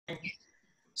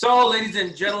So, ladies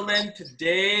and gentlemen,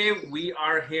 today we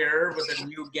are here with a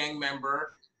new gang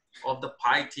member of the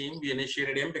Pi team. We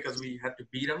initiated him because we had to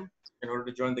beat him in order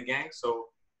to join the gang. So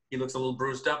he looks a little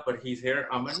bruised up, but he's here,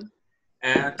 Aman.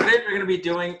 And today we're going to be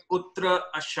doing Uttara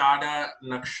Ashada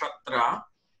nakshatra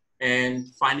and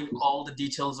finding all the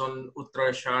details on Uttara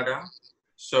Ashada.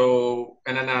 So,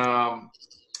 and then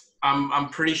I'm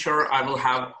pretty sure I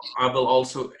will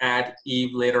also add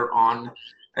Eve later on,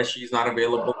 as she's not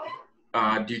available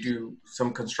due to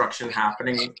some construction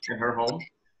happening in her home.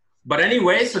 But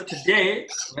anyway, so today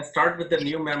let's start with the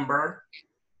new member,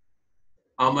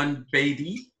 Aman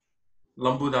Bedi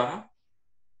Lambudara.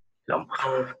 So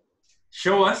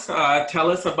show us, tell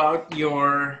us about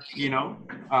your,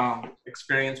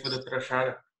 experience with Uttara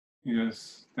Ashada.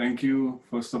 Yes, thank you.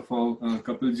 First of all,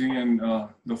 Kapilji and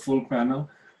the full panel,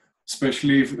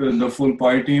 especially the full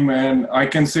Pi team. And I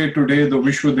can say today the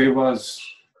Vishwadevas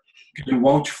can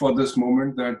vouch for this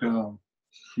moment that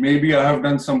maybe I have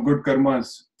done some good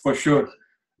karmas for sure,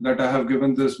 that I have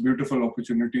given this beautiful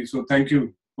opportunity. So thank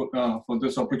you for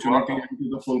this opportunity and to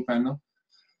the full panel.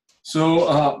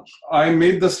 So I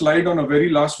made the slide on a very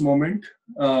last moment.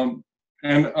 While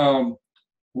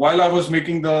I was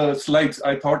making the slides,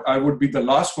 I thought I would be the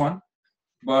last one,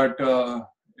 but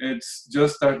it's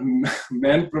just that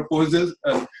man proposes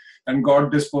and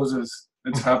God disposes.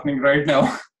 It's happening right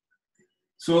now.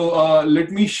 So let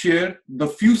me share the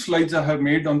few slides I have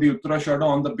made on the Uttara Ashada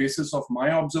on the basis of my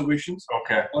observations,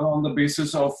 Okay. or on the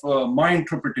basis of my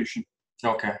interpretation.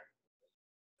 Okay.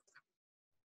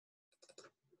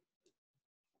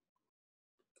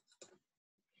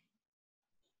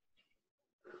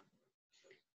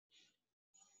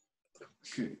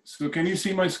 Okay, so can you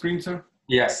see my screen, sir?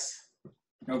 Yes.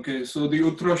 Okay, so the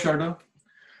Uttara Ashada,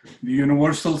 the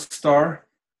universal star,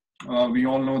 we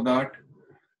all know that.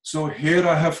 So here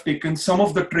I have taken some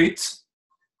of the traits,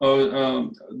 also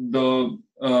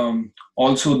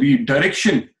the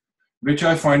direction, which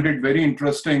I find it very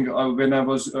interesting when I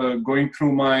was going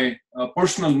through my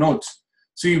personal notes.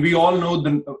 See, we all know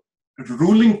the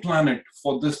ruling planet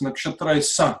for this nakshatra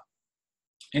is Sun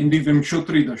in the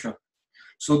Vimshotri Dasha.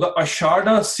 So the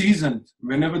Ashada season,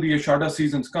 whenever the Ashada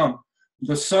seasons come,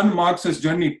 the Sun marks his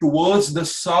journey towards the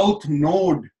south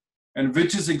node, and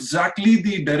which is exactly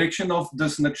the direction of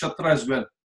this nakshatra as well.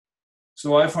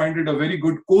 So I find it a very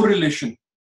good correlation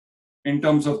in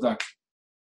terms of that.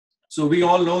 So we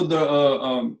all know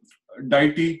the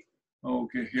deity.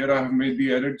 Okay, here I have made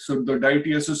the edit. So the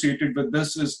deity associated with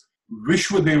this is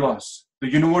Vishwadevas, the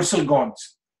universal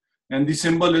gods. And the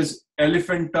symbol is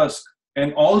elephant tusk.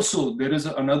 And also there is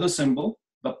another symbol,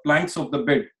 the planks of the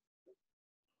bed.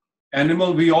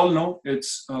 Animal, we all know,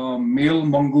 it's male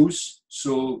mongoose,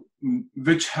 so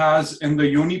which has in the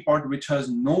yoni part, which has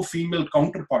no female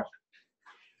counterpart,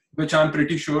 which I'm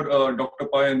pretty sure Dr.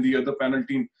 Pai and the other panel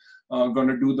team are going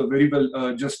to do the very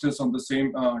well justice on the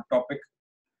same topic.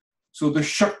 So the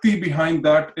Shakti behind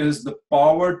that is the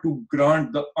power to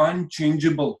grant the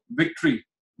unchangeable victory,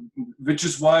 which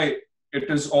is why it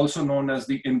is also known as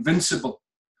the invincible.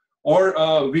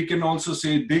 Or we can also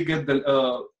say they get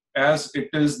the as it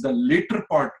is the later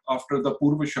part after the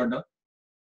Purva Ashada.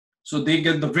 So they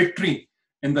get the victory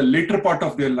in the later part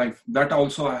of their life. That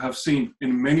also I have seen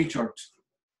in many charts.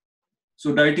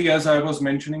 So deity, as I was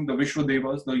mentioning, the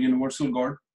Vishwadevas, the universal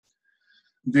God,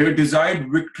 their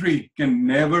desired victory can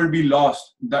never be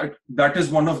lost. That is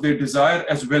one of their desire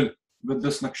as well with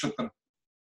this nakshatra.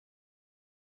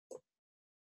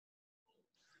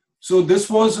 So this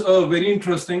was very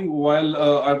interesting while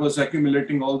I was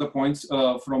accumulating all the points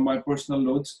from my personal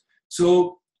notes.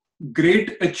 So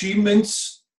great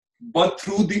achievements, but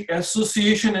through the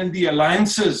association and the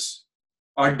alliances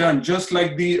are done. Just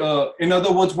like the, in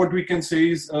other words, what we can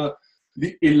say is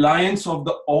the alliance of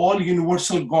the all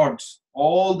universal gods,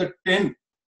 all the 10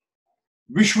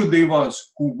 Vishwadevas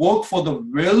who work for the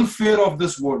welfare of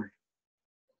this world.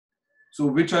 So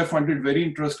which I find it very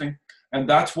interesting. And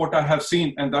that's what I have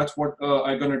seen, and that's what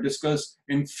I'm going to discuss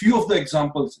in few of the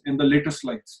examples in the later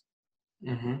slides.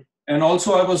 Mm-hmm. And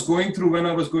also I was going through, when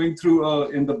I was going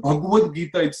through in the Bhagavad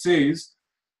Gita, it says,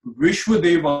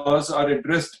 Vishwadevas are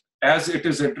addressed as it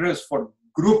is addressed for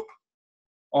group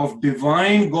of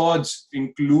divine gods,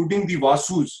 including the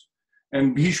Vasus.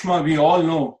 And Bhishma, we all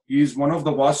know, he is one of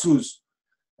the Vasus.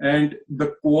 And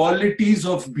the qualities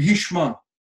of Bhishma,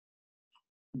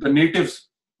 the natives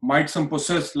might some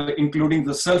possess, like including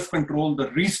the self-control,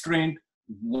 the restraint,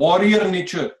 warrior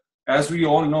nature. As we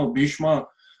all know, Bhishma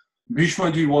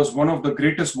ji was one of the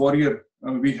greatest warrior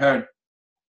we had.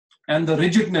 And the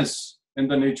rigidness in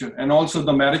the nature. And also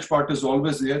the marriage part is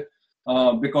always there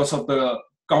because of the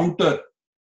counter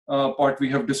part we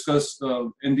have discussed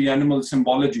in the animal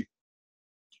symbology.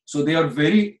 So they are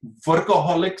very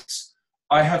workaholics.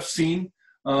 I have seen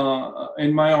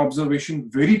in my observation,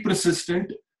 very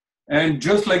persistent. And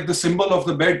just like the symbol of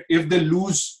the bed, if they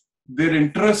lose their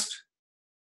interest,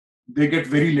 they get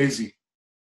very lazy.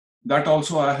 That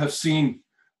also I have seen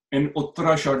in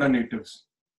Uttara Ashada natives.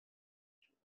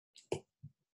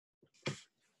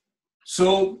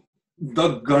 So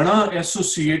the Gana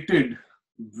associated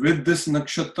with this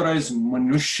nakshatra is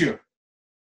Manushya,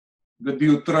 with the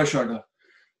Uttara Ashada.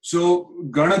 So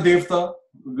Gana Devta,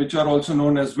 which are also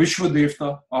known as Vishwa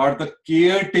Devta, are the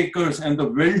caretakers and the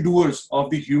well-doers of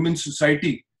the human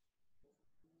society.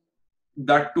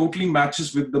 That totally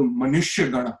matches with the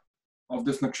Manushya Gana of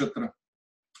this nakshatra.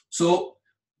 So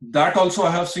that also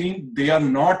I have seen. They are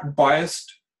not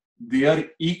biased. They are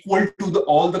equal to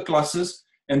all the classes,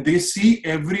 and they see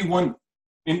everyone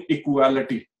in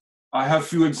equality. I have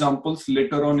few examples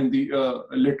later on in the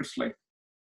later slide.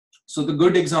 So the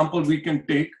good example we can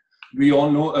take, we all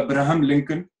know Abraham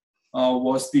Lincoln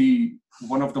was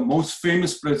one of the most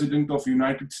famous president of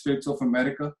United States of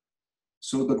America.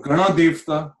 So the Gana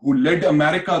Devta, who led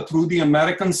America through the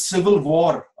American Civil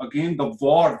War, again the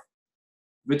war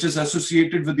which is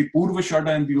associated with the Purva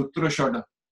Ashada and the Uttara Ashada.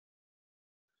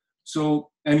 So,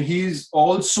 and he is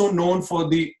also known for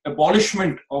the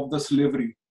abolishment of the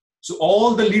slavery. So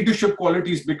all the leadership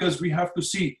qualities, because we have to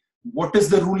see what is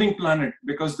the ruling planet,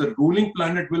 because the ruling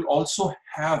planet will also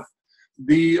have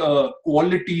the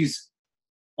qualities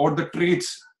or the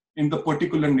traits in the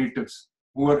particular natives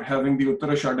who are having the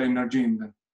Uttara Ashada energy in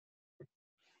them.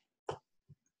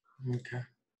 Okay.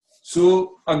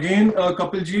 So again,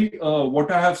 Kapilji,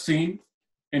 what I have seen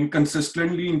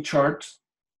inconsistently in charts,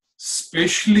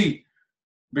 especially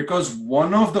because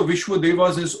one of the Vishwa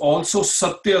Devas is also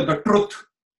Satya, the truth.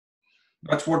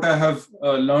 That's what I have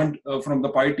learned from the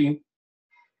Pi team.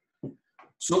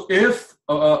 So if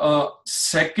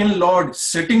second Lord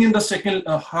sitting in the second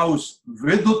house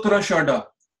with Uttara Ashada,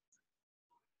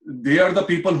 they are the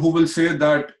people who will say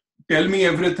that, tell me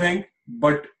everything,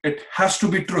 but it has to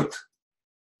be truth.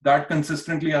 That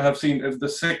consistently I have seen. If the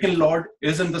second Lord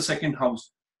is in the second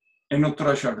house in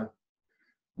Uttara Ashada,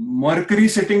 Mercury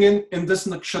sitting in this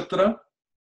nakshatra,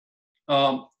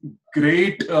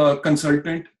 great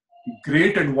consultant,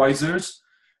 great advisors,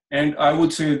 and I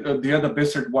would say they are the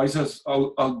best advisors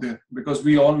out there, because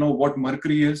we all know what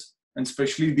Mercury is, and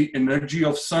especially the energy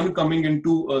of Sun coming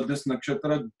into this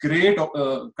nakshatra, great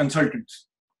consultants.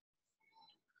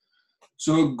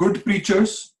 So good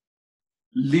preachers,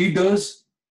 leaders,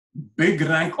 big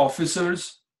rank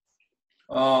officers,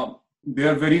 they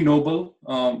are very noble,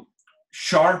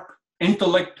 sharp,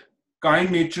 intellect,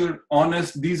 kind nature,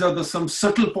 honest. These are some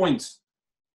subtle points.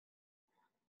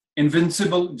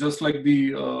 Invincible, just like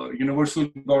the universal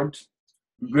gods.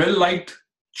 Well-liked,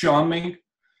 charming.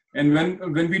 And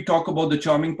when we talk about the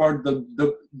charming part,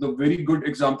 the very good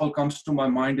example comes to my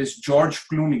mind is George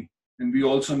Clooney. And we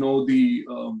also know the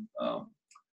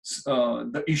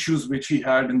issues which he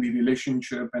had in the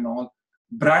relationship and all.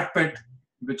 Brad Pitt,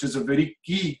 which is a very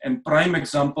key and prime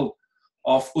example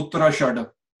of Uttara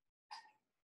Ashada.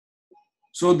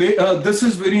 So this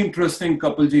is very interesting,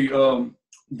 Kapilji.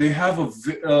 They have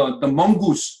the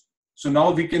mongoose. So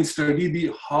now we can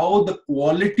study how the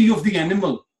quality of the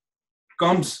animal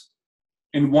comes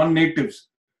in one natives.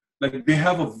 Like they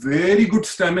have a very good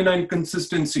stamina and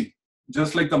consistency,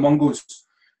 just like the mongoose.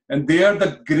 And they are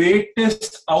the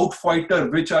greatest outfighter,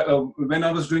 which when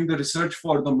I was doing the research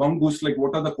for the mongoose, like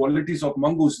what are the qualities of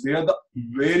mongoose, they are the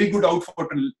very good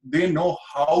outfighter. They know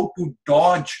how to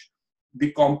dodge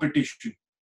the competition.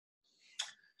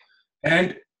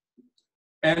 And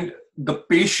the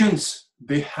patience,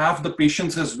 they have the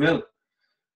patience as well.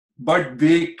 But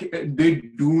they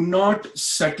do not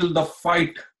settle the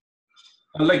fight.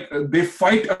 Like they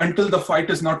fight until the fight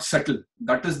is not settled.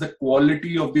 That is the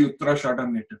quality of the Uttara Ashada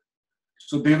native.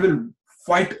 So they will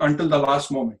fight until the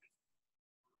last moment.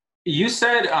 You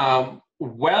said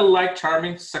well-liked,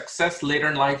 charming, success later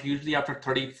in life, usually after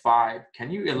 35.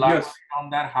 Can you elaborate on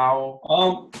that? How?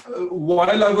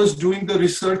 While I was doing the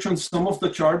research on some of the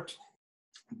charts,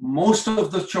 most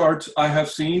of the charts I have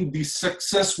seen, the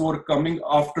success were coming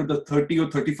after the 30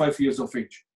 or 35 years of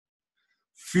age.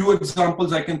 Few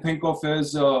examples I can think of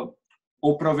is Oprah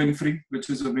Winfrey, which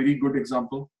is a very good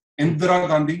example. Indira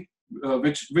Gandhi,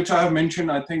 which I have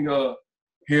mentioned, I think,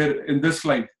 here in this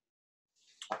slide.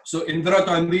 So Indira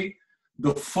Gandhi,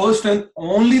 the first and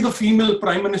only the female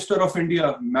Prime Minister of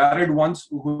India, married once,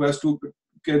 who has 2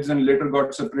 kids and later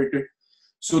got separated.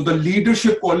 So the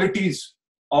leadership qualities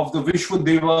of the Vishwa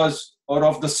Devas or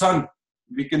of the sun,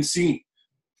 we can see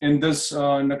in this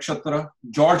nakshatra.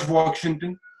 George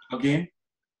Washington, again,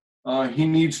 he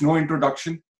needs no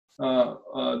introduction.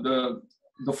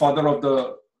 The father of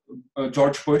the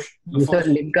George Bush. You said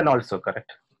Lincoln also,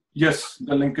 correct? Yes,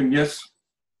 the Lincoln, yes.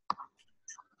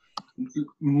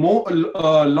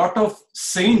 A lot of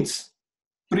saints,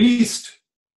 priests,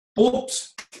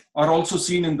 popes are also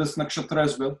seen in this nakshatra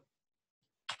as well.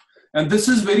 And this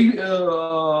is very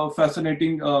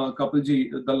fascinating,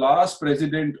 Kapilji. The last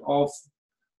president of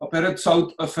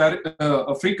South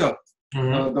Africa,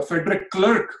 the Frederick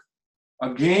Clerk,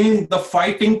 again, the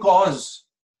fighting cause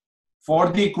for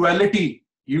the equality.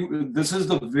 This is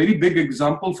the very big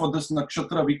example for this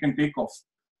nakshatra we can take off.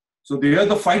 So they are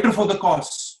the fighter for the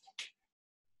cause.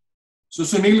 So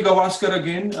Sunil Gavaskar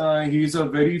again, he is a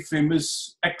very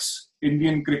famous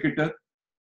ex-Indian cricketer.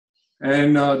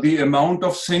 And the amount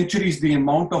of centuries, the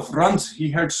amount of runs he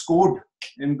had scored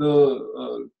in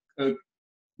the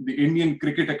Indian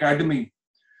Cricket Academy,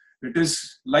 it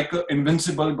is like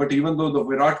invincible. But even though the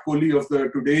Virat Kohli of the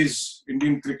today's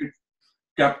Indian cricket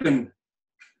captain,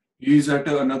 he is at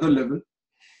another level.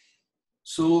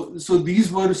 So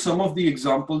these were some of the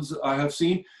examples I have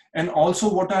seen, and also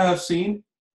what I have seen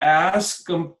as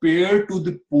compared to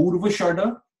the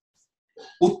Purvashada.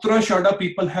 Uttarashada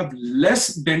people have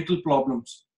less dental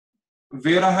problems.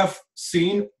 Where I have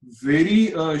seen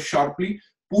very sharply,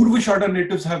 Purvashada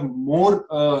natives have more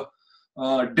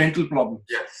dental problems.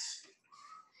 Yes.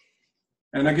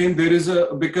 And again, there is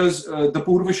because the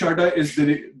Purvashada is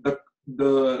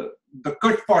the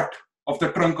cut part of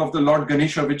the trunk of the Lord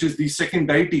Ganesha, which is the second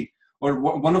deity or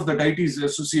one of the deities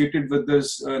associated with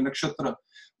this nakshatra.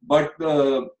 But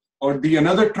or the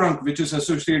another trunk which is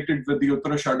associated with the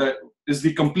Uttarashada is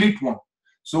the complete one.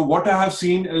 So what I have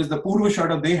seen is the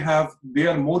Purvashada, they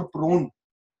are more prone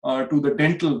to the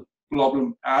dental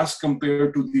problem as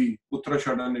compared to the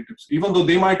Uttarashada natives, even though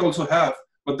they might also have,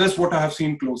 but that's what I have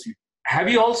seen closely. Have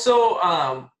you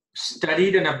also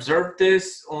studied and observed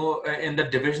this in the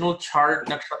divisional chart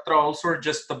nakshatra also, or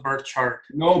just the birth chart?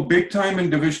 No, big time in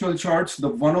divisional charts.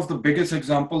 One of the biggest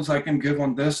examples I can give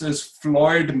on this is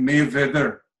Floyd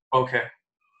Mayweather. Okay.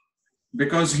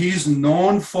 Because he's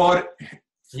known for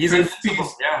he's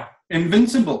invincible. Yeah.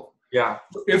 Invincible. Yeah.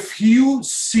 If you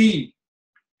see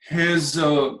his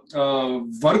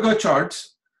Varga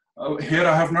charts, here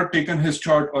I have not taken his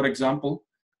chart or example.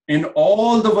 In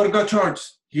all the Varga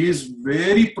charts, he is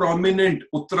very prominent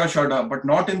Uttarashada, but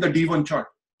not in the D1 chart.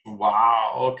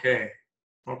 Wow. Okay.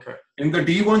 Okay. In the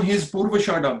D1, he is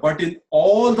Purvashada, but in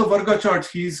all the Varga charts,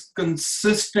 he is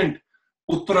consistent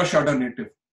Uttarashada native.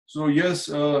 So yes,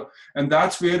 and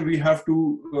that's where we have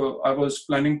to, I was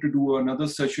planning to do another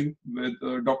session with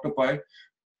Dr. Pai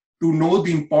to know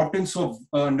the importance of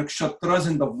nakshatras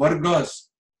in the Vargas,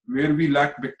 where we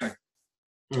lack big time.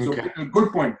 Okay. So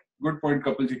good point,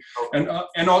 Kapilji. Okay.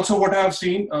 And also what I have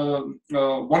seen,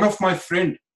 one of my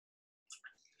friend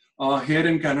here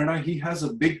in Canada, he has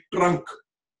a big trunk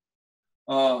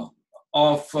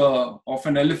of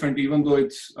an elephant, even though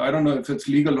I don't know if it's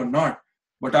legal or not.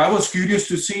 But I was curious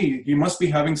to see, he must be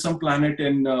having some planet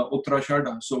in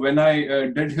Uttarashada. So when I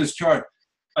did his chart,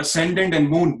 ascendant and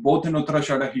moon, both in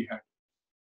Uttarashada he had.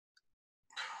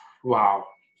 Wow.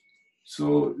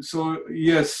 So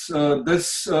yes,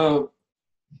 this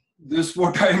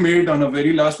what I made on a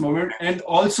very last moment. And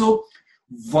also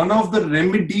one of the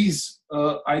remedies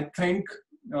I think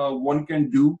one can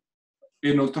do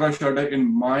in Uttarashada, in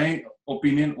my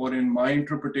opinion or in my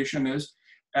interpretation, is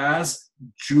as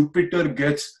Jupiter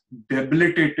gets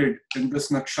debilitated in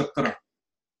this nakshatra,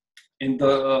 in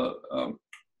the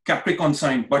Capricorn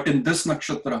sign, but in this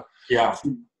nakshatra, yeah,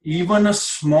 even a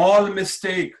small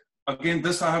mistake, again,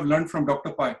 this I have learned from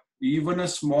Dr. Pai, even a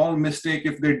small mistake,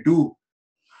 if they do,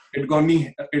 it's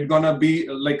gonna be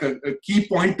like a key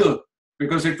pointer,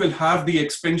 because it will have the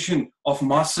expansion of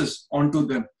masses onto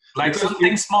them. Like because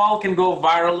something small can go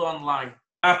viral online.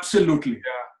 Absolutely.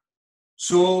 Yeah.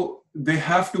 So they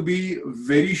have to be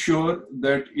very sure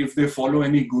that if they follow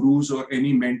any gurus or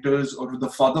any mentors or the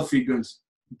father figures,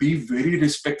 be very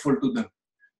respectful to them.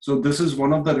 So this is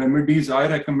one of the remedies I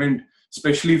recommend,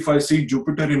 especially if I see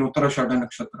Jupiter in Uttarashada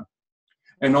nakshatra.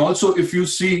 And also if you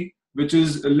see, which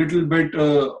is a little bit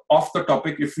off the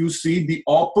topic, if you see the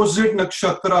opposite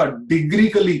nakshatra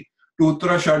degreekally to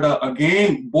Uttarashada,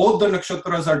 again, both the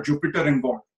nakshatras are Jupiter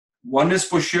involved. One is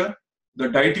Pushya, the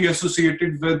deity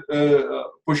associated with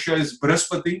Pushya is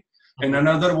Brihaspati, and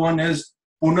another one is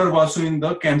Punarvasu in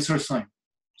the Cancer sign.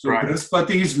 So right.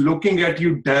 Brihaspati is looking at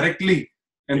you directly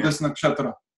in this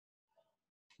nakshatra.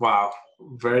 Wow,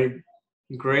 very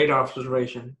great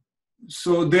observation.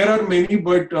 So there are many,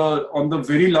 but on the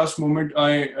very last moment,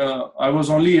 I was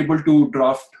only able to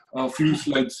draft a few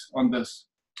slides on this.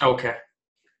 Okay,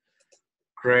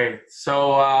 great.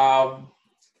 So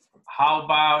how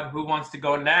about who wants to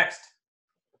go next?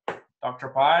 Dr.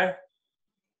 Pai?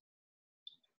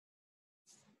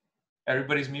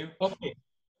 Everybody's mute. Okay.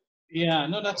 Yeah,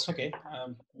 no, that's okay.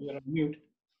 You're on mute.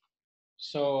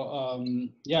 So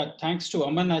yeah, thanks to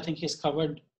Aman. I think he's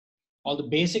covered all the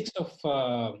basics of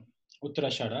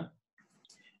Uttarashada.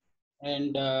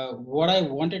 And what I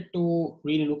wanted to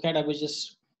really look at, I was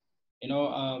just,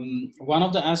 one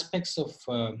of the aspects of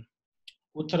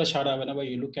Uttarashada, whenever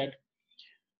you look at,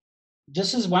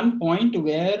 this is one point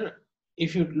where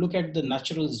if you look at the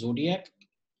natural zodiac,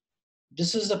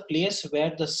 this is a place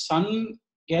where the sun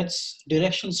gets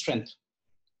direction strength.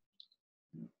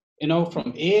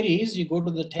 From Aries, you go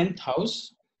to the 10th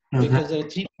house because there are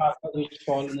 3 pathas which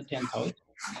fall in the 10th house.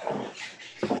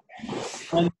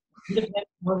 And in the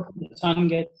 10th house, the sun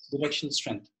gets direction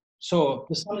strength. So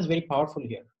the sun is very powerful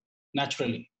here,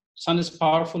 naturally. Sun is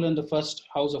powerful in the first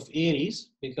house of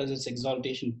Aries because it's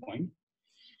exaltation point.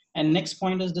 And next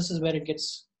point is, this is where it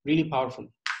gets really powerful.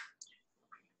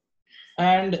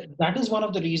 And that is one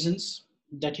of the reasons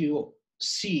that you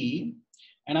see,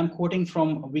 and I'm quoting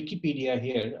from Wikipedia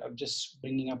here. I'm just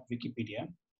bringing up Wikipedia.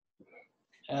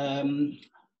 And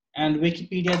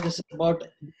Wikipedia, this is about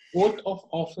oath of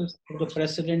office of the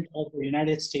President of the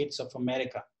United States of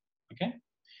America. Okay.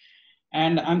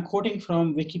 And I'm quoting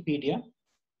from Wikipedia,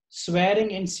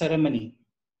 swearing in ceremony.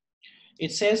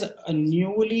 It says a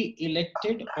newly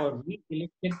elected or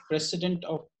re-elected President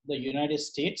of the United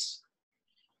States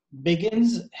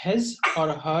begins his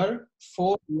or her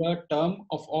 4-year term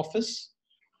of office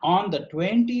on the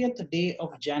 20th day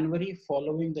of January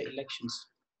following the elections,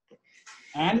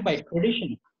 and by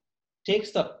tradition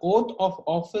takes the oath of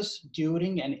office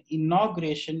during an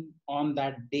inauguration on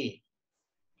that day.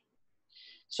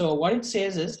 So what it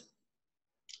says is,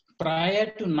 prior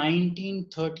to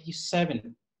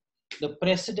 1937, the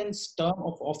president's term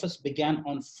of office began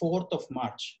on 4th of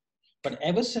March. But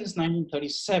ever since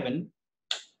 1937,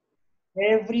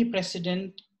 every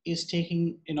president is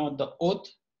taking, the oath,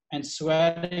 and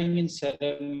swearing in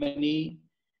ceremony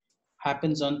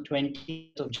happens on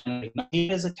 20th of January. Now,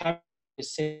 here is a caveat.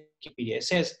 It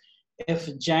says,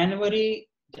 if January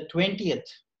the 20th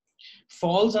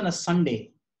falls on a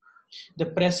Sunday, the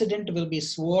president will be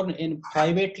sworn in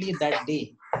privately that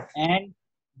day, and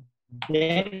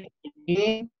then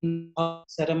again a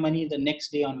ceremony the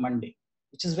next day on Monday,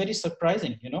 which is very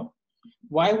surprising.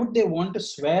 Why would they want to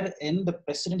swear in the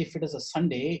president if it is a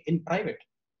Sunday in private?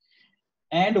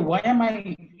 And why am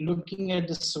I looking at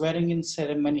the swearing in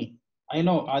ceremony? I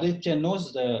know Aditya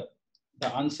knows the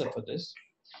answer for this,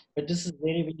 but this is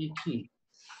very, very key,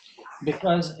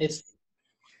 because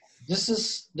this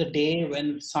is the day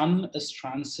when sun is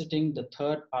transiting the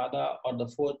 3rd pada or the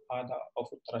 4th pada of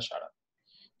Uttarashada.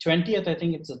 20th, I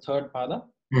think it's the 3rd pada,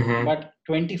 but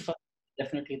 21st,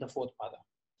 definitely the 4th pada.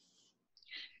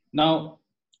 Now,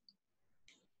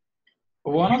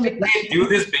 one of the they do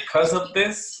this because of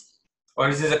this, or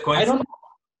is this a coincidence?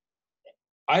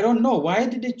 I don't know. Why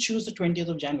did they choose the 20th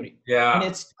of January? Yeah. And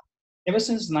it's ever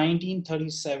since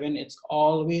 1937, it's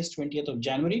always 20th of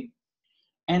January.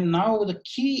 And now the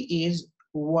key is,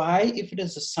 why, if it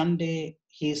is a Sunday,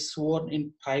 he is sworn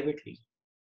in privately.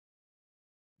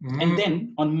 And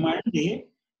then on Monday,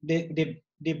 they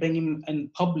bring him in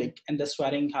public, and the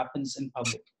swearing happens in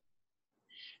public.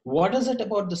 What is it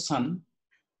about the sun?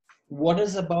 What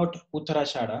is about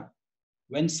Uttarashada?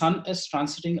 When sun is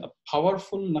transiting a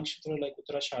powerful nakshatra like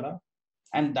Uttarashada,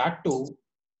 and that too,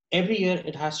 every year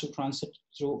it has to transit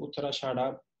through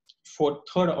Uttarashada for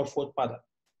 3rd or 4th pada.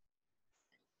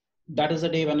 That is the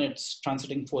day when it's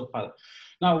transiting 4th pada.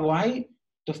 Now, why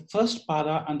the 1st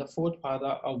pada and the 4th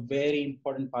pada are very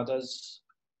important padas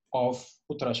of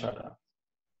Uttarashada?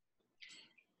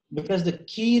 Because the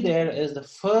key there is the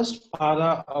 1st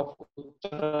pada of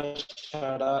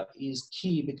Uttarashada is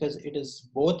key because it is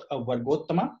both a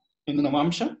Vargottama in the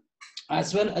Navamsha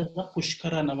as well as the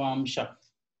Pushkara Navamsha.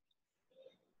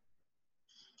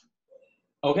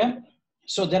 Okay,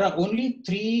 so there are only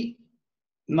 3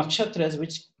 nakshatras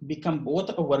which become both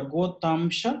a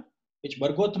Vargottamsha, which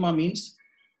Vargottama means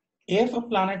if a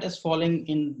planet is falling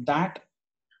in that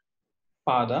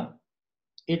pada,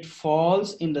 it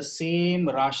falls in the same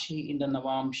Rashi in the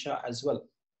Navamsha as well.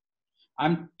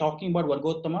 I'm talking about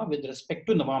Vargottama with respect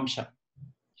to Navamsha.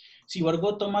 See,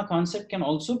 Vargottama concept can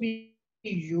also be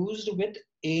used with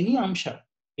any Amsha,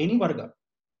 any Varga.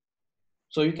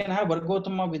 So you can have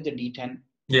Vargottama with the D10.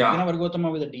 Yeah. You can have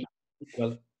Vargottama with the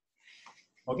D12.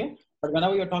 Okay. But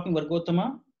whenever you're talking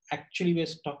Vargottama, actually we're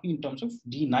talking in terms of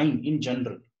D9 in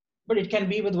general. But it can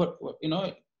be with what,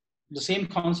 the same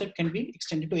concept can be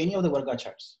extended to any of the Varga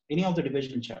charts, any of the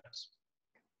division charts.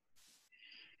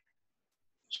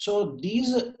 So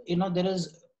these,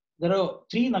 there are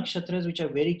 3 nakshatras which are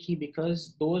very key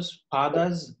because those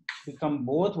padas become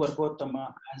both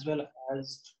Vargottama as well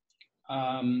as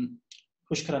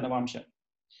Pushkara Navamsha.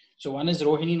 So one is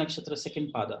Rohini nakshatra,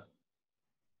 second pada.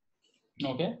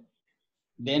 Okay.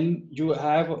 Then you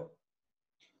have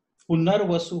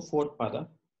Punarvasu, fourth pada,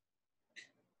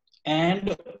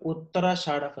 and Uttara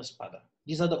Shada, first pada.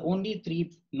 These are the only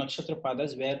 3 nakshatra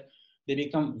padas where they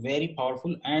become very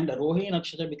powerful, and Rohini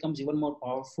nakshatra becomes even more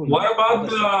powerful. What about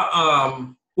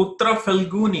the Uttara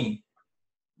Falguni?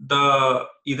 I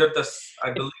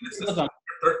believe it's the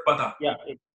third pada.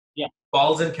 Yeah.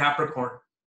 Falls in Capricorn.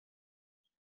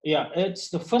 Yeah, it's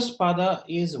the first pada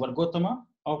is Vargottama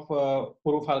of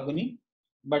Puru Falguni,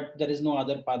 but there is no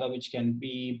other pada which can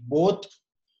be both.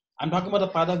 I'm talking about the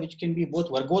pada which can be both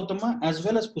Vargottama as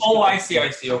well as Pushkara. Oh, I see.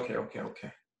 Okay.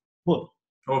 Both.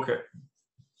 Okay.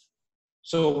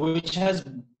 So which has,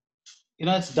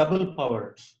 it's double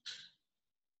powered.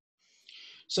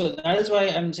 So that is why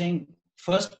I'm saying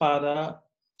first pada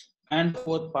and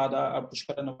fourth pada are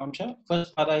Pushkara Navamsha.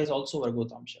 First pada is also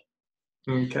Vargottamsha.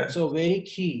 Okay. So very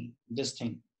key, this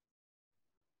thing.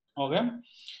 Okay.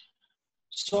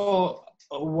 So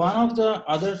one of the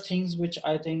other things which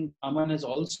I think Aman has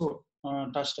also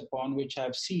touched upon, which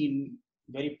I've seen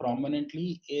very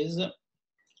prominently, is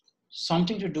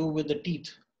something to do with the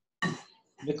teeth.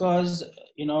 Because,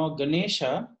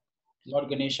 Ganesha, Lord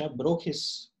Ganesha broke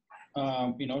his,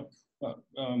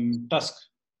 tusk,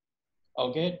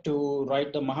 okay, to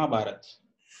write the Mahabharata.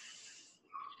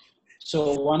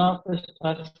 So one of the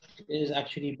tusks is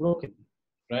actually broken,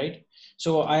 right?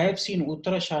 So I have seen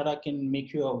Uttara Shada can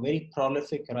make you a very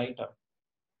prolific writer,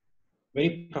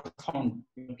 very profound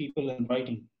people in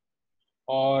writing,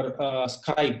 or a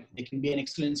scribe. They can be an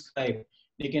excellent scribe.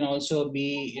 They can also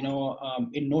be,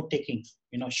 in note taking,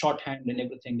 shorthand and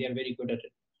everything. They are very good at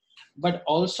it. But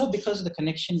also because of the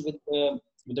connection with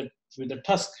the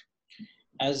tusk,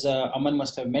 as Aman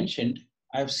must have mentioned,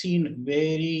 I've seen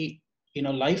very,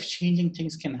 life-changing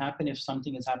things can happen if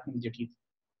something is happening with your teeth.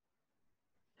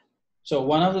 So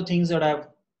one of the things that I've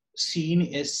seen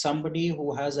is somebody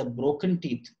who has a broken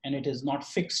teeth and it is not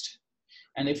fixed.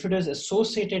 And if it is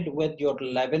associated with your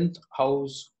 11th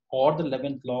house or the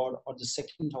 11th lord or the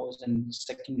 2nd house and the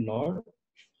 2nd lord,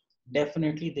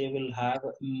 definitely they will have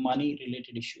money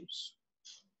related issues.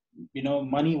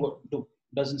 Money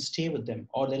doesn't stay with them,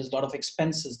 or there is a lot of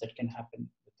expenses that can happen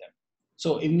with them.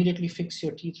 So immediately fix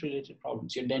your teeth related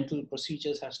problems. Your dental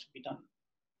procedures has to be done.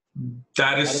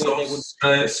 That is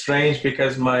so strange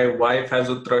because my wife has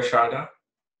Uttara Shada.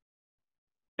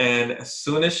 And as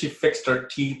soon as she fixed her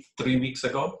teeth 3 weeks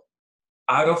ago,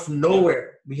 out of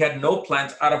nowhere, we had no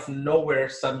plans, out of nowhere,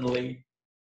 suddenly,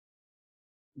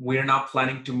 we're now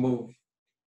planning to move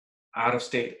out of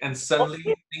state. And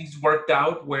suddenly things worked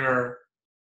out where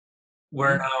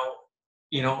we're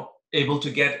now, able to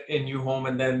get a new home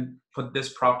and then put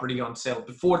this property on sale.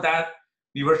 Before that,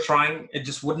 we were trying, it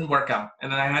just wouldn't work out.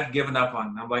 And then I had given up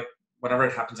on it. I'm like, whatever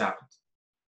it happens, happens.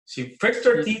 She fixed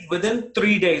her teeth within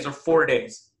 3 days or 4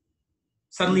 days.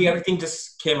 Suddenly everything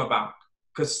just came about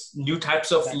because new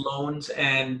types of loans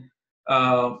and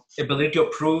ability to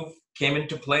approve came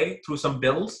into play through some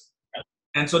bills.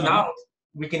 And so now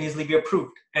we can easily be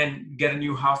approved and get a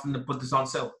new house and then put this on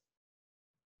sale.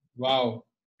 Wow.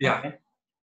 Yeah. Okay.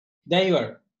 There you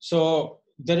are. So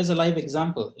there is a live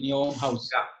example in your own house.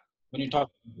 Yeah. When you talk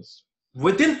about this.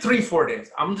 Within 3-4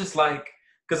 days, I'm just like,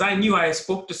 because I knew I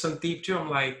spoke to Sandeep too. I'm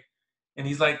like, and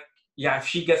he's like, yeah, if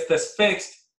she gets this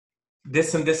fixed,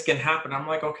 this and this can happen. I'm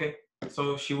like, okay.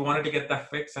 So she wanted to get that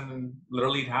fixed, and then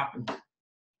literally it happened.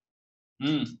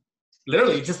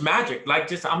 Literally, just magic.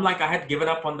 I'm like, I had given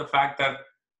up on the fact that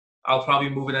I'll probably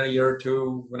move in a year or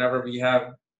two whenever we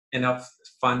have enough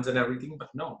funds and everything. But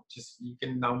no, just you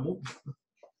can now move.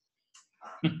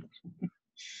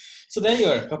 So there you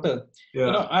are, Kapiel.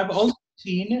 Yeah. I've also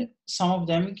seen some of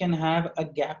them can have a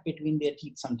gap between their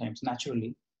teeth sometimes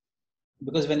naturally,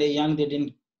 because when they're young, they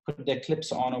didn't put their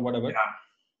clips on or whatever. Yeah.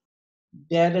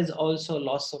 There is also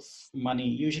loss of money.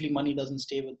 Usually money doesn't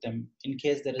stay with them in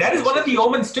case there is. That is one of the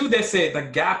omens too. They say the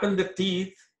gap in the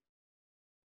teeth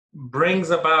brings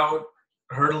about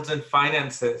hurdles in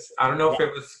finances. I don't know if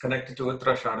it was connected to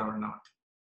Uttara Shada or not.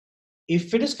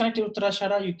 If it is connected to Uttara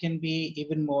Shada, you can be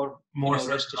even more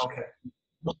certain. Okay.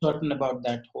 More certain about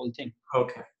that whole thing.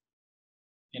 Okay.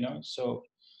 So,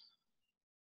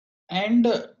 and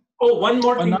Oh, one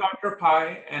more thing, Another, Dr.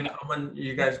 Pai and Aman,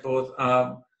 you guys both.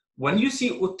 When you see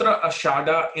uttara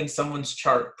ashada in someone's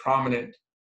chart prominent,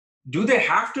 do they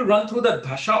have to run through the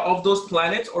dasha of those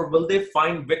planets, or will they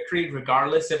find victory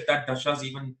regardless if that dasha is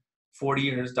even 40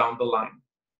 years down the line?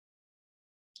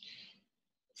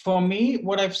 for me,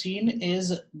 what I've seen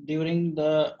is during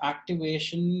the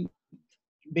activation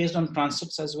based on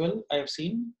transits as well, I have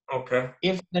seen. Okay.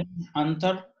 If that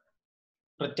antar,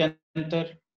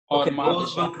 pratyantar, or Okay, those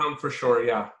mahadasha, will come for sure.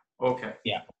 Yeah. Okay.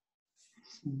 yeah.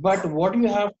 But what you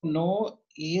have to know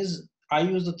is I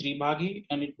use the Tribhagi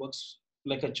and it works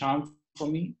like a charm for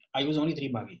me. I use only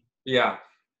Tribhagi. Yeah.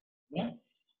 Yeah.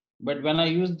 But when I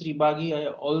use Tribhagi, I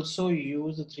also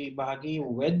use the Tribhagi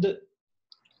with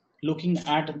looking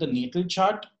at the natal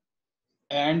chart,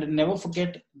 and never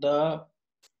forget the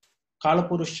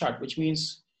Kalapurush chart, which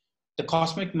means the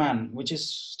cosmic man, which is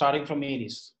starting from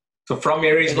Aries. So from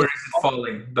Aries, It where is is it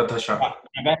falling? The dasha.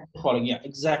 falling, yeah,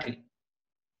 exactly.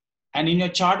 And in your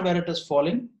chart where it is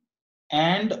falling,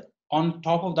 and on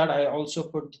top of that, I also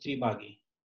put the Tribhagi,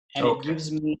 and it Okay.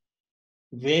 gives me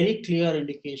very clear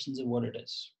indications of what it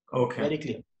is. Okay. Very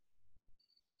clear.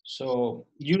 So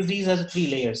use these as 3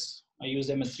 layers. I use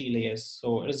them as 3 layers.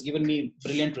 So it has given me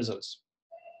brilliant results.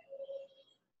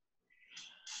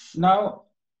 Now,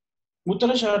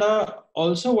 Uttarashada,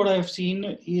 also what I have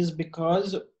seen is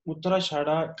because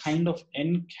Uttarashada kind of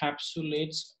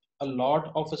encapsulates a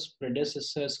lot of its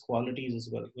predecessors' qualities as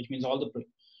well, which means all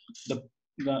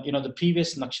the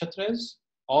previous nakshatras,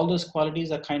 all those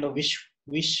qualities are kind of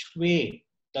Vishwe.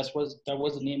 That was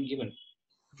the name given.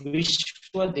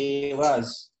 Vishwa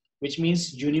Devas, which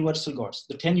means universal gods,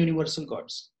 the 10 universal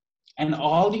gods. And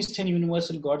all these 10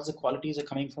 universal gods, the qualities are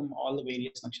coming from all the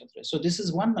various nakshatras. So this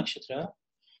is one nakshatra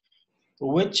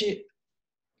which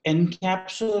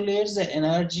encapsulates the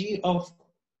energy of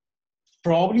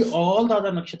probably all the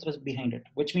other nakshatras behind it,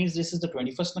 which means this is the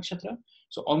 21st nakshatra.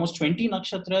 So almost 20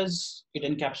 nakshatras it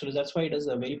encapsulates. That's why it is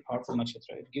a very powerful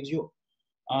nakshatra. It gives you,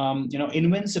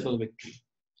 invincible victory,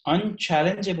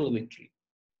 unchallengeable victory,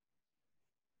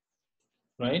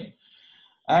 right?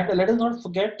 And let us not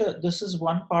forget, this is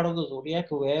one part of the zodiac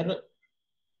where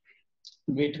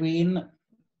between,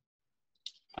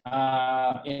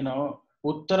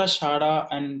 Uttarashada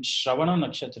and Shravana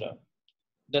nakshatra,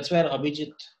 that's where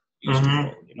Abhijit used to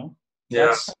fall, Yeah.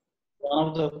 That's one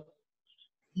of the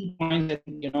key points that,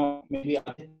 maybe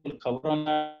Aditya will cover on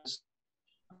that.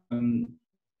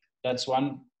 That's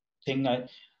one thing.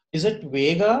 Is it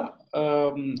Vega,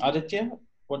 Aditya?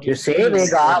 What You you say see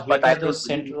is Vega, but I Vega the don't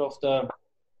center believe of the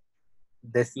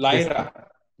this. Lyra.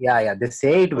 Yeah, they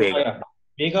say it Vega. Lyra.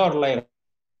 Vega or Lyra.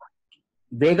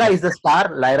 Vega is the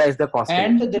star, Lyra is the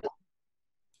constellation. And the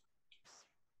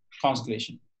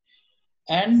constellation.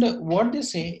 And what they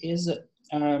say is,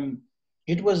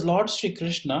 it was Lord Sri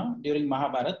Krishna during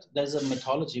Mahabharata. There's a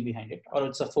mythology behind it, or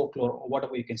it's a folklore, or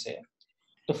whatever you can say.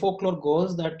 The folklore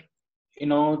goes that,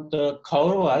 the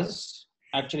Kauravas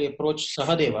actually approached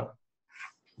Sahadeva.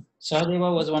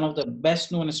 Sahadeva was one of the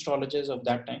best known astrologers of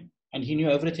that time, and he knew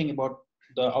everything about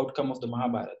the outcome of the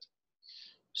Mahabharata.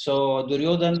 So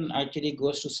Duryodhan actually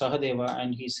goes to Sahadeva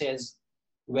and he says,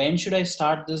 when should I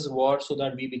start this war so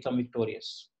that we become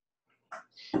victorious?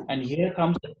 And here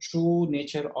comes the true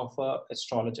nature of an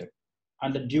astrologer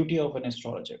and the duty of an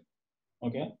astrologer.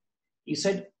 Okay, he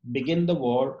said, begin the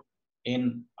war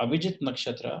in Abhijit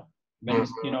Nakshatra, when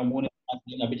moon is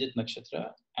in Abhijit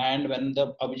Nakshatra, and when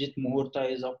the Abhijit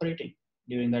Muhurta is operating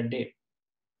during that day,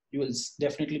 you will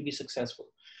definitely be successful.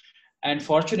 And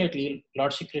fortunately,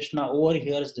 Lord Shri Krishna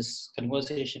overhears this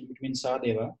conversation between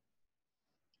Sahadeva,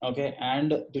 okay,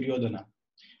 and Duryodhana.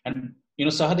 And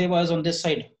Sahadeva is on this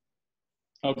side.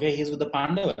 Okay, he's with the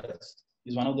Pandavas.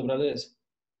 He's one of the brothers.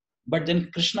 But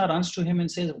then Krishna runs to him and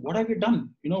says, what have you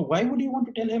done? Why would you want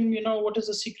to tell him, what is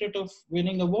the secret of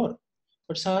winning a war?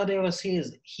 But Sahadeva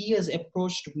says, he has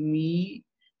approached me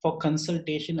for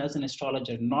consultation as an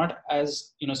astrologer, not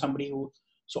as, somebody who,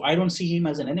 so I don't see him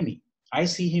as an enemy. I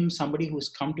see him somebody who's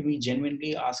come to me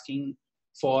genuinely asking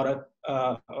for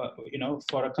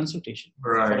for a consultation,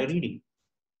 Right. for a reading.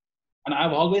 And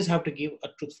I've always have to give a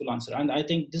truthful answer. And I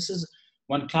think this is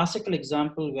one classical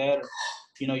example where,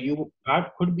 you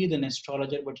could be an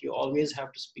astrologer, but you always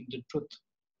have to speak the truth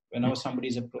whenever somebody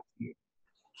is approaching you.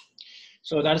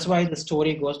 So that's why the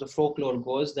story goes, the folklore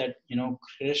goes that,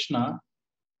 Krishna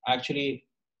actually,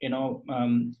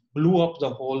 blew up the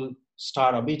whole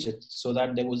star Abhijit so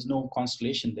that there was no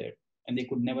constellation there and they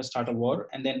could never start a war.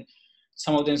 And then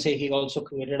some of them say he also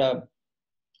created an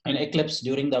eclipse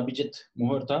during the Abhijit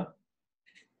Muhurta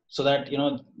so that,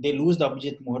 they lose the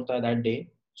Abhijit Muhurta that day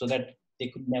so that they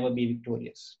could never be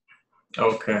victorious.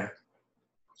 Okay.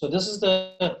 So this is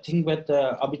the thing with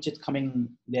Abhijit coming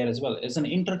there as well. It's an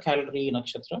intercalary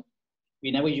nakshatra.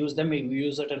 We never use them. We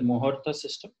use it in Muhurta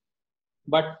system.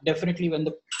 But definitely when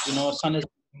the sun is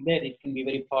there, it can be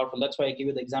very powerful. That's why I give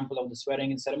you the example of the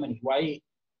swearing in ceremony. Why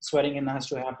swearing in has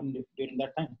to happen during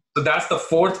that time? So that's the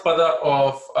fourth pada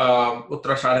of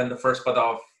Uttarashada and the first pada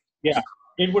of... Yeah,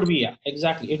 it would be, yeah,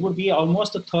 exactly. It would be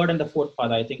almost the third and the fourth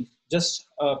pada, I think, just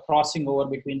crossing over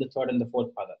between the third and the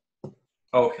fourth pada.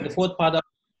 Okay. The fourth pada of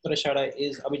Uttarashada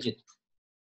is Abhijit.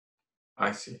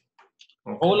 I see.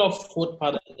 Okay. All of fourth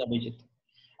pada is Abhijit.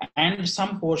 And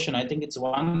some portion, I think it's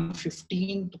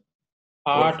 1/15th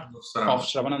part of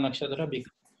Shravana Nakshatra.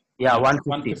 Yeah,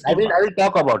 150. I will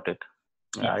talk about it.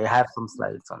 Yeah. I have some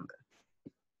slides on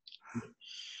that.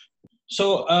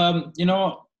 So,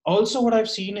 also what I've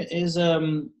seen is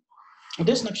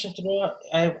this nakshatra,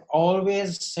 I've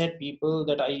always said people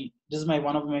that this is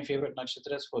one of my favorite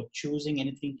nakshatras for choosing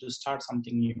anything to start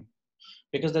something new.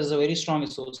 Because there's a very strong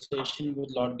association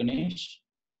with Lord Ganesh.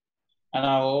 And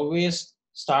I always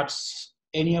start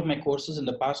any of my courses in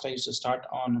the past, I used to start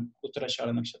on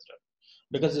Uttarashada Nakshatra.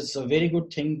 Because it's a very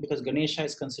good thing, because Ganesha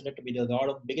is considered to be the god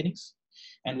of beginnings.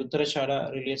 And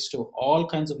Uttarashada relates to all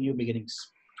kinds of new beginnings.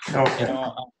 Okay.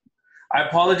 I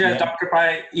apologize, yeah. Dr.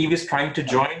 Pai. Eve is trying to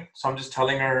join, so I'm just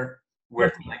telling her where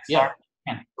the links are.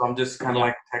 Yeah. So I'm just kind of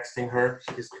like texting her.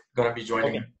 She's going to be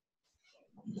joining.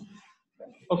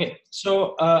 Okay.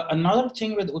 So another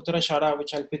thing with Uttarashada,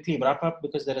 which I'll quickly wrap up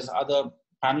because there is other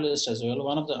panelists as well.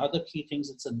 One of the other key things,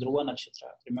 it's a Dhruva Nakshatra.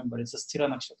 Remember, it's a Sthira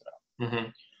Nakshatra. Mm-hmm.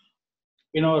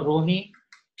 Rohini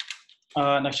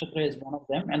Nakshatra is one of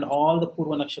them, and all the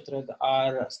Purva Nakshatras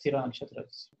are Sthira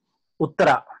Nakshatras.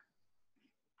 Uttara.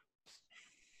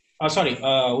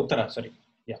 Uttara, sorry.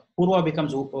 Yeah. Purva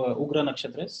becomes Ugra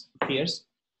Nakshatras, fierce.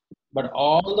 But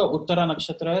all the Uttara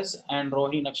Nakshatras and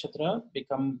Rohini Nakshatra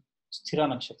become Sthira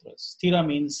Nakshatras. Sthira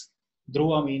means,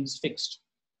 Dhruva means fixed.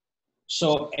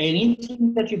 So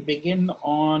anything that you begin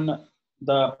on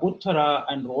the Uttara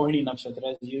and Rohini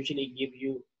Nakshatras usually give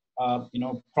you,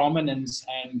 prominence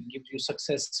and give you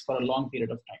success for a long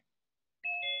period of time.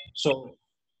 So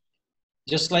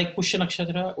just like Pushya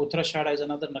Nakshatra, Uttarashada is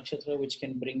another nakshatra which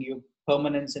can bring you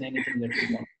permanence in anything that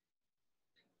you want.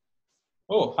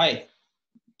 Oh, hi.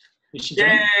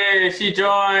 Yay, she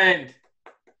joined.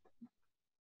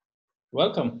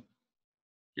 Welcome.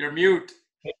 You're mute.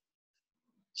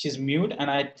 She's mute,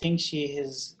 and I think she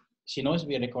knows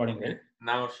we are recording, right?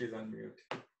 Now she's on mute.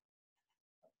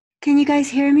 Can you guys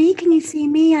hear me? Can you see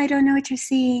me? I don't know what you're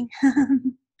seeing.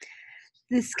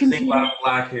 This computer. Black,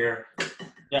 black here.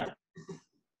 Yeah.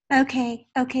 Okay,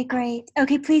 great.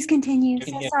 Okay, please continue.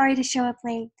 So sorry to show up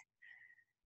late.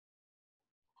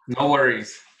 No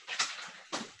worries.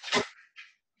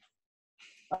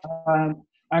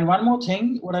 And one more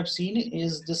thing, what I've seen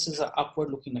is this is an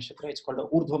upward looking nakshatra. It's called a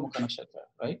Urdhva Mukha nakshatra,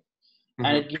 right? Mm-hmm.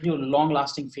 And it gives you long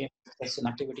lasting fame and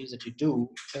activities that you do,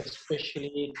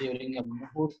 especially during a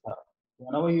muhurta.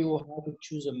 Whenever you have to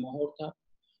choose a muhurta,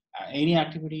 any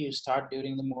activity you start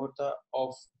during the muhurta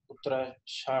of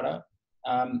Uttarashada,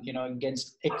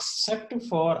 except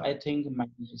for, I think,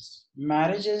 marriages.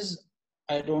 Marriages,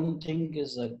 I don't think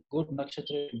is a good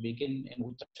nakshatra to begin in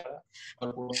Uttarashada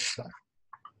or Purva.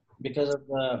 Because of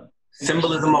the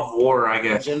symbolism of war, I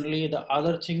guess. Generally, the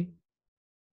other thing,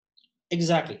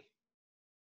 exactly.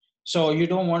 So you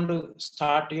don't want to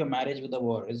start your marriage with a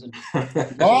war, isn't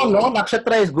it? No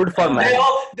nakshatra is good for marriage.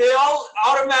 They all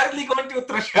automatically go into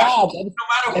Uttarashada, no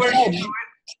matter where you do it.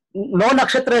 No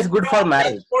nakshatra is good for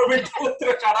marriage.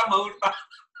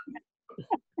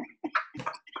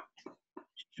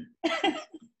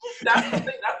 That's the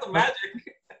thing. That's the magic.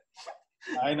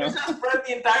 I know. You just spread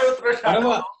the entire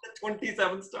Uttarashada.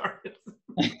 27 stars.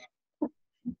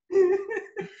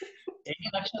 Any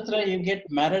nakshatra you get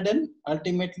married in,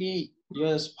 ultimately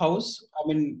your spouse,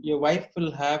 your wife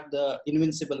will have the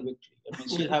invincible victory.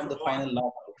 She'll have the final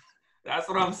laugh. That's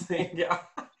what I'm saying, yeah.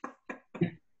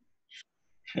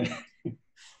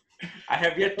 I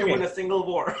have yet to win a single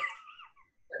war.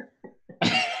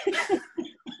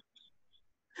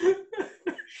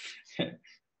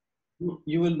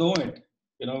 You will know it.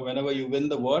 Whenever you win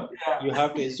the war, you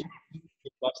have to assume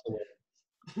you lost the war.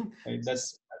 Right?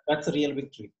 That's a real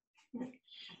victory.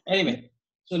 Anyway,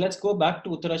 so let's go back to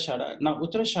Uttarashada. Now,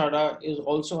 Uttarashada is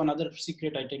also another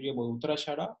secret I tell you about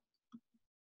Uttarashada.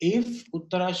 If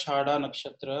Uttarashada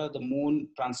nakshatra, the moon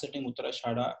transiting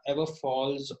Uttarashada, ever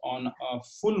falls on a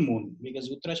full moon, because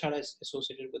Uttarashada is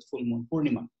associated with full moon,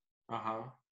 Purnima. Uh-huh.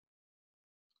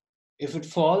 If it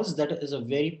falls, that is a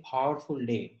very powerful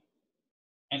day.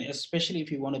 and especially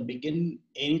if you want to begin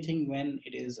anything when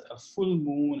it is a full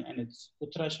moon and it's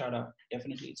Uttarashada,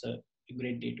 definitely it's a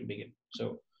great day to begin.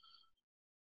 So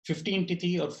 15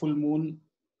 Tithi or full moon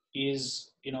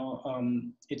is,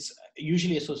 it's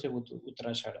usually associated with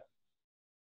Uttarashada.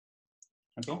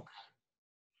 Okay.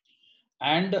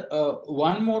 And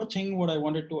one more thing what I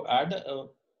wanted to add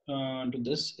to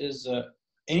this is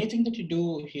anything that you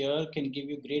do here can give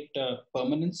you great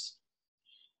permanence,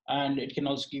 and it can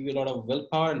also give you a lot of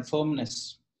willpower and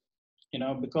firmness,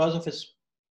 because of his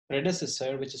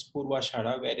predecessor, which is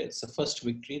Purvashada, where it's the first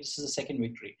victory. This is the second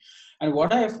victory. And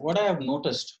what I have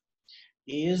noticed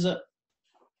is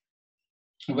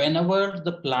whenever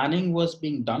the planning was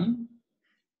being done,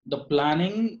 the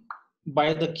planning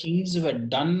by the kings were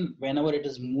done whenever it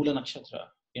is Mula Nakshatra,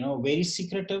 very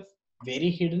secretive, very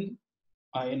hidden,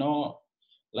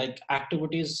 like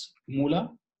activities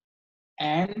Mula,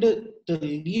 and the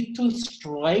lethal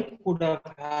strike could have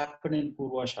happened in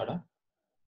Purvashada,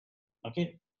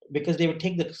 okay, because they would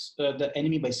take the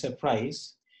enemy by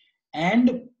surprise,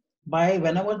 and by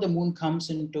whenever the moon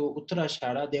comes into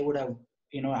Uttarashada, they would have,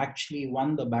 actually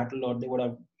won the battle, or they would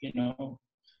have,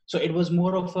 so it was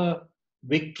more of a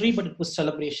victory, but it was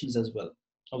celebrations as well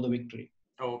of the victory.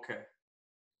 Okay.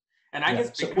 And I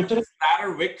guess because it's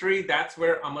latter victory, that's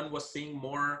where Aman was seeing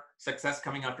more success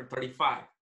coming after 35.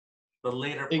 The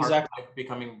later part of life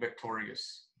becoming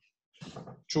victorious.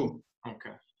 True.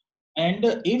 Okay. And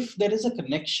if there is a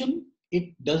connection,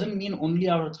 it doesn't mean only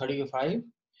after 35.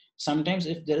 Sometimes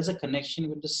if there is a connection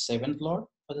with the 7th Lord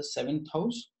or the 7th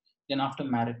house, then after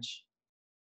marriage.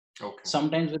 Okay.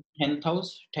 Sometimes with 10th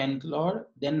house, 10th Lord,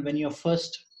 then when your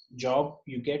first job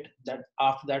you get, that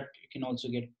after that you can also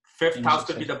get 5th house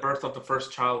could be the birth of the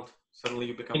first child. Suddenly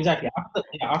you become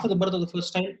after the birth of the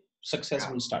first child, success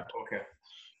will start. Okay.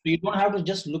 So you don't have to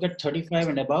just look at 35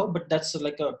 and above, but that's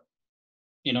like a,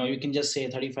 you can just say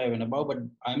 35 and above, but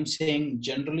I'm saying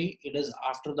generally it is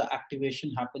after the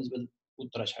activation happens with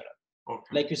Uttarashada.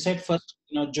 Okay. Like you said, first,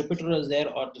 Jupiter is there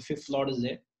or the 5th Lord is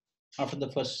there. After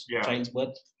the first child's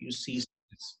birth, you see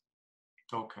this.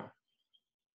 Okay.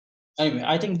 Anyway,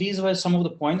 I think these were some of the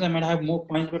points. I might have more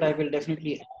points, but I will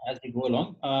definitely add as we go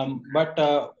along. I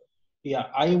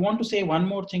want to say one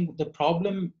more thing. The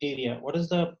problem area. What is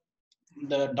the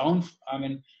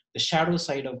shadow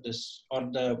side of this, or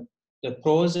the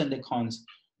pros and the cons?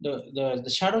 The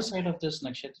shadow side of this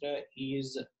nakshatra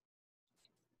is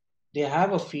they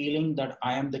have a feeling that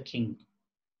I am the king,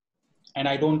 and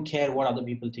I don't care what other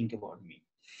people think about me.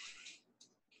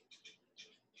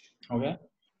 Okay,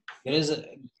 there is a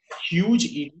huge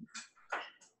ego.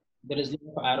 There is a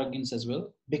lot of arrogance as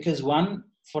well, because one,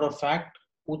 for a fact,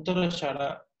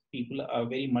 Uttarashada people are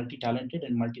very multi-talented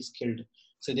and multi-skilled,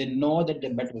 so they know that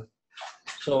they're better.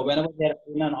 So whenever they're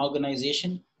in an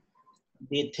organization,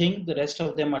 they think the rest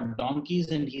of them are donkeys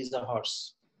and he's a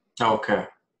horse. Okay.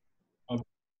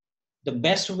 The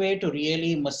best way to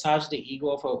really massage the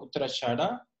ego of a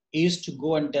Uttarashada is to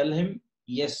go and tell him,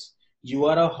 yes, you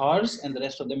are a horse and the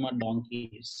rest of them are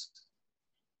donkeys.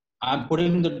 I'm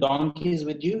putting the donkeys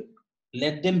with you.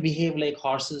 Let them behave like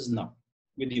horses now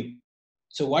with you.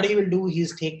 So what he will do, he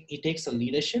takes the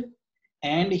leadership,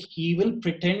 and he will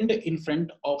pretend in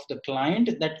front of the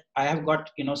client that I have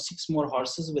got 6 more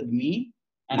horses with me,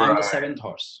 and I'm the 7th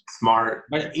horse. Smart.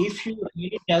 But if you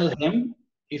really tell him,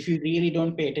 if you really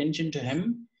don't pay attention to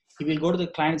him, he will go to the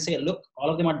client and say, look, all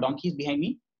of them are donkeys behind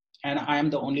me, and I am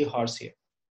the only horse here.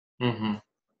 Mm-hmm.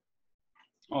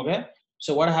 Okay.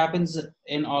 So what happens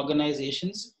in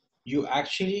organizations, you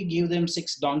actually give them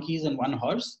 6 donkeys and 1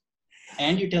 horse,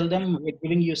 and you tell them we're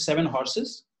giving you 7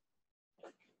 horses.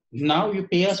 Now you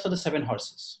pay us for the 7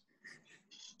 horses.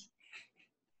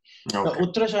 Okay. The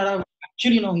Uttarashada will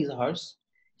actually know he's a horse.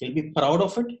 He'll be proud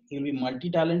of it. He'll be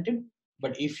multi-talented.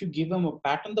 But if you give him a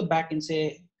pat on the back and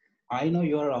say, I know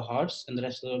you're a horse and the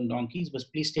rest of them donkeys, but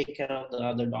please take care of the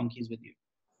other donkeys with you.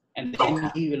 And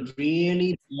then he will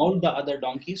really mold the other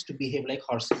donkeys to behave like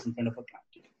horses in front of a client.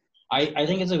 I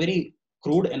think it's a very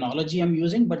crude analogy I'm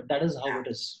using, but that is how it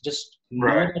is. Just know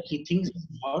that he thinks he's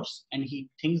a horse and he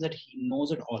thinks that he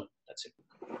knows it all. That's it.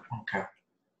 Okay.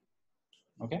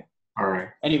 Okay. All right.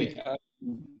 Anyway.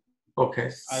 Okay.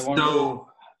 I want to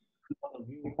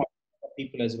view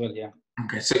people as well. Yeah.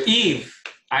 Okay. So Eve,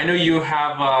 I know you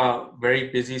have a very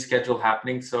busy schedule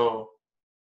happening. So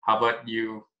how about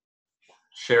you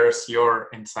share us your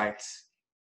insights?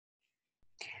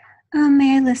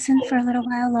 May I listen for a little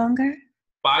while longer?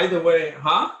 By the way,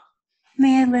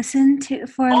 May I listen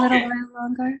for a little while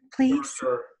longer, please?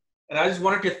 Sure. And I just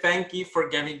wanted to thank you for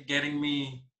getting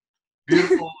me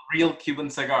beautiful, real Cuban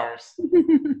cigars.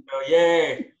 So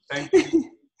yay! Thank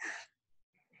you.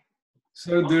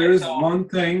 So there is one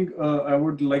thing I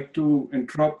would like to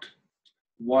interrupt.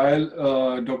 While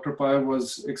Dr. Pai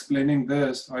was explaining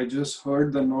this, I just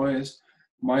heard the noise.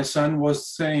 My son was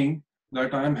saying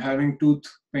that I'm having tooth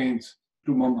pains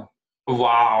to mama.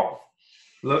 Wow.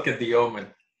 Look at the omen.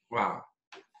 Wow.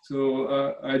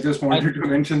 So I just wanted to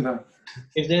mention that.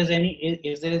 If there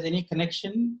is any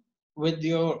connection with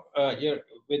your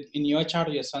in your chart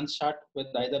or your son's chart with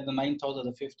either the 9th house or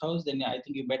the 5th house, then I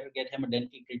think you better get him a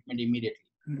dental treatment immediately.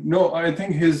 No, I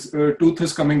think his tooth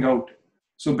is coming out.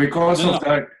 So because of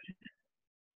that.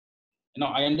 No,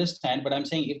 I understand, but I'm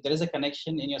saying if there is a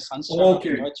connection in your son's chart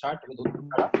or in your chart with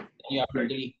uttara, then you have to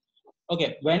really.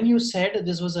 Okay, when you said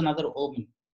this was another omen,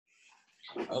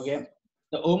 okay,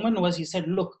 the omen was, he said,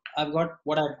 look, I've got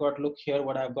what I've got, look here,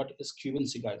 what I've got is Cuban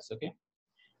cigars, okay.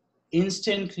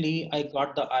 Instantly, I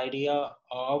got the idea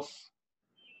of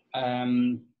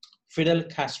Fidel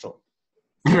Castro.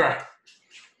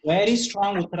 Very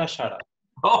strong Uttarashara.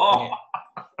 Okay.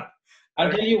 I'll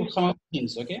tell you some of the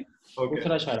things, okay?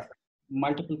 Uttarashara,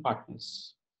 multiple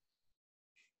partners.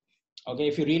 Okay,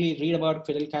 if you really read about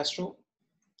Fidel Castro,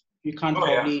 you can't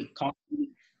probably count.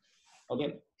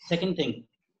 Okay, second thing,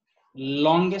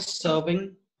 longest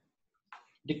serving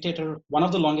dictator, one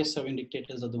of the longest serving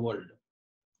dictators of the world.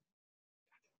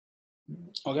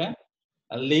 Okay,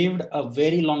 lived a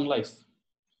very long life.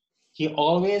 He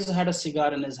always had a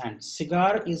cigar in his hand.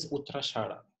 Cigar is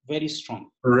Uttarashara, very strong.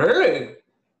 Really?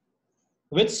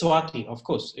 With Swati, of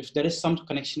course. If there is some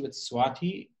connection with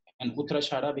Swati and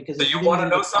Uttarashara, because so you want to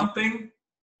know something?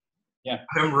 Yeah.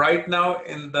 I'm right now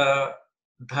in the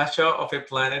dasha of a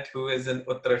planet who is in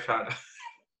Uttarashara.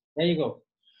 There you go.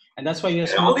 And that's why you're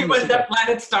only when that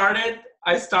planet started,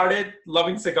 I started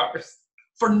loving cigars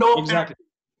for no exactly.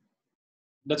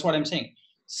 That's what I'm saying.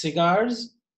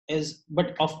 Cigars is,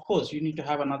 but of course, you need to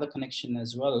have another connection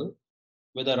as well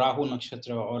with a Rahu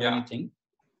nakshatra or anything.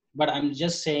 But I'm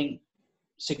just saying,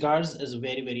 cigars is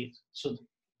very, very. So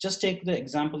just take the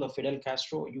example of Fidel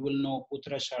Castro. You will know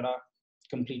Uttarashara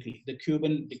completely. The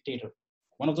Cuban dictator,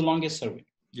 one of the longest serving.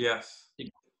 Yes.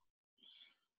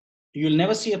 You'll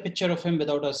never see a picture of him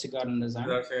without a cigar in his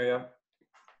hand. Exactly, yeah.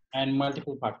 And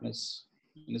multiple partners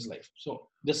in his life. So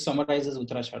this summarizes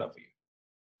Uttarashara for you.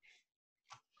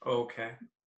 Okay.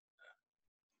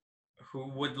 Who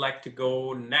would like to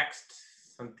go next?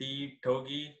 Sandeep,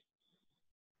 Togi?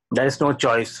 There is no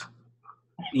choice.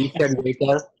 Each and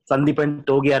later, Sandeep and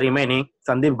Togi are remaining.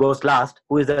 Sandeep goes last.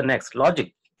 Who is the next?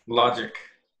 Logic. Logic.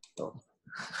 So,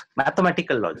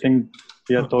 mathematical logic. I think,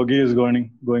 yeah, Togi is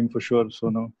going for sure. So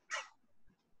no.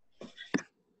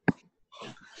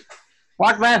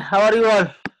 What, man? How are you all?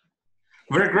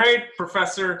 We're great,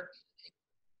 Professor.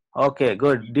 Okay,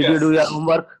 good. Did you do your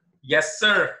homework? Yes,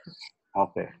 sir.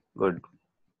 Okay, good.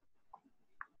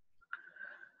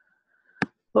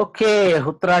 Okay,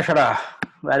 Uttarashara.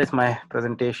 Where is my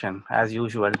presentation? As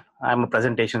usual, I'm a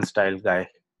presentation style guy.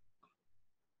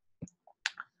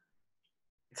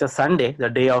 It's a Sunday, the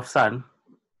day of sun,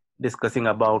 discussing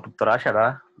about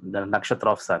Uttarashara, the nakshatra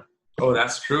of sun. Oh,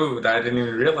 that's true. I didn't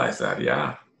even realize that.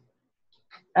 Yeah.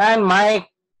 And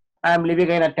I'm living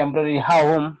in a temporary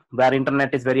home where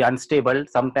internet is very unstable.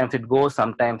 Sometimes it goes,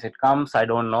 sometimes it comes. I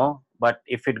don't know. But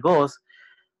if it goes,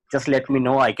 just let me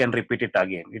know. I can repeat it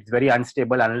again. It's very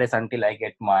unstable until I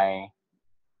get my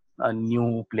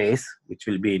new place, which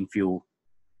will be in few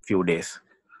days.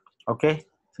 Okay.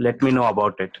 So let me know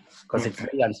about it because it's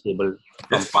very unstable.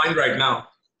 It's fine right now.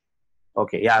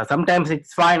 Okay. Yeah. Sometimes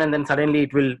it's fine, and then suddenly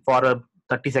it will, for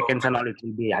 30 seconds and all, it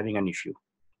will be having an issue.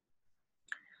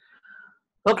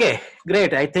 Okay,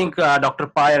 great. I think Dr.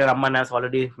 Pai and Raman has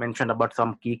already mentioned about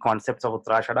some key concepts of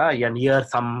Uttarashara, and here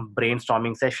some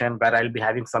brainstorming session where I'll be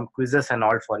having some quizzes and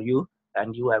all for you,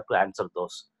 and you have to answer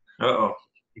those. Uh-oh.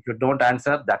 If you don't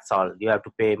answer, that's all. You have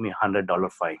to pay me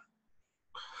 $100 fine.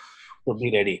 So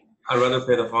be ready. I'd rather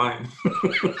pay the fine.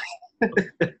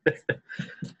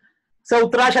 So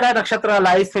Uttarashara nakshatra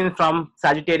lies in from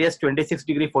Sagittarius 26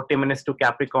 degrees 40 minutes to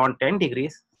Capricorn 10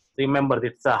 degrees. Remember,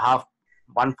 it's a half.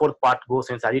 1/4 part goes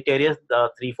in Sagittarius,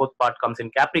 the 3/4 part comes in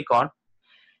Capricorn,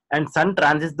 and Sun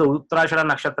transits the Uttarashara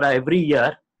nakshatra every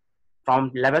year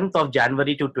from 11th of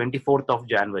January to 24th of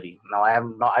January. Now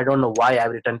I don't know why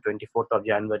I've written 24th of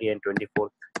January and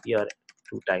 24th year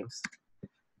 2 times.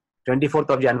 24th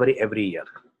of January every year.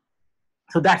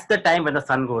 So that's the time when the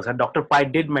Sun goes. And Dr. Pai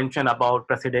did mention about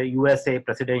USA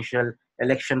presidential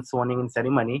election swearing in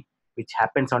ceremony, which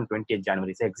happens on 20th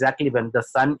January. So exactly when the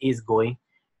Sun is going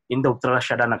in the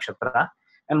Uttarashara nakshatra.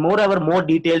 And moreover, more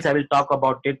details, I will talk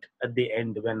about it at the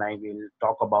end when I will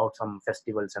talk about some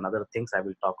festivals and other things. I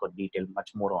will talk in detail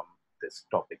much more on this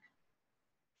topic.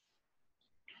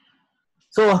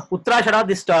 So Uttarashada,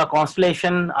 this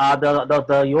constellation,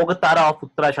 the Yogatara of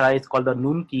Uttarashada is called the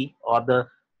Nunki or the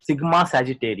Sigma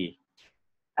Sagittarii,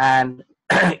 and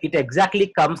it exactly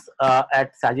comes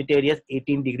at Sagittarius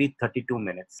 18 degree 32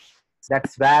 minutes.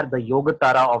 That's where the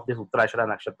Yogatara of this Uttarashada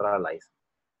nakshatra lies.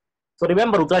 So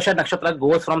remember, Uttarashada nakshatra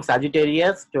goes from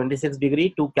Sagittarius 26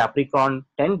 degree to Capricorn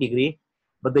 10 degree,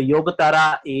 but the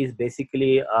Yogatara is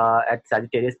basically at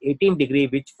Sagittarius 18 degree,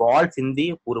 which falls in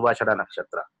the Purvashada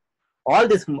nakshatra. All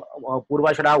this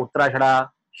Purvashada, Uttarashada,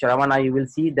 Shravana, you will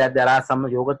see that there are some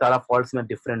Yogatara falls in a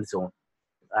different zone.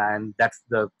 And that's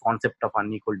the concept of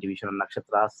unequal division of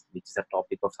nakshatras, which is a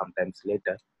topic of sometimes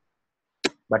later.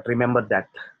 But remember that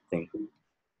thing.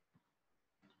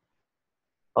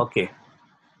 Okay.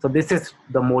 So this is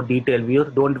the more detailed view.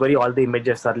 Don't worry, all the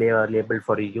images are labeled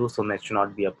for you, so that should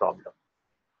not be a problem.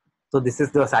 So this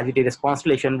is the Sagittarius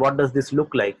constellation. What does this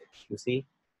look like? You see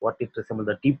what it resembles,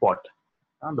 the teapot,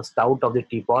 the spout of the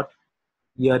teapot.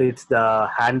 Here it's the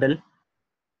handle.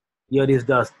 Here is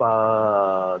the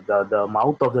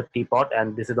mouth of the teapot,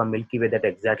 and this is the Milky Way. That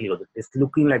exactly it's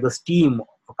looking like the steam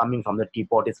coming from the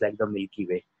teapot. It's like the Milky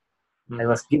Way. I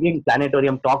was giving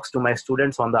planetarium talks to my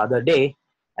students on the other day,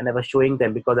 and I was showing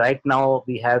them, because right now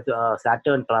we have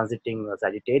Saturn transiting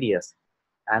Sagittarius,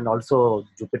 and also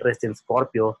Jupiter is in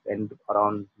Scorpio and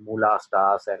around Mula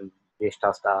stars and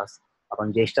Jyeshta stars,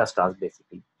 around Jyeshta stars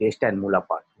basically, Jyeshta and Mula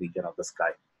part region of the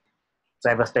sky. So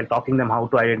I was still talking them how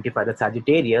to identify the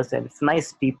Sagittarius, and it's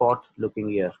nice teapot looking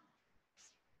here.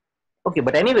 Okay,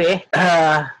 but anyway,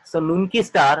 so Nunki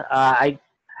star, I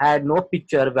had no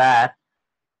picture where,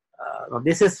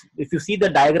 this is, if you see the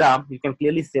diagram, you can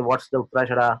clearly say what's the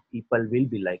Uttarashada people will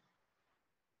be like.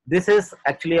 This is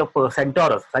actually a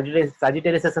centaurus.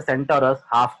 Sagittarius is a centaurus,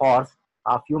 half horse,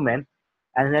 half human.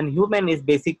 And then human is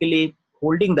basically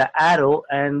holding the arrow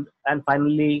and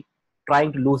finally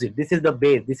trying to lose it. This is the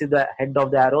base. This is the head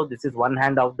of the arrow. This is one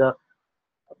hand of the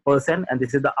person, and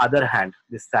this is the other hand,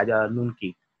 this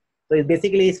Nunki. So it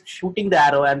basically is shooting the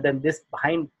arrow, and then this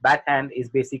behind back hand is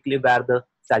basically where the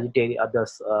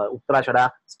Sagittarius,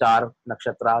 Uttarashada star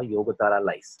nakshatra Yogatara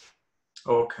lies.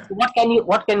 Okay. So what can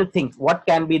you think? What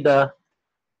can be the,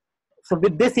 so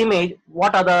with this image,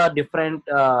 what are the different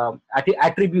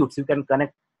attributes you can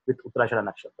connect with Uttarashada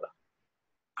nakshatra?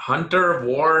 Hunter,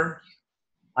 war.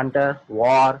 Hunter,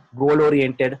 war, goal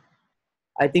oriented.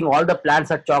 I think all the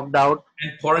plans are chalked out.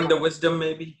 And pouring the wisdom,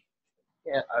 maybe.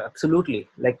 Yeah, absolutely.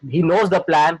 Like he knows the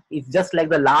plan. It's just like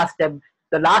the last step.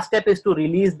 The last step is to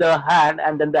release the hand,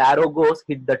 and then the arrow goes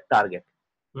hit the target.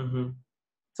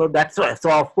 So that's why.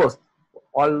 So of course,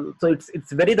 so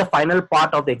it's very the final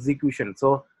part of the execution.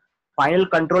 So final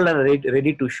control and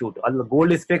ready to shoot. All the goal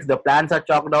is fixed. The plans are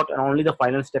chalked out, and only the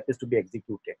final step is to be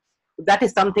executed. So that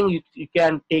is something you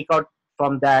can take out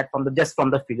from that, just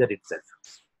from the figure itself.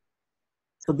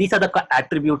 So these are the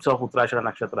attributes of Uttarashada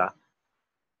nakshatra.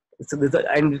 So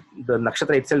and the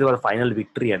nakshatra itself is a final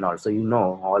victory and all. So you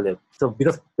know all that. So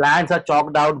because plans are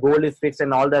chalked out, goal is fixed,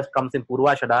 and all that comes in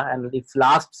Purvashada, and it's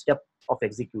last step of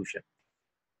execution.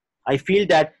 I feel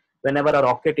that whenever a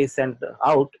rocket is sent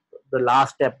out, the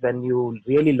last step when you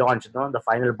really launch, the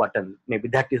final button, maybe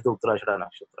that is the Uttarashada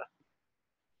nakshatra.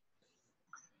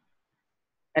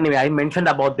 Anyway, I mentioned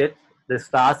about that. The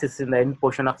stars is in the end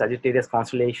portion of Sagittarius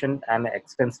constellation and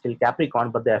extends till Capricorn,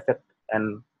 but the effect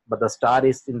but the star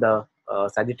is in the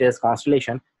Sagittarius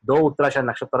constellation, though Uttarashada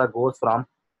nakshatra goes from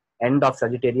end of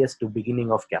Sagittarius to beginning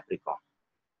of Capricorn.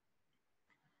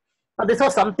 Now, this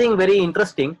was something very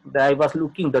interesting that I was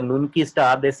looking, the Nunki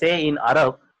star. They say in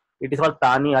Arab, it is called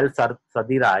Tani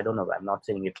al-Sadira. I don't know, I'm not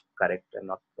saying it correct,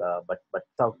 but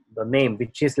the name,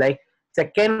 which is like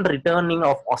second returning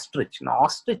of ostrich. Now,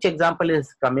 ostrich example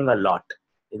is coming a lot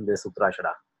in this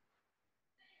Uttarashada.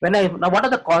 Now, what are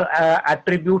the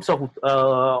attributes of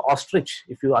ostrich?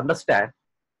 If you understand,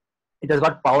 it has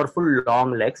got powerful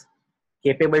long legs,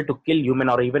 capable to kill human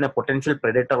or even a potential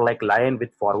predator like lion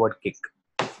with forward kick.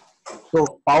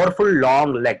 So powerful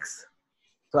long legs.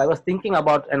 So I was thinking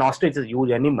about an ostrich is a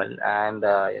huge animal, and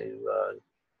that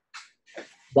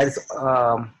is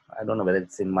I don't know whether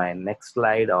it's in my next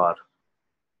slide or.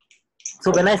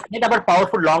 So when I said about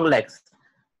powerful long legs,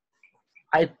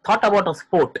 I thought about a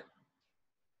sport.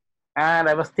 And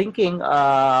I was thinking,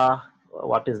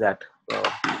 what is that?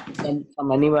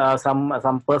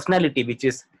 Some personality, which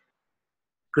is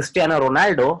Cristiano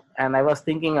Ronaldo, and I was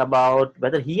thinking about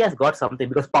whether he has got something,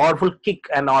 because powerful kick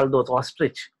and all those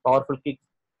ostrich, powerful kick.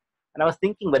 And I was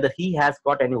thinking whether he has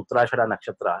got any Uttarashada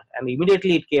nakshatra. And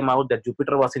immediately it came out that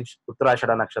Jupiter was in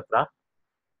Uttarashada nakshatra.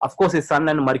 Of course, his Sun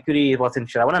and Mercury was in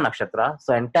Shravana nakshatra.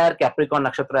 So entire Capricorn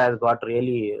nakshatra has got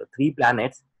really 3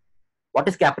 planets. What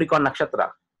is Capricorn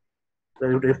nakshatra? It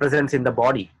represents in the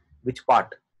body. Which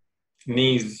part?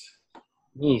 Knees.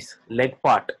 Knees, leg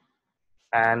part.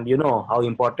 And you know how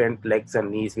important legs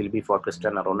and knees will be for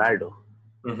Cristiano Ronaldo.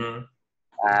 Mm-hmm.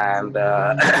 And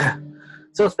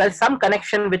so there's some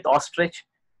connection with ostrich.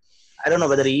 I don't know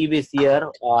whether Eve is here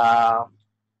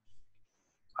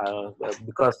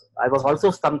because I was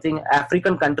also something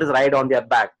African countries ride on their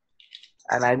back.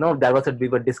 And I know we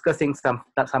were discussing some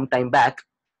time back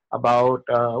about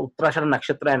Uttarashada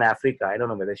Nakshatra in Africa. I don't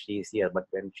know whether she is here, but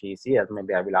when she is here,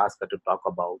 maybe I will ask her to talk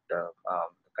about the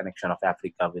connection of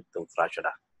Africa with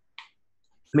Uttarashada.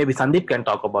 Maybe Sandeep can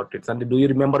talk about it. Sandeep, do you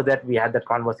remember that we had that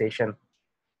conversation a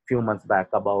few months back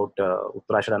about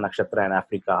Uttarashada Nakshatra and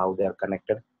Africa, how they are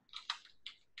connected?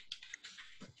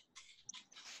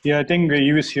 Yeah, I think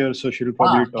Eve is here, so she'll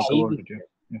probably talk about it.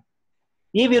 Yeah.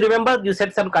 Eve, you remember you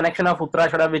said some connection of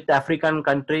Uttarashada with African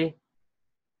country?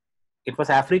 It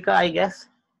was Africa, I guess.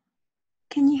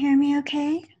 Can you hear me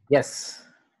okay? Yes.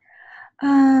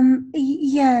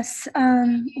 Yes,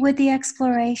 with the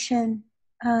exploration.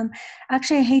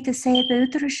 Actually, I hate to say it, but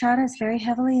Uttarashada is very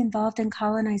heavily involved in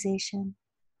colonization.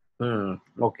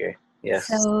 Okay, yes.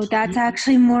 So that's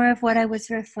actually more of what I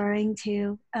was referring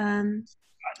to.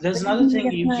 There's another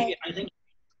thing, Eve, I think,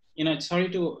 sorry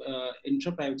to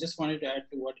interrupt. I just wanted to add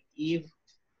to what Eve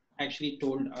actually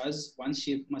told us. Once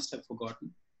she must have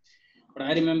forgotten, but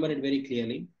I remember it very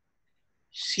clearly.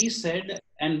 She said,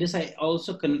 and this I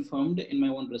also confirmed in my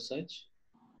own research,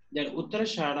 that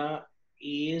Uttarashada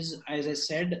is, as I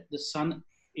said, the sun,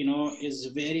 is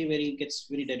gets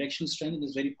very direction strength and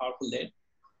is very powerful there.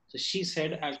 So she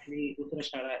said, actually,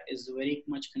 Uttarashada is very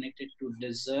much connected to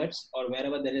deserts or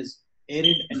wherever there is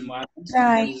arid environments.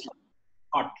 Right. That is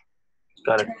hot.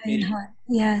 Correct. Dry and hot.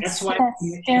 Yes. That's why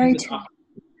yes, very true.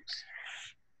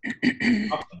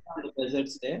 The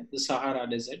deserts there, the Sahara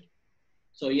Desert.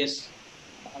 So yes,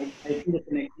 I see the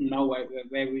connection now where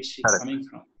she's coming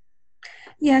from.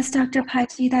 Yes, Dr.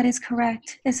 Paiji, that is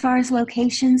correct. As far as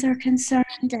locations are concerned,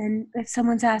 and if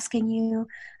someone's asking you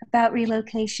about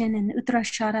relocation and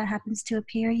Uttarashada happens to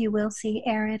appear, you will see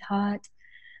arid, hot,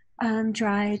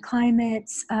 dry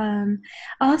climates.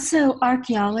 Also,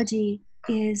 archaeology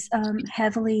is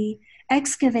heavily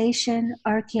excavation,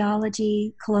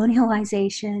 archaeology,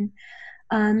 colonialization.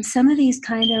 Some of these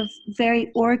kind of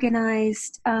very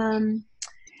organized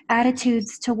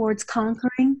attitudes towards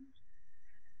conquering,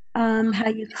 how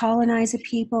you colonize a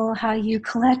people, how you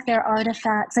collect their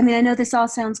artifacts. I mean, I know this all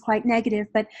sounds quite negative,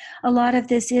 but a lot of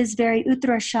this is very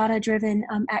Uttarashada-driven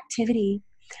activity.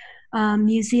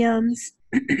 Museums,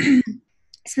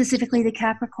 specifically the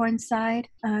Capricorn side,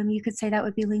 you could say that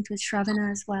would be linked with Shravana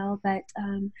as well, but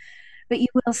you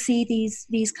will see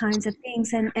these kinds of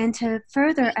things. And to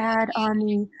further add on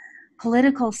the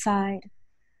political side,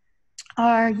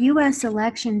 our U.S.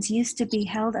 elections used to be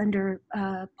held under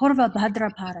Purva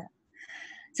Bhadrapada.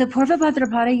 So Purva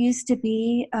Bhadrapada used to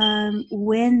be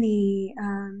when the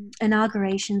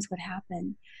inaugurations would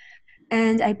happen.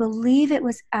 And I believe it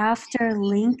was after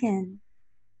Lincoln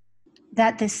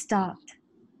that this stopped.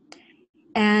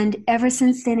 And ever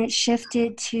since then, it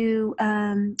shifted to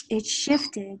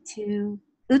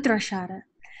Uttarashada.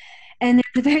 And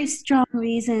there's a very strong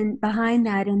reason behind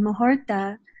that. In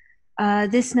Muhurta,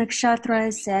 this nakshatra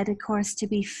is said, of course, to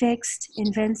be fixed,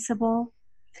 invincible.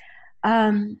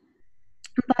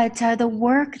 But the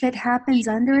work that happens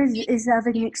under is of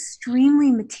an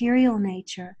extremely material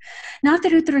nature. Not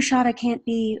that Uttarashada can't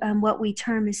be what we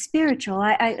term as spiritual.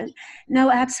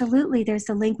 No, absolutely. There's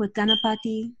a link with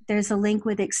Ganapati. There's a link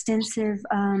with extensive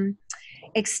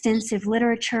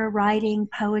literature, writing,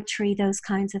 poetry, those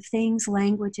kinds of things,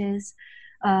 languages,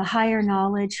 higher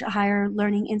knowledge, higher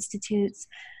learning institutes.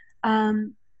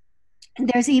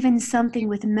 There's even something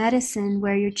with medicine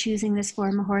where you're choosing this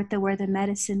for Muhurta where the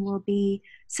medicine will be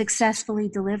successfully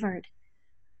delivered.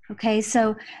 Okay,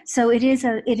 so it is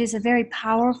a very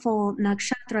powerful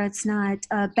nakshatra. It's not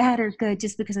bad or good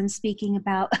just because I'm speaking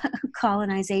about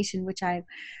colonization, which I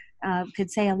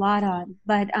could say a lot on.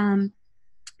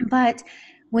 But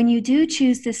when you do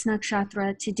choose this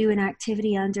nakshatra to do an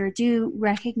activity under, do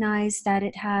recognize that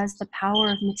it has the power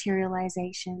of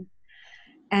materialization.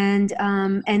 And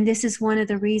this is one of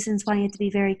the reasons why you have to be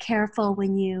very careful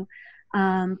when you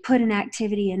put an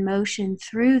activity in motion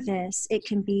through this. It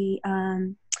can be,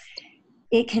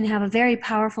 it can have a very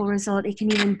powerful result. It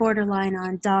can even borderline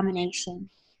on domination.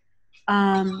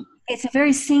 It's a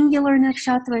very singular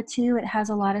nakshatra too. It has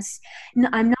a lot of,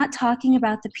 I'm not talking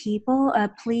about the people.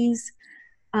 Please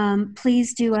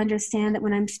do understand that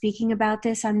when I'm speaking about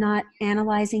this, I'm not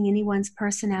analyzing anyone's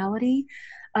personality.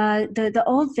 The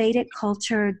old Vedic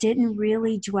culture didn't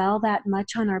really dwell that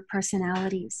much on our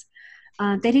personalities.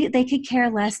 They could care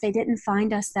less. They didn't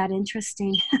find us that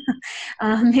interesting.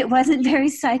 It wasn't very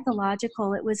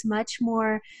psychological. It was much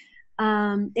more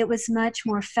factual.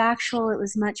 It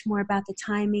was much more about the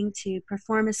timing to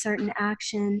perform a certain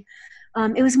action.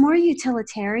 It was more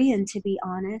utilitarian, to be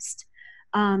honest.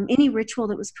 Any ritual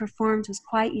that was performed was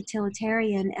quite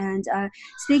utilitarian. And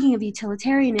speaking of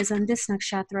utilitarianism, this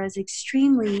nakshatra is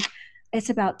it's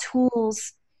about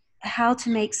tools, how to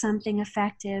make something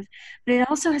effective. But it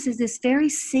also has this very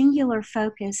singular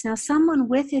focus. Now, someone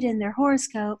with it in their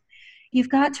horoscope, you've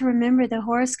got to remember the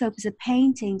horoscope is a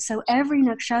painting, so every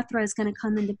nakshatra is going to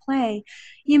come into play.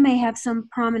 You may have some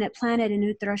prominent planet in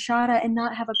Uttarashada and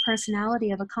not have a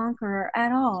personality of a conqueror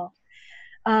at all.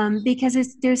 Because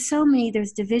there's so many,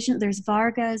 there's division, there's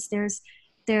vargas, there's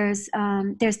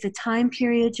the time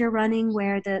period you're running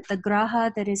where the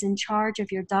graha that is in charge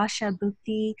of your dasha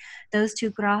bhukti, those two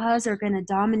grahas are going to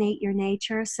dominate your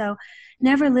nature. So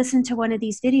never listen to one of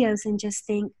these videos and just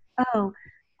think, oh,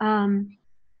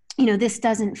 this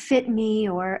doesn't fit me,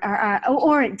 or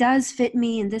it does fit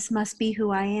me, and this must be who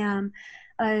I am.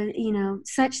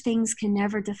 Such things can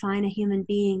never define a human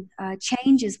being.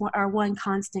 Change is our one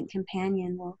constant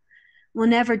companion. We'll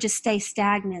never just stay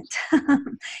stagnant.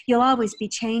 You'll always be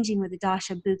changing with the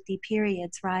dasha bhukti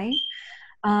periods, right?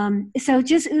 So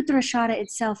just Uttarashada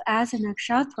itself as a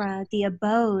nakshatra, the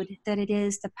abode that it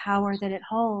is, the power that it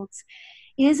holds,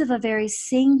 is of a very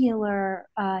singular,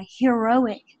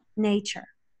 heroic nature.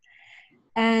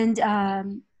 And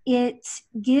it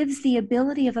gives the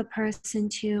ability of a person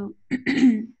to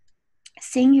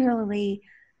singularly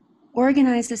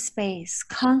organize a space,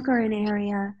 conquer an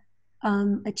area,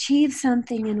 achieve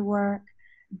something in work,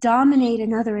 dominate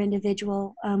another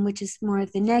individual, which is more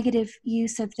of the negative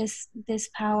use of this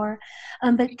power.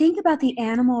 But think about the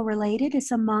animal related.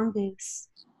 It's a mongoose.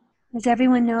 Does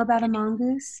everyone know about a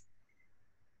mongoose?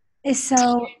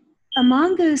 So a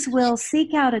mongoose will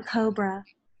seek out a cobra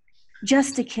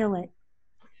just to kill it.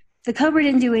 The cobra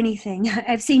didn't do anything.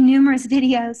 I've seen numerous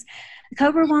videos. The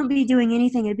cobra won't be doing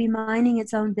anything. It'd be minding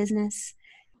its own business.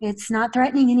 It's not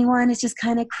threatening anyone. It's just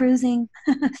kind of cruising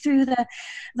through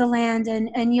the land.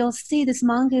 And you'll see this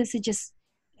mongoose, it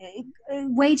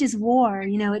wages war,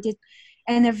 and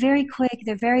they're very quick.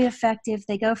 They're very effective.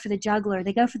 They go for the jugular.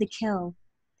 They go for the kill.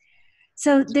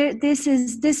 So this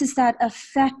is that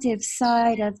effective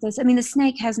side of this. I mean, the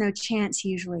snake has no chance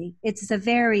usually. It's a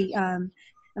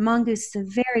mongoose is a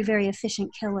very, very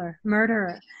efficient killer,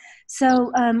 murderer.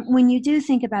 So when you do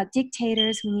think about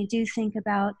dictators, when you do think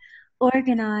about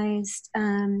organized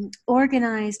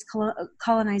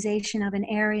colonization of an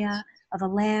area, of a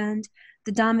land,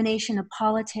 the domination of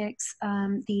politics,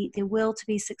 the will to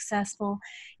be successful.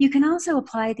 You can also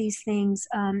apply these things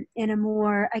in a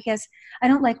more, I guess, I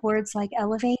don't like words like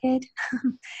elevated,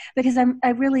 because I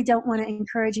really don't want to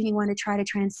encourage anyone to try to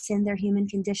transcend their human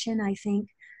condition. I think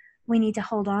we need to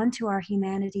hold on to our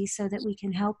humanity so that we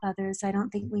can help others. I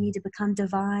don't think we need to become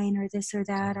divine or this or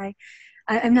that.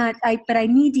 But I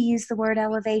need to use the word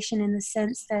elevation in the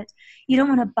sense that you don't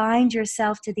want to bind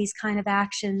yourself to these kind of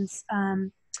actions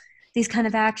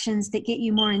that get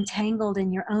you more entangled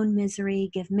in your own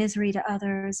misery, give misery to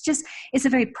others. It's a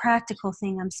very practical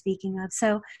thing I'm speaking of.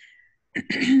 So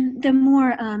the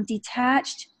more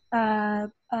detached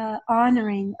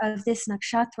honoring of this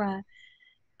nakshatra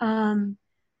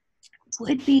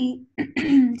would be,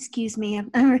 excuse me,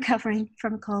 I'm recovering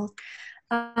from a cold,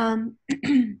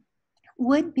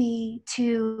 would be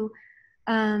to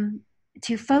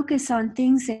focus on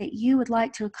things that you would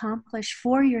like to accomplish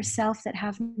for yourself that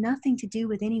have nothing to do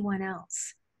with anyone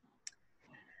else.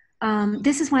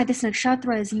 This is why this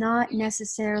nakshatra is not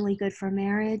necessarily good for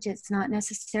marriage. It's not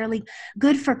necessarily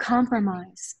good for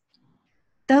compromise.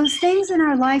 Those things in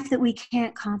our life that we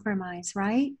can't compromise,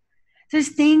 right? There's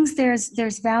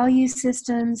value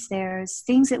systems, there's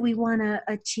things that we want to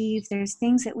achieve, there's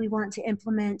things that we want to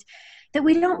implement that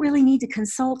we don't really need to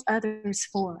consult others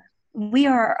for. We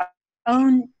are our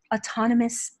own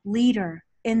autonomous leader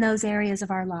in those areas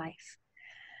of our life.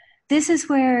 This is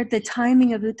where the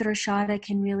timing of Uttarashada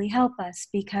can really help us,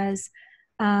 because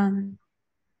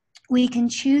we can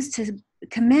choose to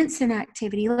commence an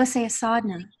activity, let's say a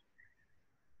sadhana,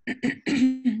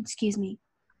 excuse me,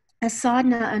 a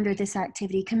sadhana under this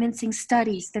activity, commencing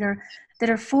studies that are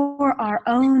for our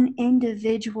own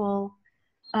individual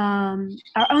world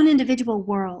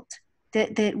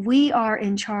that we are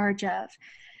in charge of.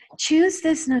 Choose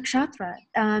this nakshatra.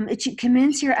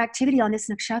 Commence your activity on this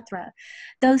nakshatra.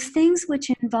 Those things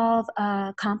which involve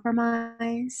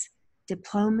compromise,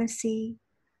 diplomacy,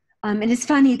 And it's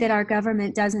funny that our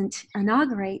government doesn't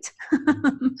inaugurate.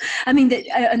 I mean,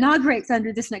 that inaugurates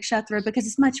under this nakshatra, because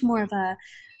it's much more of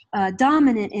a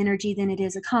dominant energy than it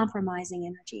is a compromising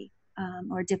energy,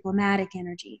 or diplomatic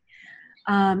energy.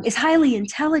 Is highly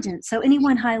intelligent. So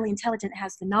anyone highly intelligent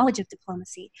has the knowledge of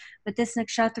diplomacy, but this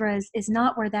nakshatra is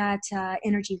not where that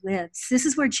energy lives. This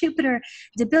is where Jupiter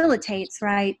debilitates,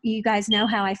 right? You guys know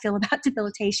how I feel about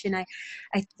debilitation. I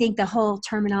think the whole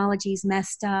terminology is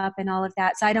messed up and all of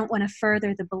that. So I don't want to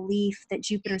further the belief that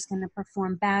Jupiter's going to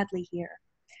perform badly here.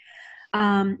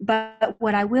 But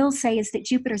what I will say is that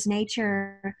Jupiter's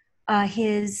nature,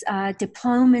 his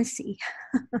diplomacy,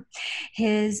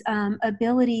 his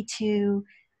ability to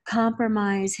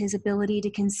compromise, his ability to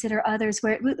consider others,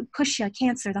 where Pushya,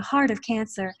 Cancer, the heart of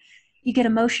Cancer, you get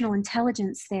emotional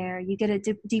intelligence there, you get a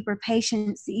deeper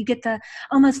patience, you get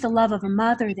almost the love of a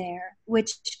mother there,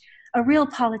 which a real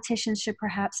politician should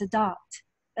perhaps adopt,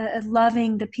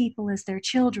 loving the people as their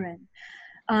children.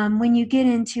 When you get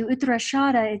into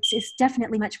Uttarashada, it's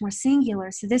definitely much more singular.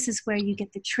 So this is where you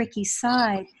get the tricky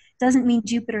side. Doesn't mean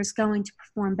Jupiter's going to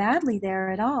perform badly there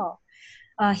at all.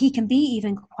 He can be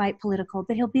even quite political,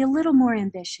 but he'll be a little more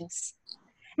ambitious.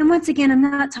 And once again, I'm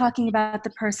not talking about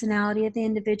the personality of the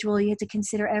individual. You have to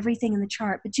consider everything in the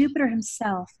chart. But Jupiter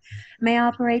himself may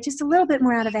operate just a little bit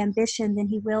more out of ambition than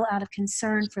he will out of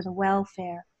concern for the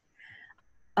welfare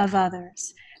of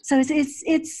others. So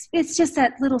it's just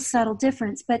that little subtle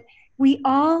difference. But we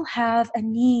all have a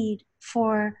need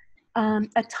for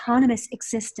autonomous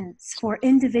existence, for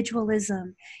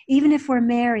individualism. Even if we're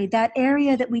married, that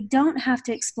area that we don't have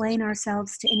to explain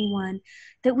ourselves to anyone,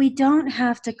 that we don't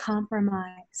have to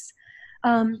compromise.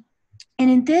 And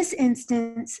in this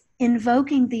instance,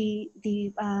 invoking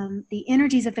the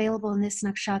energies available in this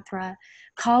nakshatra,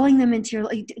 calling them into your,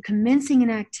 commencing an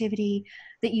activity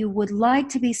that you would like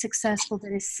to be successful,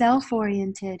 that is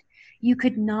self-oriented, you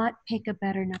could not pick a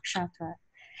better nakshatra.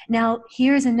 Now,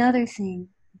 here's another thing.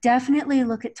 Definitely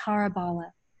look at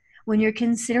Tarabala. When you're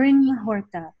considering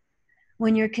Muhurta,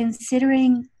 when you're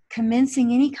considering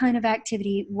commencing any kind of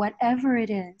activity, whatever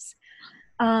it is,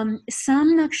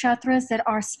 some nakshatras that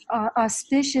are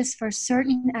auspicious for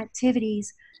certain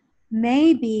activities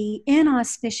may be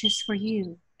inauspicious for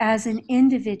you as an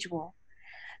individual.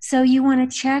 So you want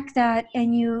to check that,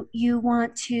 and you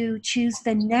want to choose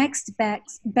the next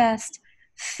best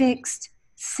fixed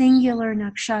singular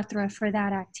nakshatra for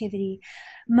that activity.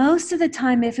 Most of the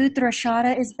time, if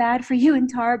Uttarashada is bad for you in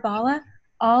Tarabala,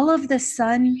 all of the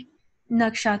sun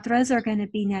nakshatras are going to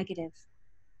be negative.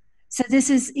 So this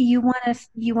is, you want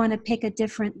to pick a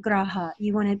different graha.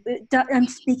 I'm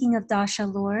speaking of Dasha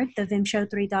Lord, the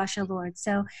Vimshotri Dasha Lord.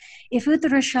 So if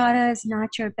Uttarashada is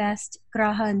not your best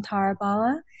graha in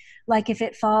Tarabala, like if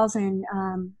it falls in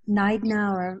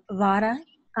Naidna or Vara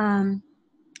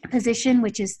position,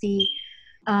 which is the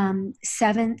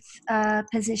seventh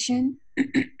position,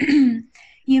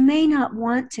 you may not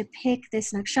want to pick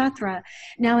this nakshatra.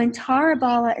 Now in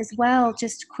Tarabala as well,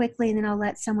 just quickly, and then I'll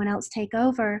let someone else take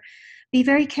over, be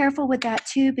very careful with that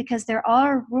too, because there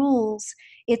are rules.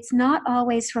 It's not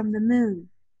always from the moon.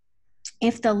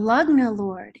 If the Lagna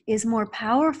Lord is more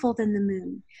powerful than the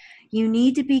moon, you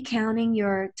need to be counting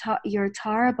your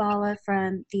Tarabala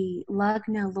from the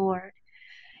Lagna Lord.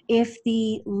 If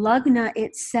the Lagna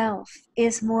itself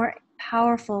is more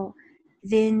powerful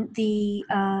than the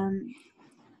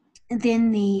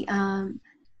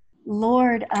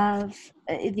Lord of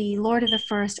the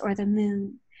first or the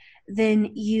moon,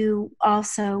 then you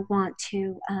also want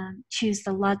to choose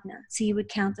the Lagna. So you would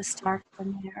count the star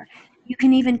from there. You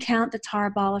can even count the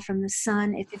Tarabala from the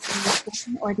sun if it's in the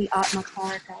sun, or the Atma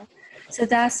Karaka. So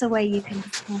that's the way you can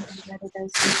determine whether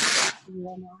those things are you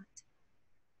or not.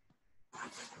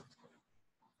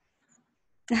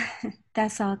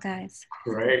 That's all, guys.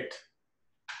 Great.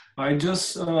 I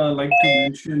just like to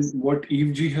mention what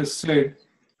Eve G has said,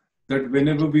 that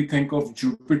whenever we think of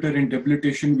Jupiter in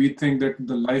debilitation, we think that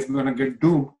the life is going to get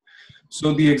doomed.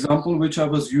 So the example which I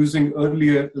was using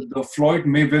earlier, the Floyd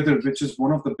Mayweather, which is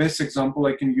one of the best example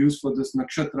I can use for this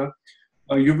nakshatra,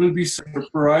 you will be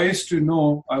surprised to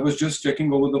know, I was just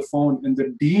checking over the phone, in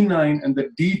the D9 and the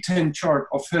D10 chart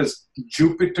of his,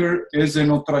 Jupiter is in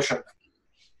Uttarashada.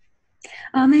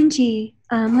 Amenji,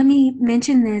 let me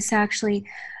mention this actually.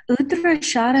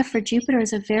 Uttarashada for Jupiter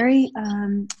is a very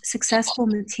successful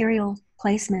material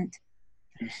placement.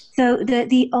 So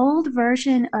the old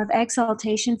version of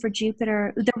exaltation for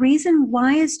Jupiter, the reason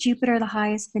why is Jupiter the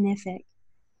highest benefic?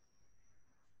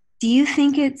 Do you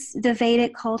think it's the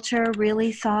Vedic culture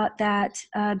really thought that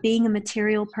being a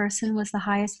material person was the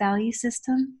highest value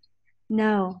system?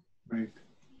 No. Right.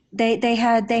 they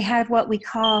had what we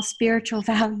call spiritual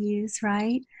values,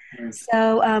 right? Right.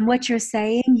 So what you're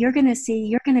saying, you're going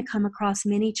to come across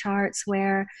many charts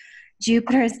where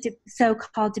Jupiter is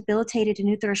so-called debilitated in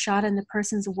Uttarashada, and the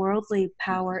person's worldly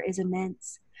power is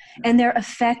immense, and their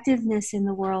effectiveness in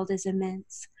the world is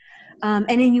immense. And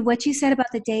in what you said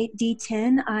about the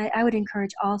D10, I would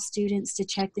encourage all students to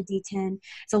check the D10.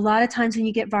 So a lot of times when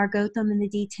you get Vargotham in the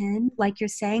D10, like you're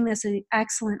saying, that's an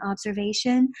excellent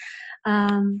observation.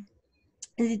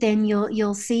 Then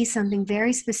you'll see something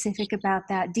very specific about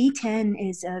that. D10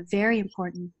 is very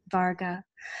important, Varga.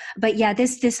 But yeah,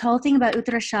 this whole thing about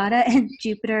Uttarashada and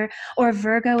Jupiter, or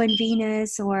Virgo and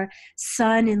Venus, or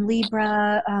Sun and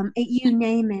Libra, you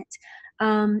name it.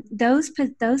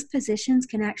 Those positions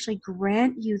can actually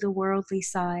grant you the worldly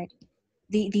side,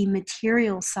 the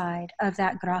material side of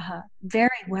that graha very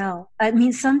well. I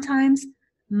mean, sometimes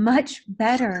much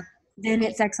better than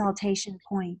its exaltation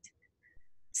point.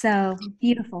 So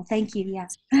beautiful. Thank you. Yeah.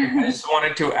 I just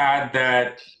wanted to add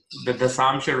that the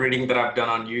Samsha reading that I've done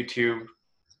on YouTube,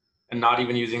 and not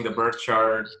even using the birth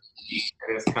chart,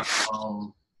 it is come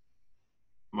from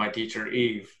my teacher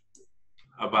Eve,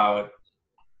 about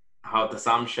how the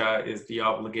Samsha is the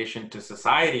obligation to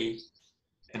society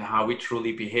and how we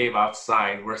truly behave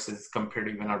outside versus compared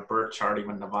to even our birth chart,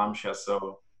 even the Vamsha.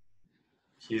 So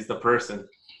she's the person.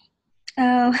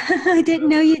 Oh, I didn't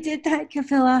know you did that,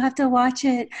 Kapiel. I'll have to watch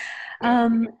it.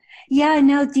 Yeah,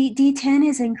 no, D10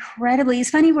 is incredibly, it's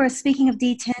funny we're speaking of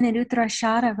D10 and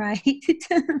Uttarashada, right?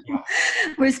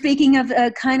 We're speaking of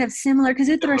kind of similar, because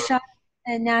Uttarashada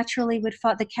naturally would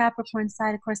fall the Capricorn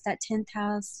side, of course, that 10th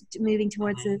house moving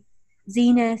towards the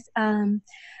zenith.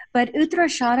 But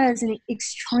Uttarashada is an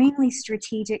extremely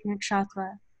strategic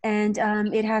nakshatra, and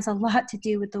it has a lot to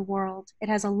do with the world. It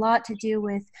has a lot to do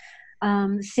with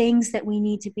things that we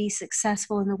need to be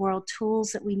successful in the world, tools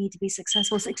that we need to be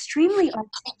successful. It's extremely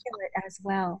articulate as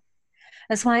well.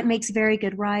 That's why it makes very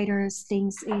good writers,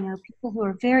 people who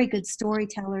are very good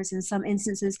storytellers in some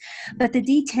instances. But the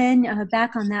D10,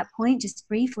 back on that point, just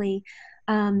briefly,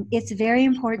 it's very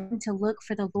important to look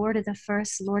for the Lord of the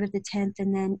first, Lord of the 10th,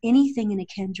 and then anything in a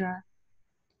Kendra.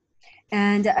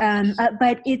 And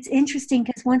but it's interesting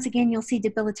because once again you'll see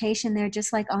debilitation there,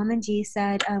 just like Amanji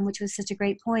said, which was such a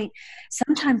great point.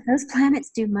 Sometimes those planets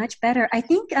do much better. I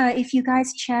think if you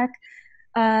guys check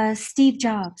Steve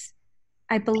Jobs,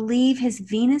 I believe his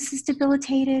Venus is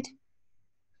debilitated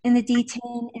in the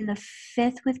D10 in the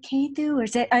 5th with Ketu, or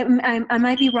is it? I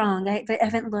might be wrong. I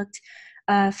haven't looked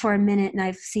for a minute, and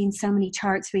I've seen so many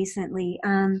charts recently.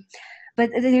 But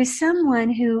there's someone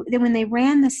who, when they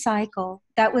ran the cycle,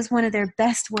 that was one of their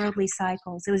best worldly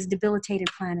cycles. It was a debilitated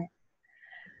planet.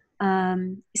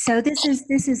 So this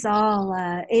is all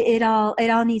it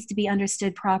all needs to be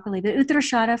understood properly. But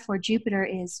Uttarashada for Jupiter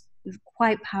is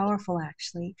quite powerful,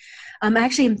 actually.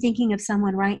 Actually, I'm thinking of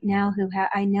someone right now who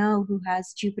I know who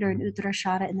has Jupiter and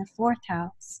Uttarashada in the 4th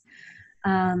house,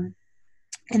 and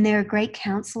they're a great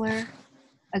counselor,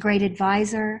 a great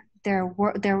advisor. They're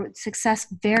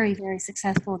very, very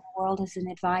successful in the world as an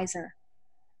advisor.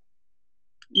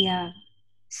 Yeah.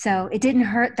 So it didn't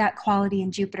hurt that quality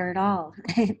in Jupiter at all,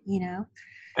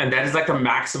 And that is like the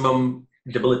maximum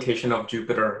debilitation of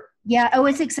Jupiter. Yeah. Oh,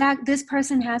 it's exact. This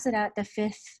person has it at the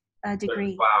 5th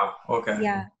degree. Wow. Okay.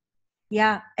 Yeah.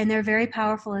 Yeah. And they're very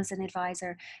powerful as an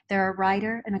advisor. They're a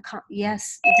writer and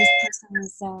yes, this person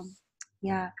is,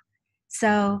 yeah.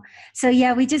 So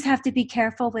yeah, we just have to be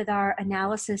careful with our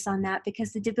analysis on that,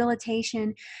 because the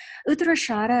debilitation,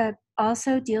 Uttarashada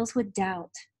also deals with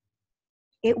doubt.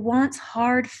 It wants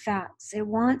hard facts. It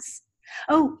wants,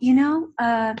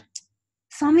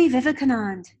 Swami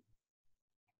Vivekananda,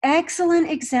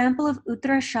 excellent example of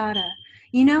Uttarashada.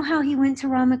 You know how he went to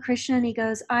Ramakrishna and he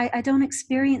goes, I don't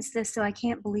experience this, so I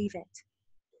can't believe it.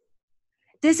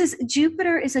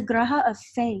 Jupiter is a graha of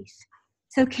faith.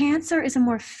 So Cancer is a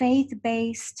more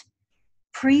faith-based,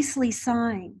 priestly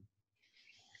sign.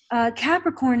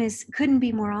 Capricorn couldn't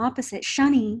be more opposite.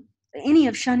 Shani, any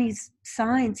of Shani's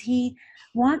signs, he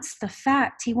wants the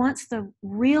fact. He wants the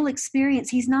real experience.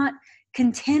 He's not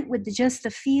content with just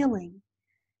the feeling.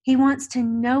 He wants to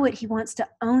know it. He wants to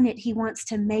own it. He wants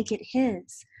to make it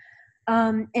his.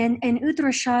 And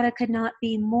Uttarashada could not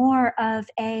be more of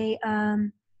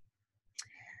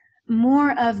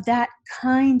that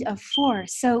kind of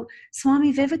force. So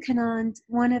Swami Vivekananda,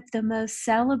 one of the most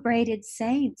celebrated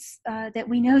saints that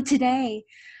we know today,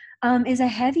 is a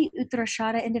heavy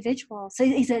Uttarashada individual. So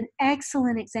he's an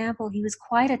excellent example. He was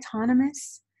quite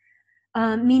autonomous,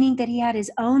 meaning that he had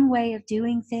his own way of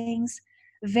doing things,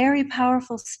 very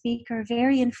powerful speaker,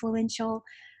 very influential,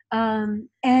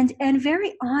 and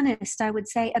very honest, I would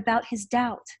say, about his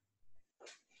doubt.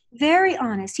 Very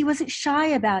honest. He wasn't shy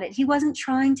about it. He wasn't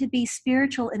trying to be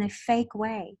spiritual in a fake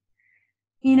way.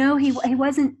 You know, he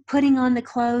wasn't putting on the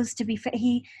clothes to be.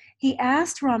 He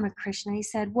asked Ramakrishna. He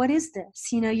said, "What is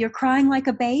this? You know, you're crying like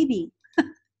a baby."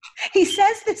 He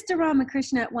says this to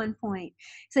Ramakrishna at one point.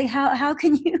 Say, how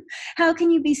can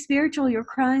you be spiritual? You're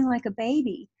crying like a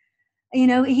baby. You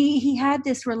know, he had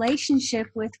this relationship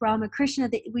with Ramakrishna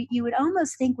that you would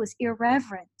almost think was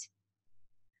irreverent.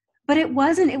 But it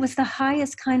wasn't. It was the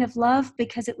highest kind of love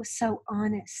because it was so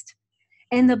honest.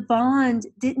 And the bond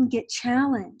didn't get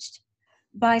challenged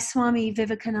by Swami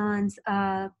Vivekananda's,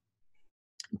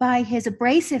 by his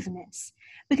abrasiveness,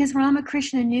 because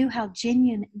Ramakrishna knew how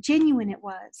genuine it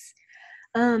was.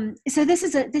 So this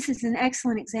is an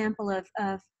excellent example of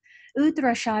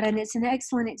Uttarashada, and it's an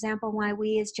excellent example why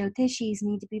we as Jyotishis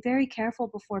need to be very careful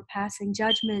before passing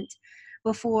judgment,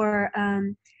 before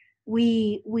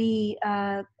we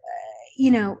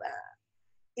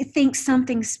think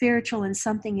something spiritual and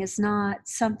something is not,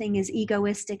 something is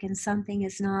egoistic and something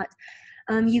is not.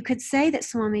 You could say that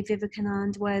Swami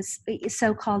Vivekananda was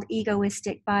so-called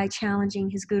egoistic by challenging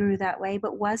his guru that way,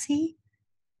 but was he?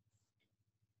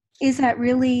 Is that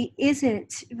really, is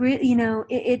it, you know,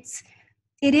 it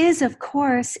is, of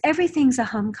course, everything's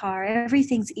ahamkar,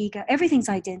 everything's ego, everything's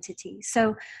identity.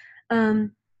 So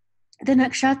the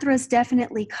nakshatras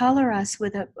definitely color us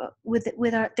with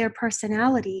their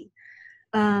personality.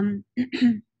 We're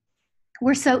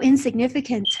so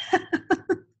insignificant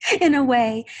in a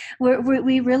way.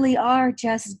 We really are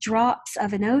just drops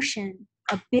of an ocean,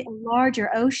 a bit larger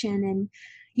ocean, and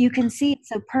you can see it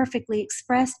so perfectly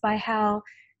expressed by how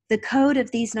the code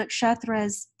of these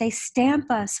nakshatras, they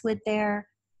stamp us with their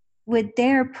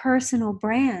personal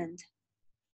brand.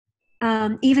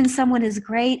 Even someone as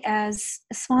great as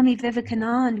Swami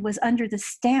Vivekananda was under the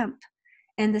stamp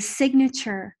and the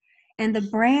signature and the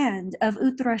brand of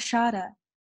Uttarashada.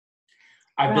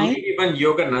 I believe even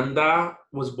Yogananda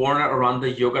was born around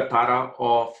the Yogatara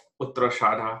of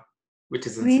Uttarashada, which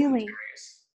is in really?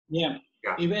 Yeah.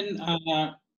 Even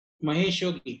Mahesh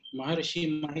Yogi,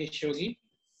 Maharishi Mahesh Yogi,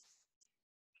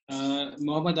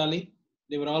 Muhammad Ali,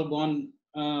 they were all born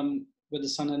with the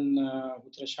sun in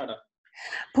Uttarashada.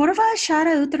 Purva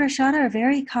Ashada, Uttarashada are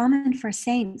very common for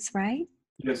saints, right?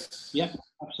 Yes. Yeah,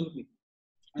 absolutely.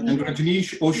 And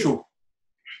Rajneesh Osho.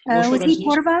 Was he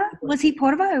Purva? Was he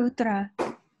Purva or Uttara?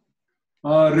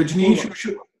 Rajneesh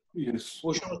Osho. Yes.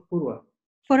 Osho was Purva.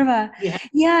 Purva.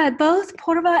 Yeah, both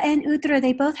Purva and Uttara,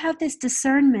 they both have this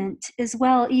discernment as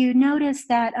well. You notice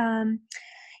that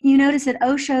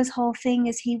Osho's whole thing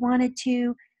is he wanted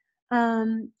to,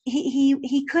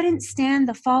 he couldn't stand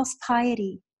the false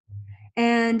piety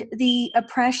and the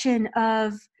oppression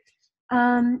of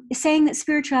saying that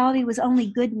spirituality was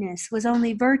only goodness, was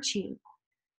only virtue.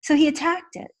 So he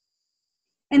attacked it.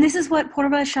 And this is what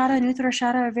Purva Ashada and Uttara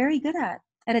Ashada are very good at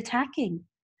attacking.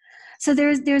 So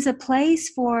there's a place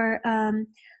for, a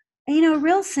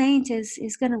real saint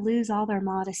is going to lose all their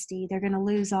modesty. They're going to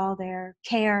lose all their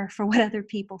care for what other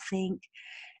people think.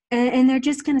 And they're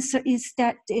just going to, it's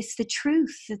the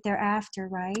truth that they're after,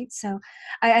 right? So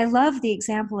I love the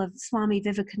example of Swami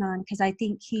Vivekananda because I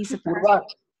think he's a person.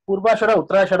 Purvashada,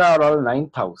 Uttarashada are all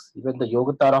 9th house. Even the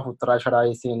Yogatara of Uttarashada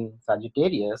is in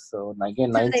Sagittarius. So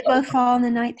again, 9th they both fall in the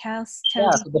 9th house.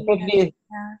 Yeah, so definitely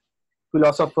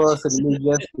philosophers,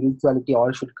 religious, spirituality,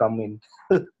 all should come in.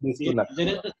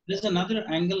 There's another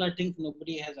angle I think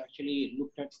nobody has actually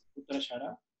looked at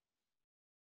Uttarashada.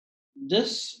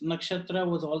 This nakshatra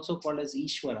was also called as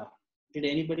Ishvara. Did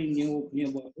anybody knew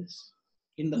about this?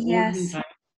 In the olden time,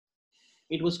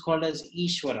 it was called as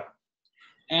Ishvara.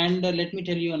 And let me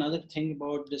tell you another thing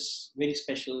about this very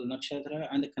special nakshatra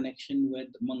and the connection with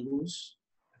mongoose.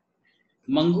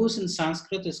 Mongoose in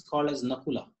Sanskrit is called as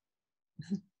Nakula.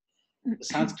 The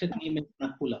Sanskrit name is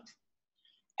Nakula.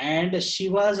 And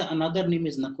Shiva's another name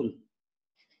is Nakul.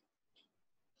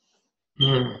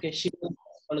 Okay, Shiva is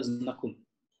called as Nakul.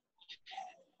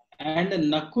 And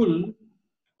Nakul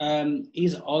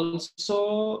is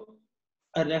also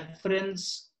a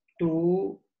reference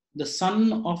to the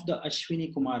son of the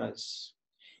Ashwini Kumaras.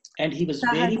 And he was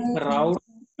very proud,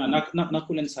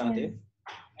 Nakul and Sahadev.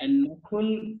 And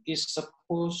Nakul is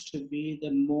supposed to be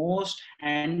the most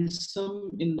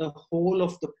handsome in the whole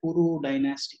of the Kuru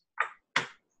dynasty.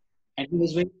 And he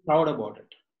was very proud about it.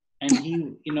 And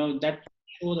he, that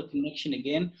show the connection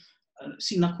again.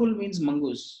 See, Nakul means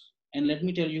mongoose. And let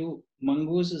me tell you,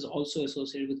 mongoose is also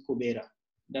associated with Kubera.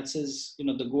 That's his,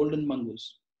 the golden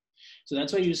mongoose. So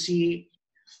that's why you see,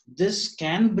 this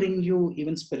can bring you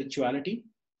even spirituality.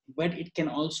 but it can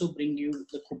also bring you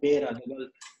the Kubera, the wealth.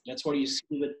 That's what you see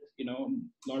with,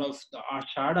 a lot of the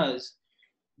Ashadas.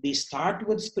 They start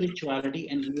with spirituality,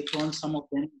 and later on, some of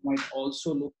them might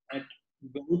also look at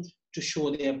wealth to show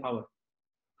their power.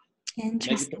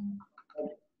 Interesting.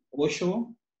 Like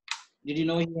Osho, did you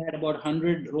know he had about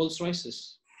 100 Rolls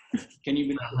Royces? Can you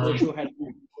believe Osho had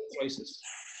 100 Rolls Royces?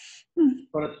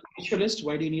 For a spiritualist,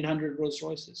 why do you need 100 Rolls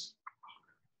Royces?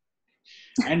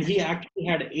 And he actually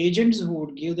had agents who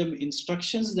would give them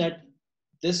instructions that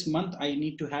this month I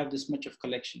need to have this much of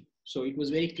collection. So it was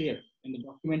very clear in the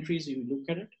documentaries. You look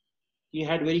at it, he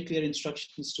had very clear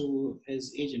instructions to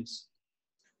his agents.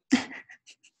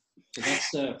 So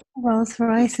that's Rolls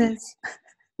Royces.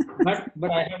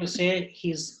 but I have to say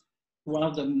he's one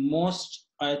of the most,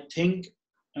 I think,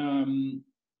 in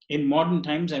modern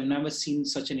times I've never seen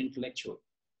such an intellectual.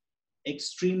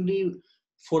 Extremely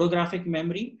photographic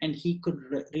memory, and he could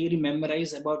really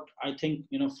memorize about, I think,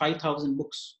 5,000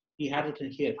 books. He had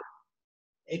it here.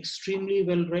 Extremely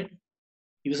well read.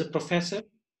 He was a professor,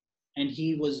 and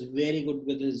he was very good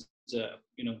with his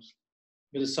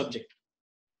with his subject.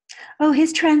 Oh,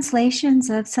 his translations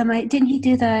of some, didn't he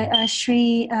do the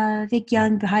Sri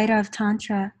Vigyan Bhairav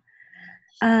Tantra?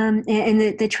 And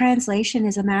the translation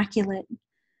is immaculate.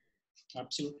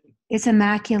 Absolutely. It's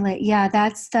immaculate. Yeah,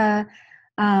 that's the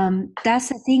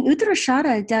thing.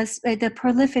 Uttarashada does the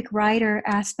prolific writer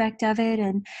aspect of it,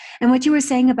 and what you were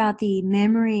saying about the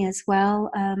memory as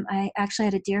well. I actually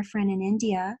had a dear friend in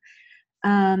India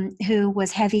who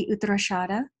was heavy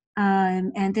Uttarashada,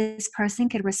 and this person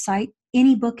could recite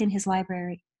any book in his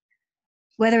library,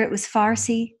 whether it was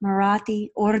Farsi, Marathi,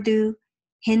 Urdu,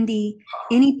 Hindi,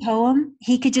 any poem,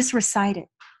 he could just recite it.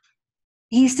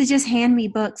 He used to just hand me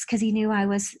books because he knew I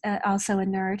was also a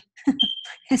nerd.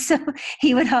 So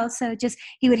he would also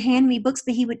he would hand me books,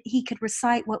 but he could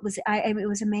recite what was, it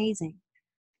was amazing.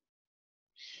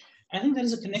 I think there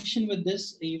is a connection with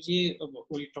this, AJ,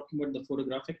 what you're talking about, the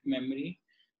photographic memory,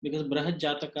 because Brahad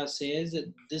Jataka says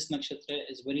that this nakshatra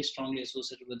is very strongly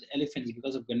associated with elephants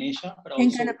because of Ganesha, but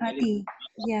also Ganapati.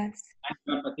 Yes.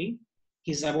 Ganapati.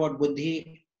 He's about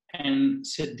Buddhi and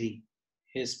Siddhi.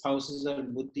 His spouses are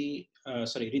Riddhi and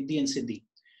Siddhi.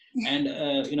 And,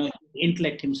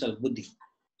 intellect himself, Buddhi.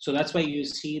 So that's why you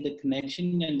see the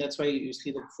connection, and that's why you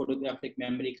see the photographic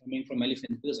memory coming from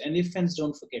elephants, because elephants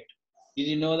don't forget. Did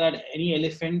you know that any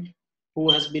elephant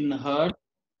who has been hurt,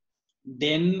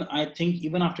 then I think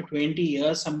even after 20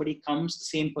 years, the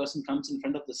same person comes in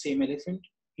front of the same elephant,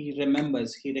 he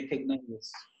remembers, he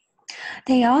recognizes.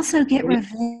 They also get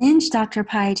revenge, Dr.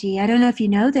 Paiji. I don't know if you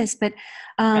know this, but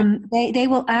they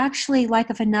will actually, like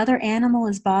if another animal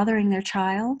is bothering their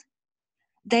child,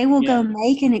 they will go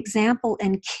make an example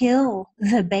and kill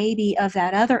the baby of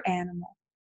that other animal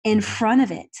in front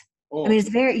of it. Oh. I mean,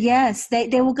 it's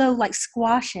they will go like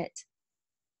squash it.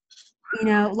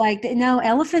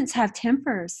 Elephants have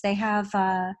tempers. They have,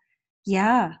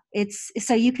 it's,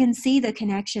 so you can see the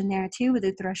connection there too with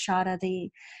Uttarashada.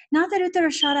 Not that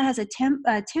Uttarashada has a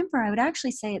temper, I would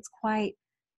actually say it's quite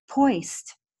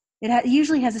poised. It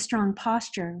usually has a strong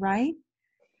posture, right?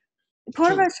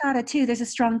 Purvashada too, there's a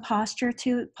strong posturing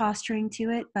to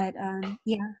it, but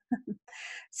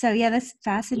So that's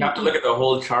fascinating. You have to look at the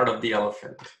whole chart of the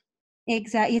elephant.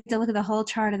 Exactly. You have to look at the whole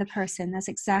chart of the person. That's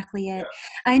exactly it. Yeah.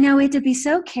 I know we have to be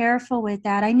so careful with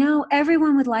that. I know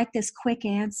everyone would like this quick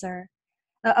answer.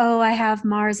 I have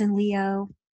Mars and Leo.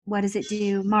 What does it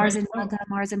do? Mars and Delta,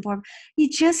 Mars and Born. You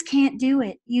just can't do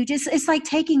it. It's like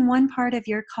taking one part of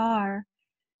your car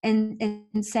and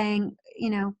saying,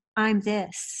 I'm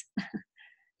this.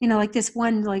 Like this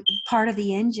one like part of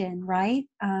the engine, right?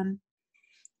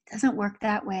 Doesn't work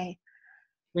that way.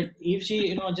 But if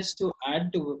just to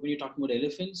add to when you're talking about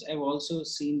elephants, I've also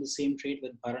seen the same trait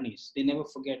with Bharanis. They never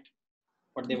forget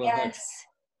what they were hurt.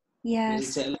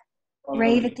 Yes.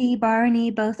 Revati,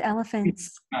 Bharani, both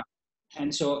elephants.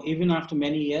 And so even after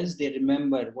many years, they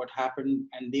remember what happened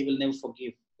and they will never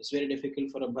forgive. It's very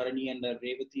difficult for a Bharani and a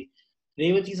Revati.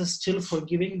 Revatis are still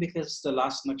forgiving because the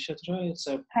last nakshatra, it's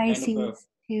a Pisces kind of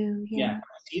too,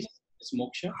 it's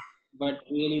moksha. But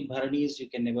really, Bharanis, you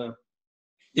can never.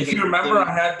 If you remember,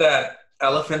 I had that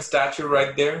elephant statue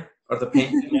right there, or the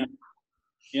painting.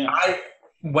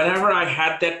 Whenever I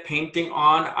had that painting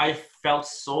on, I felt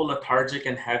so lethargic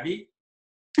and heavy.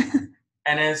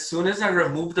 And as soon as I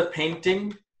removed the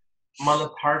painting, my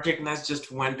lethargicness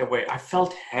just went away. I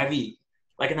felt heavy.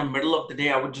 Like in the middle of the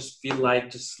day, I would just feel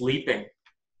like just sleeping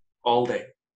all day.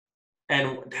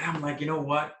 And then I'm like, you know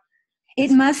what?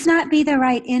 It must not be the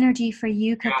right energy for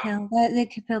you, Kapiel. When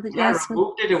I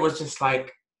removed it, it was just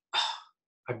like,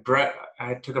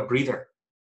 I took a breather.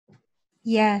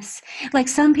 Yes. Like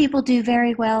some people do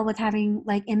very well with having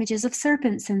like images of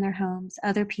serpents in their homes.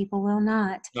 Other people will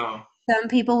not. No. Some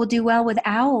people will do well with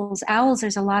owls. Owls,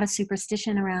 there's a lot of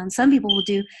superstition around. Some people will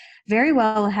do very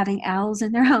well with having owls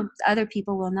in their homes. Other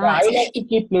people will Yeah, not. I like to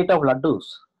keep plate of laddus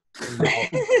in the house.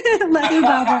 Laddu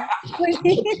Baba.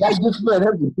 That gives me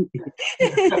energy.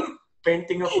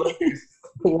 Painting of luggage.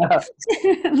 Yeah.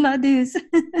 Laddus.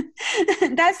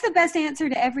 That's the best answer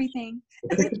to everything.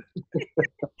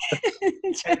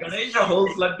 And Ganesha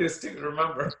holds luggage too,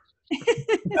 remember.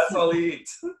 That's all he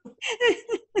eats.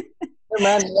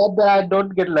 Man, I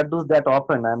don't get laddus that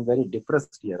often. I'm very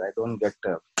depressed here. I don't get.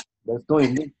 There's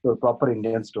no proper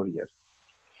Indian story here.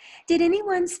 Did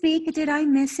anyone speak? Did I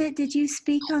miss it? Did you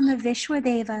speak on the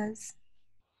Vishwadevas?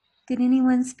 Did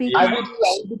anyone speak? I on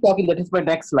will be talking. That is my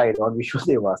next slide on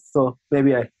Vishwadevas. So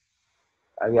maybe I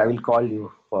will call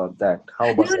you for that.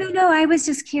 How about No. I was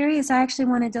just curious. I actually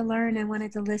wanted to learn. I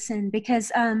wanted to listen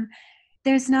because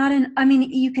there's not an. I mean,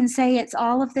 you can say it's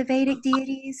all of the Vedic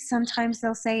deities. Sometimes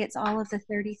they'll say it's all of the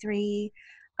 33.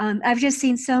 I've just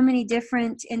seen so many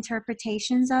different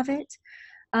interpretations of it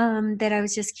that I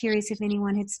was just curious if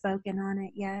anyone had spoken on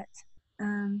it yet.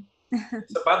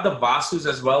 It's about the Vasus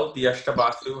as well, the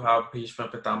Ashtabhasu, how Bhishma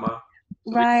Pitama.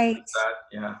 So right. That,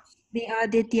 yeah. The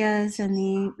Adityas and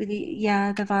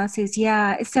the Vasus.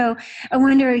 Yeah. So I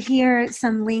wonder here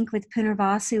some link with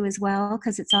Punarvasu as well,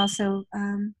 because it's also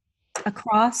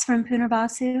across from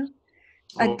Punarvasu,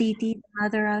 Oh. Aditi, the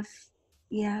mother of,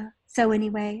 yeah. So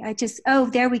anyway,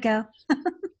 there we go.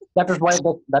 That is why that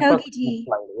was my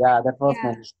slide. Yeah, that was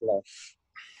my slide.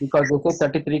 Because they say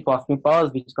 33 cosmic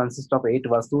powers, which consist of 8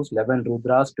 Vasus, 11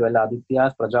 Rudras, 12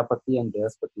 Adityas, Prajapati, and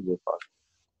Brihaspati Devas.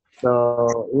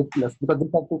 So 8 plus, because this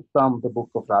I took from the book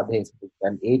of Radhe's book,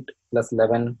 and 8 plus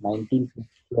 11, 19,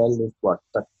 12 is what?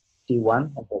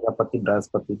 31, and Prajapati,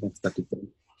 Brihaspati makes 33.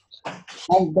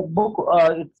 And the book,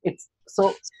 it's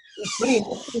very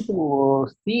interesting to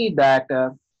see that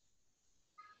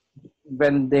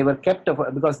when they were kept,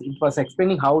 because it was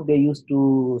explaining how they used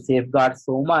to safeguard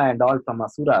Soma and all from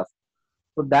Asuras.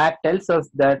 So that tells us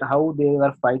that how they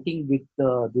were fighting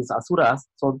with these Asuras.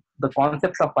 So the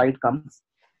concept of fight comes.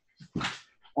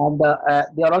 And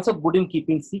they are also good in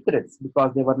keeping secrets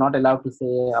because they were not allowed to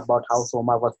say about how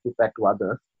Soma was prepared to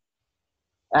others.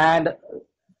 And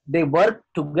they work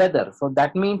together. So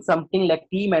that means something like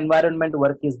team environment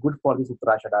work is good for these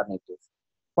Uttarashada natives.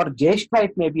 For Jyeshtha,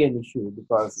 it may be an issue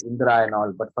because Indra and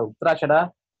all, but for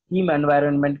Uttarashada, team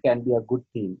environment can be a good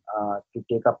thing to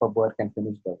take up a work and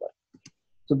finish the work.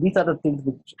 So these are the things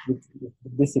which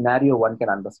this scenario one can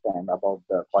understand about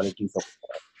the qualities of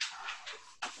Uttarashada.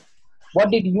 What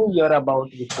did you hear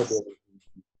about Vishwadeva?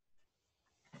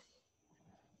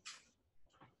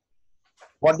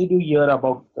 What did you hear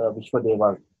about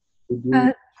Vishwadeva?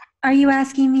 Are you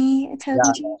asking me,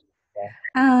 Togi?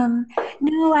 Yeah.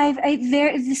 No,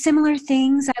 very similar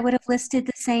things. I would have listed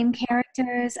the same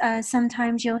characters.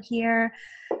 Sometimes you'll hear,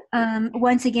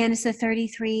 once again, it's the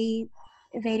 33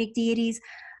 Vedic deities.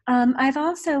 I've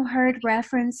also heard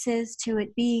references to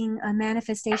it being a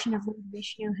manifestation of Lord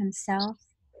Vishnu himself.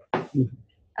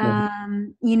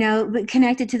 You know,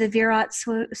 connected to the Virat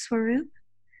Swarup.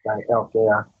 Right. Okay.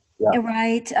 Yeah.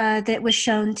 Right. That was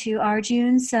shown to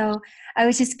Arjun. So I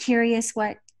was just curious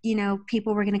what, you know,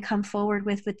 people were going to come forward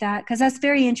with that, because that's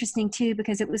very interesting too,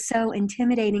 because it was so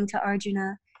intimidating to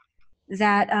Arjuna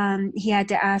that he had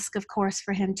to ask, of course,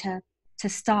 for him to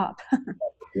stop.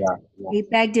 Yeah. He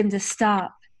begged him to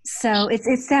stop. So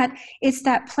it's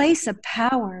that place of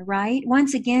power, right?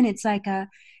 Once again, it's like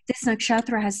this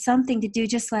nakshatra has something to do,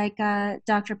 just like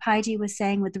Dr. Paiji was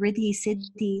saying with Riddhi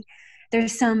Siddhi.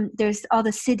 There's all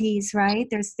the siddhis, right?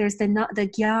 There's the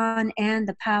gyan and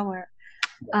the power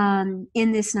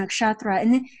in this nakshatra.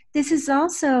 And this is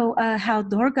also how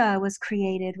Durga was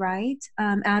created, right?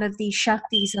 Out of these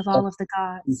shaktis of all of the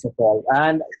gods.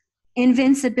 And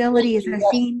invincibility is a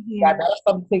theme here. Yeah, there are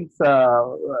some things.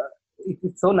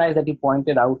 It's so nice that you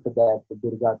pointed out that the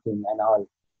Durga thing and all.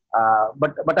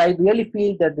 But I really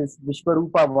feel that this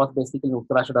Vishwarupa was basically an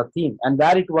Uttarashada theme, and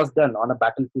where it was done on a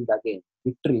battlefield again,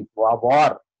 victory,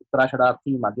 war, Uttarashada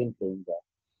theme again playing there.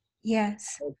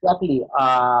 Yes. Exactly.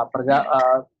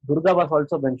 Durga was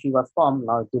also, when she was formed,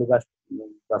 now Durga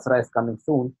Dasara is coming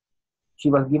soon, she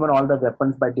was given all the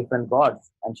weapons by different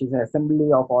gods, and she's an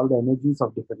assembly of all the energies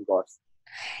of different gods.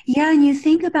 Yeah, and you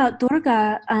think about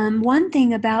Durga, one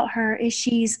thing about her is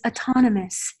she's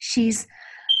autonomous. She's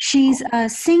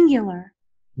singular.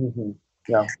 Mm-hmm.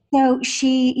 Yeah. So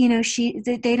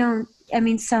they don't, I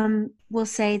mean, some will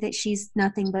say that she's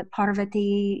nothing but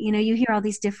Parvati, you hear all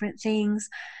these different things,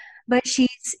 but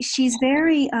she's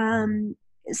very,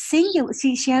 singular.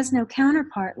 She has no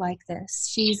counterpart like this.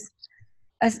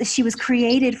 She was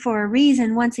created for a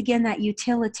reason. Once again, that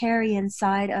utilitarian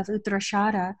side of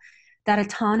Uttarashada, that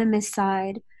autonomous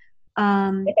side.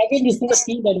 But again, you see the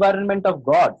team environment of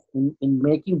God in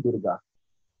making Durga.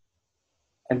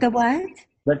 And the what?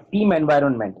 The team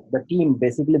environment, the team,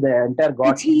 basically the entire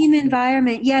God. The team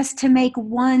environment, yes, to make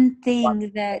one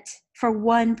thing that for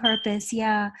one purpose,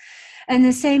 yeah. And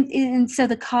the same, and so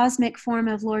the cosmic form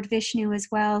of Lord Vishnu as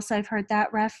well. So I've heard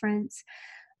that reference.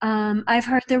 I've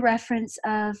heard the reference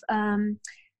of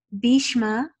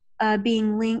Bhishma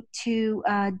being linked to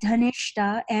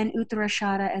Dhanishta and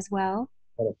Uttarashada as well,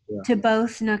 to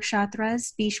both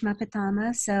nakshatras, Bhishma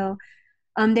Pitama. So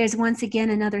there's once again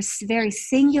another very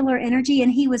singular energy,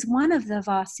 and he was one of the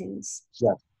Vasus.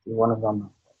 Yeah, one of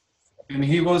them. And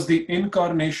he was the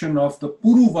incarnation of the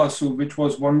Puru Vasu, which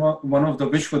was one of the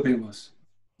Vishwadevas.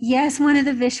 Yes, one of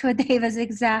the Vishwadevas,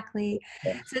 exactly.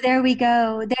 So there we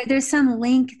go. There's some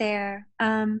link there.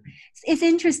 It's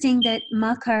interesting that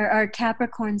Makar or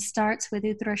Capricorn starts with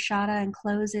Uttarashada and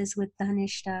closes with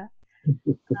Dhanishta.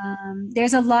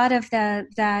 There's a lot of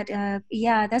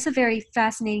yeah, that's a very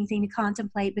fascinating thing to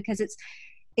contemplate, because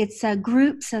it's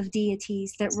groups of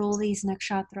deities that rule these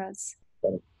nakshatras,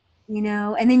 you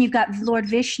know, and then you've got Lord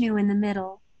Vishnu in the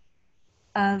middle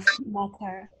of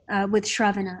Makar with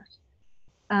Shravana.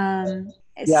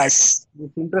 Yeah, it's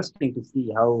interesting to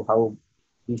see how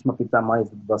Bhishma Pitama is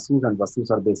Vasus, and Vasus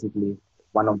are basically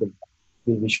one of the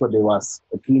Vishwadevas,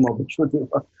 a team of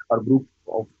Vishwadevas, or group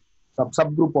of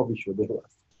subgroup of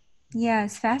Vishwadevas. Yeah,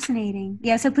 it's fascinating.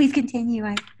 Yeah, so please continue.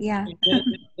 There's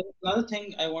another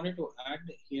thing I wanted to add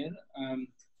here.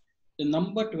 The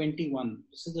number 21,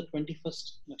 this is the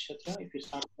 21st nakshatra. If you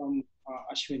start from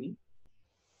Ashwini,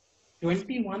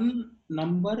 21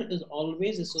 number is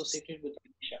always associated with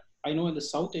Ganesha. I know in the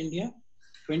South India,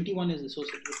 21 is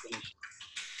associated with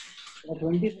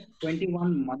Ganesha.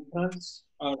 21 mantras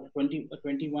or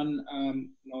 21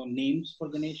 names for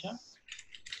Ganesha.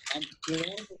 And here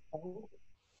in the South,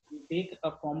 you take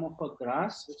a form of a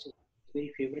grass, which is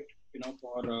very favorite,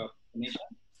 for Ganesha,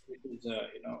 which is,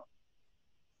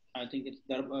 I think it's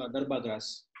darba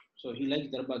grass. So he likes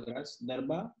darba grass.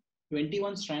 Darba,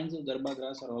 21 strands of darba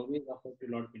grass are always offered to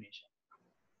Lord Ganesha.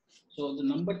 So the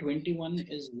number 21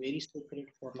 is very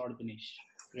sacred for Lord Ganesha.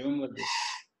 Remember this.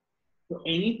 So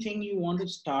anything you want to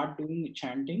start doing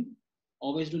chanting,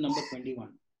 always do number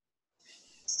 21.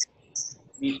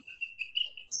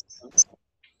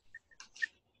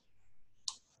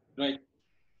 Right.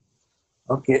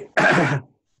 Okay.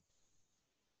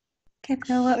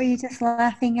 Kapiel, what were you just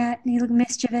laughing at? You look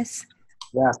mischievous.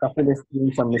 Yeah, Kapiel is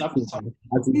doing some mischief.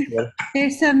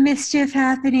 There's some mischief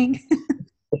happening.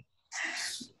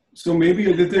 So maybe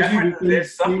Aditya,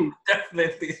 there's some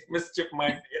definitely mischief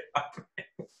might be happening.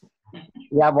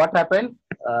 Yeah, what happened?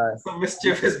 Some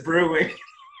mischief is brewing.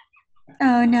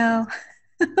 Oh no.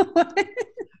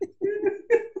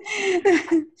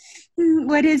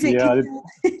 What is it?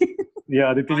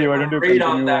 Yeah, Aditya, why don't you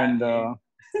continue and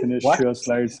finish your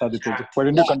slides, Aditya? Why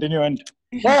don't you continue and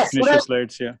finish your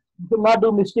slides? Yeah. Do not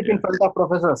do mischief in front of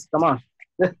professors. Come on.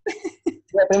 Pay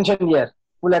attention here.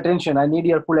 Full attention. I need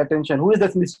your full attention. Who is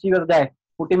this mischievous guy?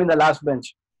 Put him in the last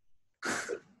bench.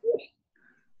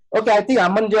 Okay, I think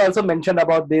Amanji also mentioned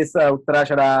about this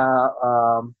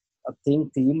Uttarashada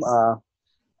theme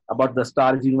about the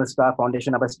stars, universe star,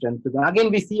 foundation of a strength. Again,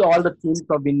 we see all the themes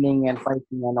of winning and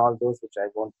fighting and all those, which I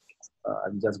won't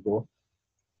just go.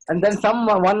 And then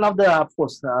one of the, of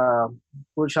course,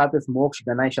 Purusharth is Moksha,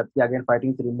 Ganai, Shakti, again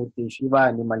fighting Trimurti, Shiva,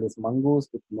 animal is Mongoose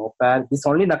with no pair. This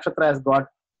only nakshatra has got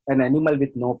an animal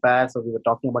with no pair. So we were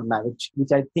talking about marriage,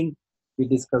 which I think we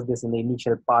discussed this in the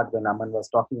initial part when Aman was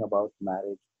talking about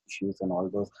marriage issues and all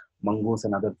those, Mongoose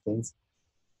and other things.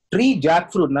 Tree,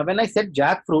 jackfruit. Now, when I said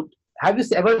jackfruit, have you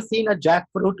ever seen a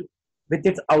jackfruit with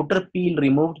its outer peel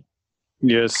removed?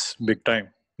 Yes, big time.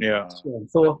 Yeah.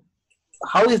 So,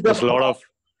 how is the?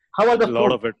 How are the?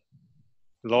 Lot of it.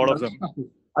 Lot of them.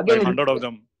 Again, like 100 of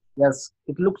them. Yes,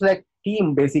 it looks like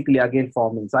team basically again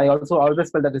forming. So I also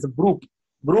always felt that it's a group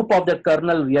of the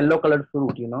kernel, yellow colored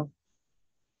fruit.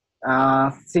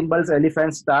 Symbols,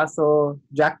 elephant, star. So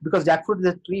because jackfruit is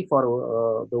a tree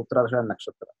for the Uttarashada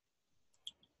nakshatra.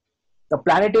 The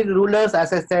planetary rulers,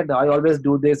 as I said, I always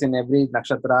do this in every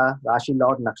nakshatra, Rashi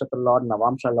Lord, Nakshatra Lord,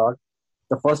 Navamsha Lord.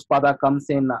 The first pada comes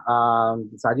in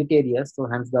Sagittarius, so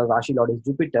hence the Rashi Lord is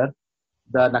Jupiter.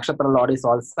 The Nakshatra Lord is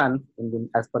all Sun,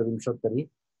 as per Vimshottari.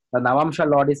 The Navamsha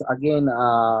Lord is again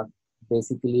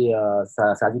basically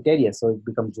Sagittarius, so it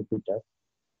becomes Jupiter.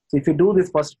 So if you do this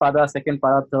first pada, second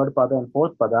pada, third pada, and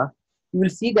fourth pada, you will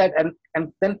see that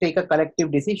and then take a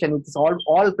collective decision. It's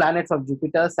all planets of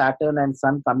Jupiter, Saturn, and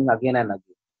Sun coming again and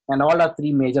again. And all are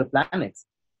three major planets.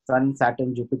 Sun,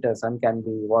 Saturn, Jupiter. Sun can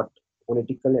be what?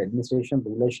 Political, administration,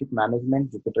 rulership,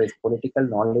 management. Jupiter is political,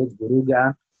 knowledge, guru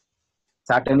gyan.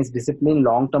 Saturn is discipline,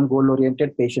 long-term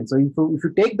goal-oriented, patient. So if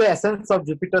you take the essence of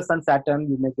Jupiter, Sun, Saturn,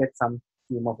 you may get some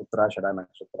theme of Uttarashada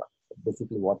Nakshatra.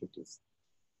 Basically what it is.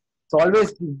 So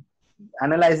always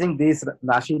analyzing this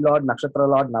Rashi Lord, Nakshatra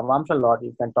Lord, Navamsha Lord,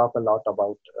 you can talk a lot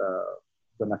about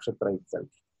the Nakshatra itself.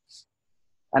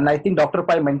 And I think Dr.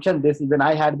 Pai mentioned this, even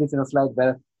I had this in a slide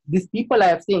where these people I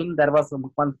have seen, there was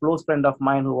one close friend of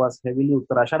mine who was heavily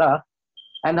Uttarashada,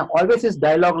 and always his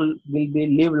dialogue will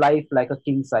be live life like a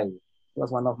king size. He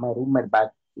was one of my roommate back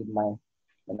when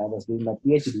I was doing my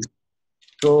PhD.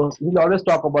 So he'll always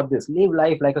talk about this, live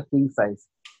life like a king size.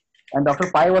 And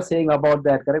Dr. Pai was saying about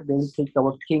that, correct? They will think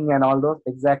about king and all those.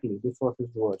 Exactly, this was his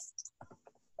words.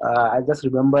 I just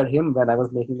remember him when I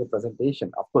was making the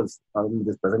presentation. Of course,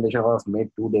 this presentation was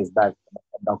made 2 days back.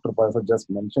 Dr. Pai just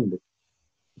mentioned it.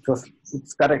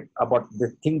 It's correct about the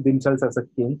think themselves as a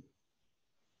king.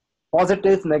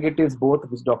 Positives, negatives, both,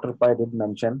 which Dr. Pai did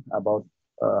mention about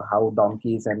how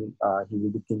donkeys and he will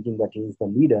be thinking that he is the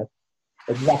leader.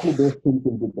 Exactly those things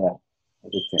will be there.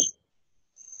 Everything.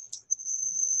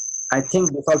 I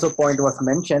think this also point was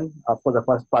mentioned. Of course, the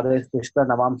first pada is Pushkara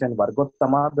Navamsha and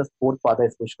Vargottama. The fourth pada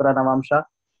is Pushkara Navamsha.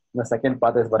 The second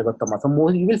pada is Vargottama. So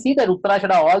you will see that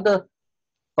Uttarashada, all the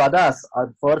padas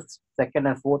are first, second,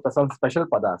 and fourth are some special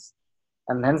padas.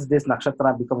 And hence this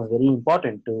nakshatra becomes very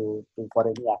important for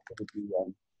any activity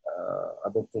and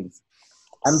other things.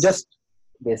 I'm just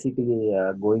basically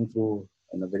going through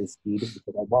in a very speed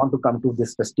because I want to come to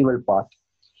this festival part.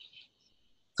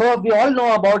 So we all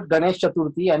know about Ganesh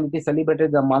Chaturthi and it is celebrated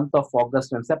in the month of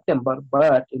August and September.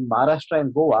 But in Maharashtra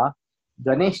and Goa,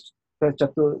 Ganesh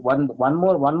Chaturthi, one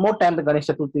more time the Ganesh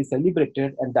Chaturthi is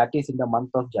celebrated, and that is in the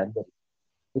month of January.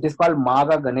 It is called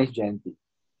Magha Ganesh Jayanti.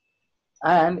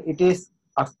 And it is,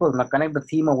 of course, connect the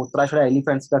theme of Uttarashada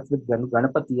elephant stuff with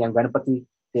Ganapati, and Ganapati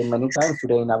came many times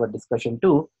today in our discussion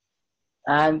too.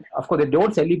 And of course, they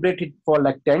don't celebrate it for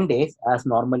like 10 days as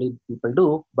normally people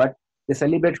do, but they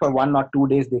celebrate for 1 or 2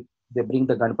 days. They bring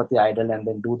the Ganapati idol and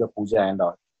then do the puja and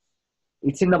all.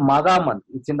 It's in the Magha month.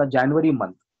 It's in the January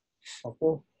month.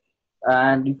 Okay.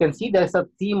 And you can see there's a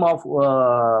theme of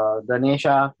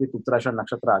Ganesha with Uttarashada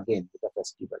Nakshatra again with the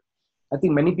festival. I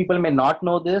think many people may not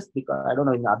know this because I don't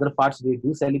know in other parts they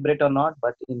do celebrate or not,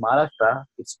 but in Maharashtra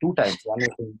it's 2 times. One is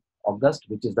in August,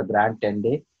 which is the grand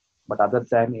 10-day, but other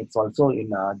time it's also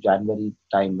in January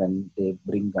time when they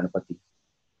bring Ganapati.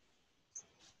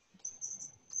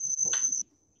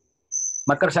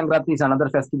 Makar Sankranti is another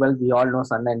festival. We all know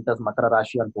Sun enters Makara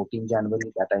Rashi on 14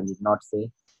 January. That I need not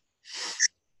say.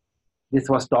 This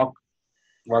was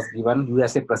given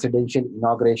USA presidential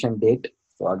inauguration date.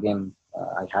 So again,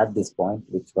 I had this point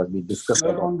which was we discussed.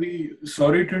 Sir,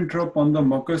 sorry to interrupt on the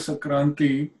Makar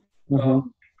Sankranti.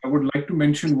 I would like to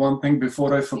mention one thing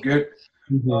before I forget.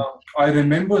 I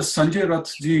remember Sanjay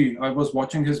Rath ji. I was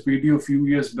watching his video a few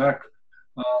years back.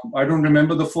 I don't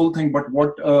remember the full thing, but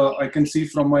what I can see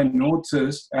from my notes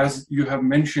is, as you have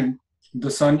mentioned,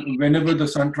 the sun, whenever the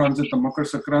sun transits the Makar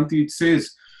Sankranti, it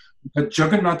says the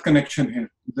Jagannath connection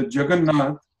here. The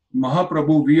Jagannath,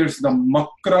 Mahaprabhu wears the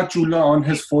Makra Chula on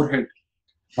his forehead.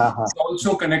 It's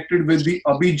also connected with the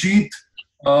Abhijit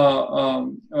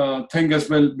thing as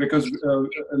well, because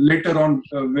later on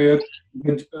where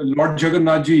Lord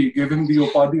Jagannath ji gave him the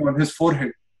Upadhi on his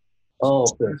forehead. Oh,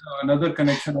 okay. There's another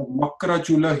connection of Makra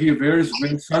Chula he wears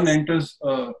when sun enters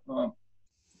Makar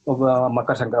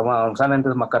Sankranti, sun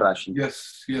enters Makar Rashi.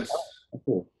 Yes.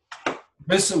 Okay.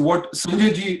 This what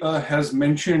Sanjay ji has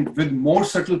mentioned with more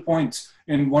subtle points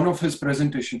in one of his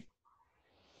presentation.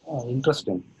 Oh,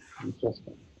 interesting.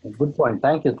 Good point.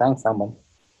 Thank you. Thanks, Aman.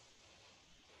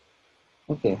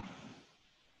 Okay.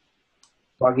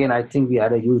 So again, I think we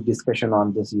had a huge discussion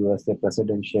on this USA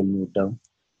presidential midterm.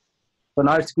 So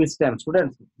now it's quiz time.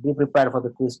 Students, be prepared for the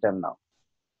quiz time now.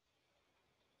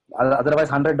 Otherwise,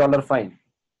 $100 fine.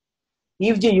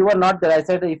 If you are not there, I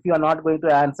said if you are not going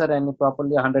to answer any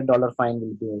properly, $100 fine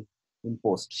will be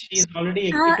imposed. She's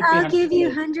already. I'll give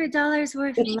you $100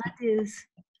 worth of laddus.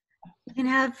 You can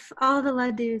have all the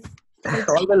laddus.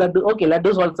 All the laddus. Okay,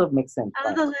 laddus also makes sense.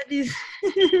 All the laddus.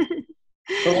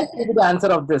 So what will be the answer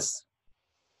of this?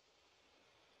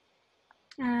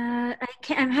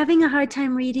 I'm having a hard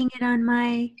time reading it on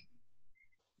my.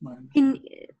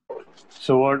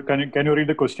 So what can you read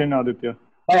the question, Aditya?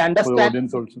 I understand. For the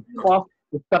audience also. Of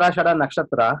Uttarashada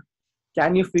Nakshatra,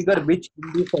 can you figure which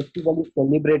Hindu festival is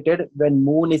celebrated when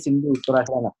moon is in the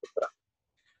Uttarashada Nakshatra?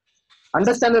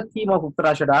 Understand the theme of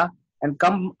Uttarashada and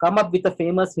come up with a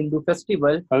famous Hindu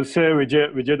festival. I'll say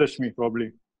Vijayadashmi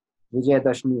probably.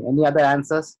 Vijayadashmi. Any other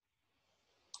answers?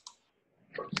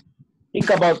 Think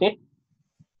about it.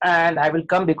 And I will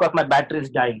come because my battery is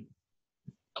dying.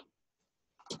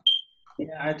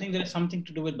 Yeah, I think there's something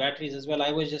to do with batteries as well.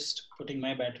 I was just putting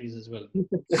my batteries as well.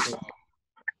 So,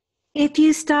 If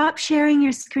you stop sharing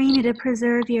your screen, it'll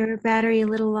preserve your battery a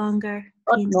little longer.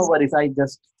 No worries. I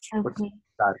just Okay.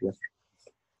 start here.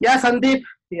 Yeah, Sandeep,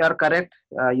 you are correct.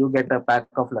 You get a pack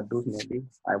of laddus maybe.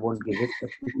 I won't give it. The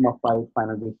theme of 5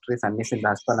 final victories, Sunny in the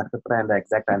Hasta Nakshatra, and the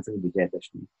exact answer is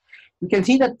Vijayadashmi. You can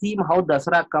see the theme how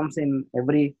Dasara comes in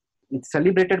every. It's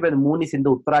celebrated when the moon is in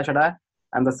the Uttarashada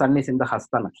and the sun is in the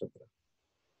Hasta Nakshatra.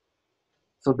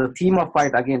 So the theme of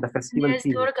fight again, the festival There's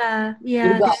theme. Durga. Yeah.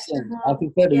 Durga, there's yes. As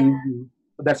you said,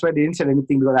 that's why I didn't say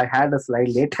anything because I had a slide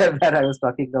later where I was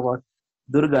talking about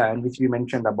Durga, and which we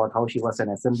mentioned about how she was an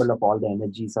assemble of all the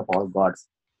energies of all gods.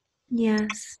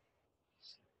 Yes.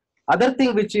 Other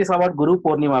thing which is about Guru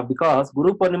Purnima, because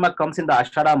Guru Purnima comes in the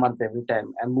Ashada month every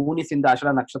time, and moon is in the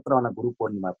Ashada Nakshatra on a Guru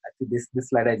Purnima. Actually, this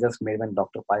slide I just made when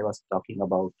Dr. Pai was talking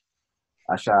about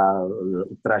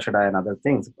Uttarashada and other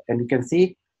things. And you can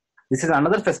see this is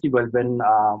another festival when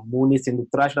moon is in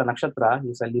Uttarashada Nakshatra,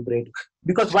 you celebrate.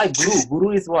 Because why Guru? Guru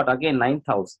is what? Again, 9th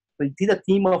house. So you see the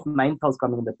theme of 9th house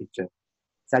coming in the picture.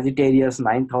 Sagittarius,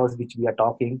 9th house, which we are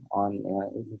talking on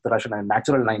Uttarashada,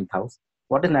 natural 9th house.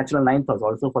 What is natural 9th house?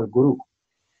 Also for Guru.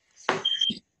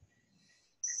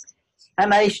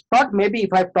 And I thought maybe if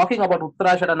I'm talking about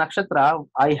Uttarashada Nakshatra,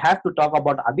 I have to talk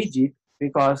about Abhijit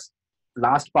because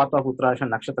last part of Uttarashada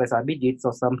Nakshatra is Abhijit.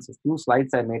 So some few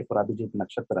slides I made for Abhijit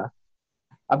Nakshatra.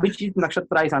 Abhijit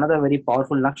Nakshatra is another very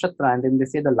powerful Nakshatra. And then they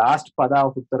say the last pada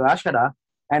of Uttarashada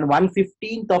and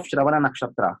 1/15th of Shravana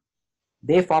Nakshatra.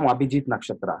 They form Abhijit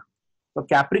Nakshatra. So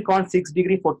Capricorn 6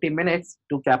 degree 40 minutes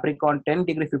to Capricorn 10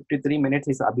 degree 53 minutes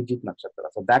is Abhijit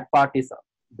Nakshatra. So that part is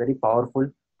very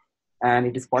powerful. And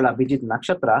it is called Abhijit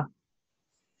Nakshatra.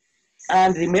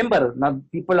 And remember, now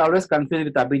people are always confused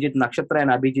with Abhijit Nakshatra and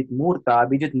Abhijit Muhurta.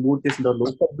 Abhijit Muhurta is the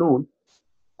local noon,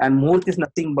 and Muhurt is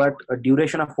nothing but a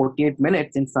duration of 48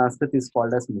 minutes. In Sanskrit is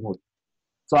called as Muhurt.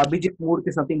 So Abhijit Muhurt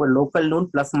is nothing but local noon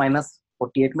plus minus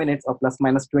 48 minutes or plus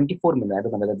minus 24 minutes. I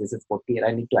don't know whether this is 48.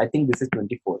 I think this is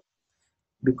 24.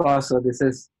 Because this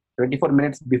is 24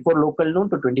 minutes before local noon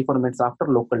to 24 minutes after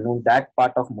local noon. That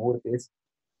part of Muhurt is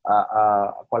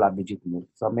called Abhijit Muhurt.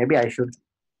 So maybe I should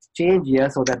change here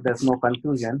so that there's no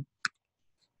confusion.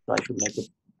 So I should make it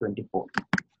 24.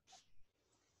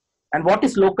 And what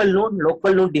is local noon?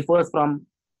 Local noon differs from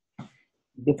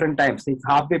different times. It's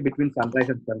halfway between sunrise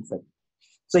and sunset.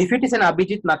 So if it is an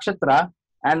Abhijit Nakshatra,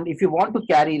 and if you want to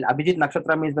carry Abhijit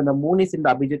Nakshatra means when the moon is in the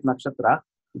Abhijit Nakshatra,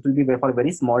 it will be for a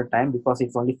very small time because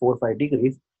it's only 4 or 5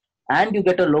 degrees. And you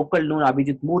get a local noon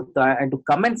Abhijit Muhurta, and to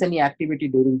commence any activity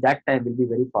during that time will be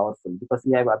very powerful because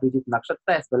we have Abhijit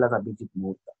Nakshatra as well as Abhijit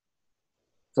Muhurta.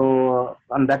 So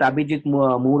on that Abhijit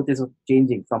Muhurta is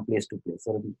changing from place to place.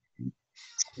 So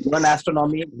learn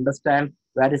astronomy, understand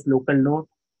where is local noon,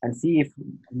 and see if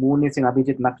moon is in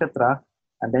Abhijit Nakshatra,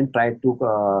 and then try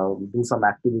to do some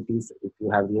activities if you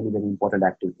have really very important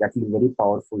activities. That will be very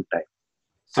powerful time.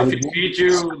 So if you feed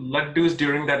you laddus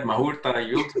during that Muhurta,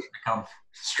 you'll become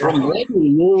strong.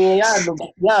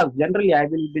 Yeah, generally I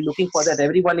will be looking for that.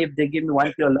 Everyone, if they give me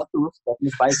 1 kilo laddus, that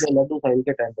means 5 kilo laddus I will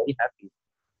get. I'm very happy.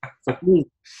 So please.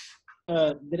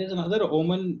 There is another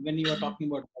omen when you are talking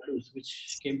about laddus,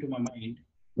 which came to my mind.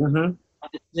 Mm-hmm.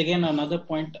 This is again another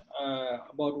point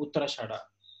about Uttarashada.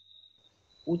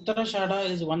 Uttarashada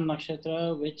is one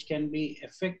nakshatra which can be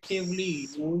effectively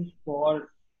used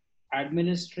for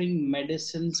administering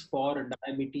medicines for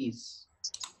diabetes.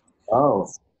 Oh.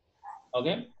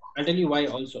 Okay, I'll tell you why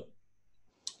also.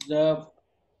 The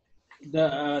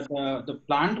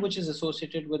plant which is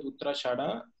associated with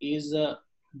Uttarashada is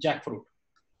jackfruit.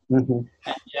 Mm-hmm.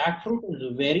 And jackfruit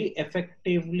is very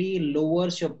effectively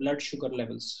lowers your blood sugar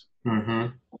levels. Mm-hmm.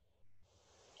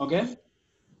 Okay,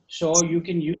 so you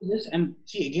can use this and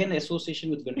see again association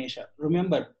with Ganesha.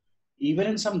 Remember, even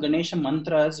in some Ganesha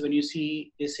mantras, when you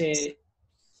see they say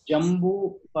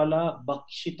Jambu Pala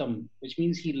Bakshitam, which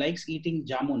means he likes eating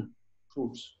jamun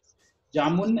fruits.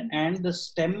 Jamun and the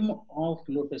stem of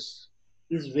lotus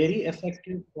is very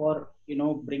effective for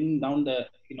bringing down the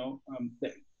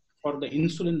for the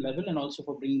insulin level and also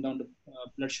for bringing down the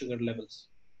blood sugar levels.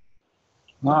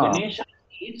 Wow. Ganesha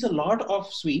eats a lot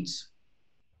of sweets,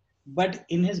 but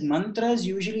in his mantras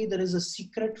usually there is a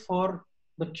secret for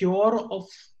the cure of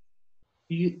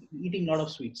eating a lot of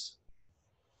sweets.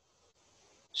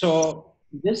 So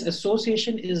this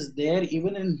association is there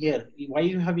even in here. Why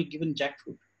have you given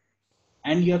jackfruit?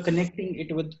 and you're connecting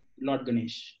it with Lord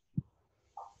Ganesh.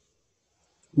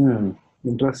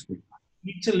 Interesting.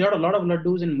 It's a lot of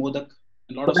laddus and modak,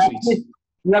 a lot of sweets.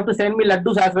 You have to send me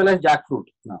laddus as well as jackfruit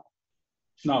now.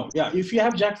 Now, yeah, if you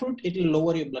have jackfruit, it will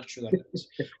lower your blood sugar levels.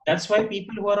 That's why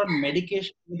people who are on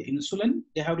medication with insulin,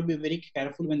 they have to be very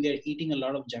careful when they're eating a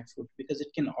lot of jackfruit because it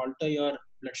can alter your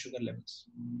blood sugar levels.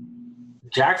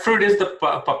 Jackfruit is the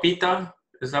papita?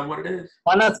 Is that what it is?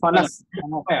 Fanas.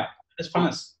 Papaya. It's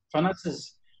fanas. Fanas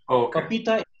is. Okay.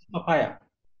 Papita is papaya.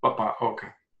 Papa. Okay.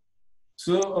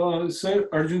 So, sir,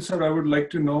 Arjun sir, I would like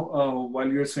to know while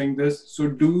you're saying this. So,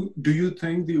 do you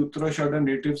think the Uttarashada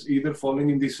natives either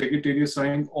falling in the Sagittarius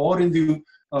sign or in the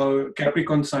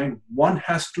Capricorn sign, one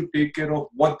has to take care of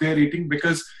what they're eating?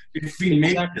 Because if we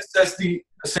make this as the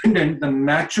ascendant, the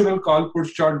natural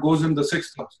Kalpursh chart goes in the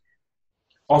 6th house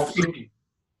of eating.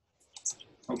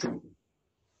 Okay.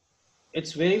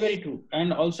 It's very, very true.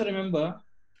 And also remember,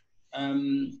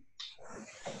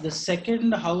 the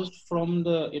second house from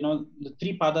the, the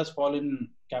 3 padas fall in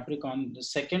Capricorn. The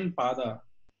second pada,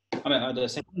 the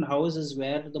second house is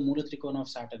where the Mula Trikona of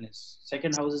Saturn is.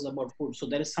 Second house is about food. So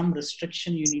there is some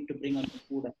restriction you need to bring on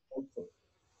food also.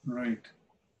 Right.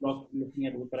 Looking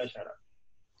at Uttarashada.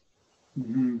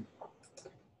 Mm-hmm.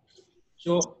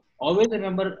 So always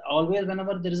remember,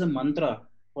 whenever there is a mantra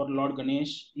for Lord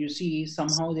Ganesh, you see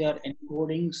somehow they are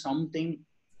encoding something.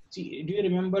 See, do you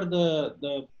remember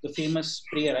the famous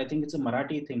prayer? I think it's a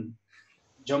Marathi thing.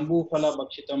 Jambu Phala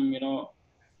Bhakshitam,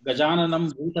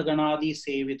 Gajananam Bhutaganadi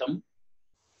Sevitam.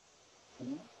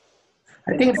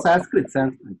 I think it's Sanskrit,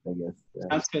 I guess. Yeah.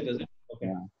 Sanskrit, is it? Okay.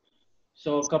 Yeah.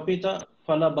 So Kapita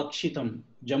Phala Bhakshitam,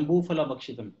 Jambu Phala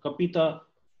Bhakshitam, Kapita,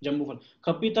 Jambu Phala.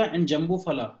 Kapita and Jambu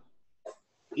Phala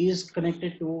is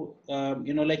connected to,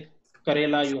 like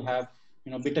Karela you have,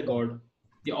 bitter gourd.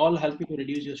 They all help you to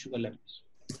reduce your sugar levels.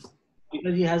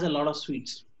 Because he has a lot of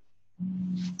sweets.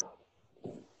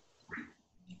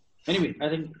 Anyway, I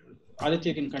think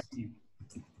Aditya can continue.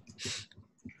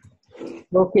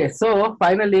 Okay, so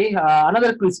finally,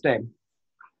 another quiz time.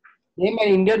 Name an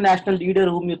Indian national leader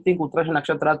whom you think Uttarashada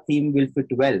Nakshatra theme will fit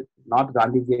well, not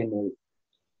Gandhiji and Nehru.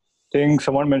 I think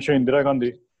someone mentioned Indira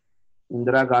Gandhi.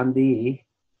 Indira Gandhi.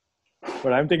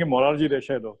 But I'm thinking Morarji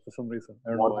Desai though, for some reason. I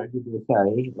don't know why.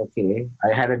 Desai. Okay,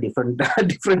 I had a different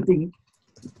thing.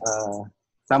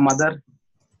 Some other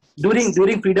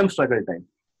during freedom struggle time.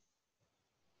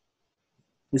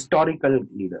 Historical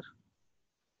leader.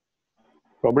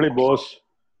 Probably Bose.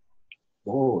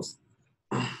 Bose.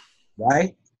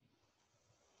 Why?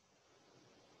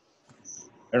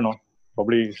 I don't know.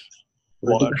 Probably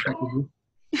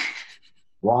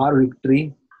war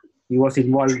victory. He was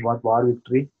involved in war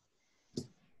victory.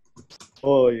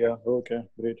 Oh yeah. Okay.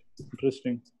 Great.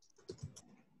 Interesting.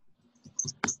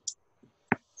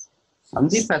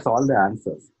 Sandeep has all the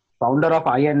answers. Founder of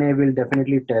INA will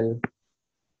definitely tell.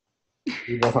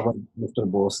 He was our Mr.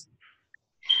 Bose.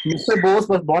 Mr. Bose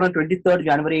was born on 23rd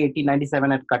January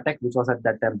 1897 at Cuttack, which was at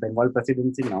that time Bengal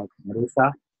Presidency, now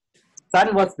Orissa.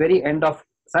 Sun was very end of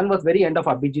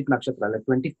Abhijit Nakshatra, like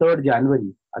 23rd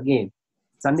January. Again,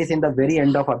 Sun is in the very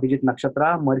end of Abhijit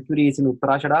Nakshatra. Mercury is in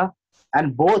Uttarashada.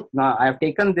 And both, now I have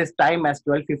taken this time as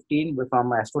 12:15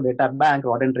 from Astro Data Bank,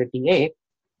 Rodent Rating A.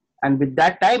 And with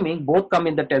that timing, both come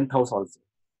in the 10th house also.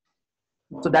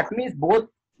 So that means both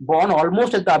born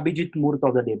almost at the Abhijit Muhurt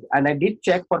of the day. And I did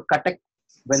check for Cuttack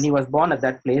when he was born at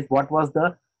that place, what was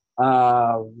the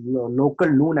local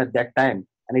noon at that time.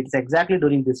 And it's exactly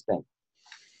during this time.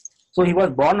 So he was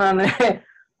born on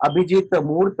Abhijit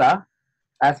Muhurta,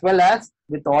 as well as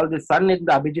with all the sun in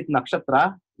the Abhijit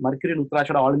Nakshatra, Mercury and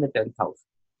Uttarashada all in the 10th house.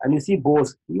 And you see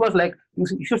Bose, he was like,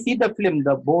 you should see the film,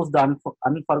 the Bose, the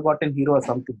Unforgotten Hero or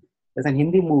something. It's a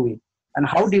Hindi movie. And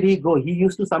how did he go? He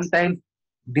used to sometimes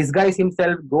disguise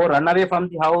himself, go run away from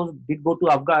the house, did go to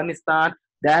Afghanistan.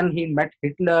 Then he met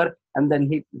Hitler, and then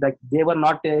they were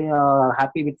not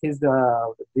happy with his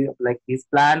his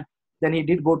plan. Then he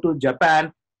did go to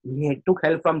Japan. He took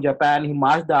help from Japan. He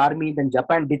marched the army. Then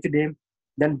Japan ditched him.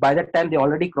 Then by that time they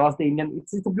already crossed the Indian.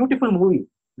 It's a beautiful movie.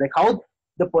 Like how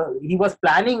he was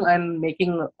planning and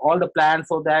making all the plans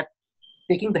so that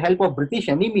taking the help of British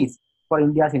enemies for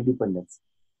India's independence.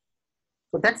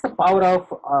 So that's the power of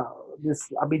this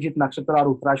Abhijit Nakshatra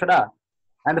or Uttarashada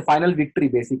and the final victory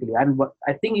basically. And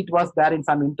I think it was there in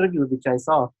some interview which I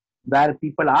saw where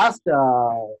people asked,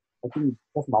 I think it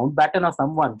was Mountbatten or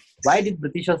someone, why did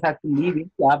Britishers have to leave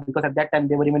India? Because at that time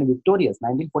they were even victorious.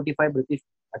 1945 British,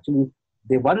 actually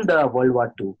they won the World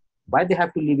War II. Why they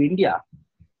have to leave India?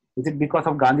 Is it because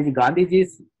of Gandhiji?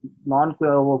 Gandhiji's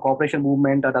non-cooperation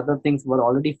movement or other things were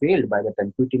already failed by the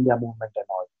time, Quit India movement and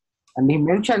all. And he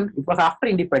mentioned it was after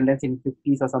independence in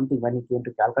 50s or something when he came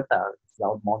to Calcutta,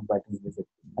 Mountbatten's visit.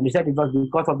 And he said it was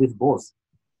because of this Bose.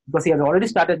 Because he had already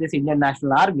started this Indian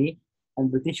National Army,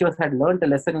 and Britishers had learned a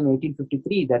lesson in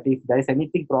 1853 that if there is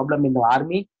anything problem in the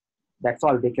army, that's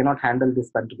all, they cannot handle this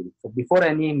country. So before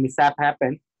any mishap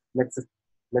happens, let's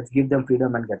give them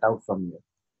freedom and get out from here.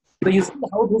 So you see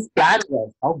how this plan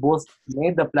was, how Bose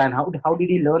made the plan, how did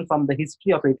he learn from the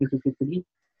history of 1853,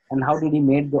 and how did he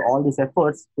make all these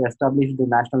efforts to establish the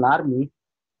national army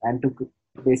and to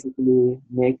basically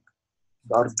make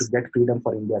or to get freedom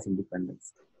for India's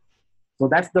independence. So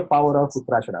that's the power of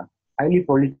Uttarashada, highly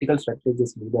political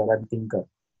strategist, leader and thinker.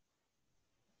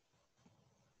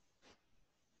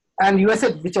 And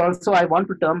USA, which also I want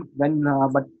to term when,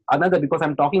 but another, because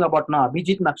I'm talking about now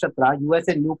Abhijit Nakshatra,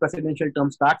 USA new presidential term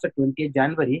starts at 28th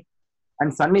January,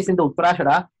 and Sun is in the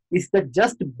Uttarashada, is the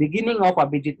just beginning of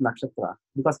Abhijit Nakshatra,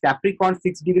 because Capricorn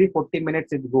 6 degree 40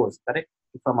 minutes it goes, correct,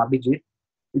 from Abhijit.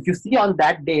 If you see on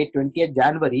that day, 20th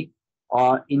January,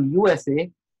 in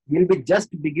USA, will be just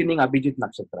beginning Abhijit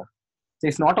Nakshatra. So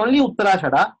it's not only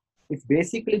Uttarashada, it's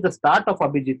basically the start of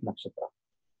Abhijit Nakshatra.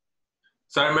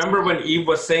 So I remember when Eve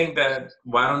was saying that,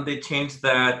 why don't they change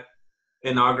that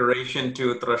inauguration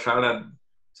to Uttarashada?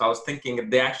 So I was thinking if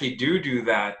they actually do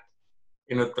that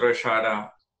in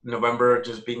Uttarashada, November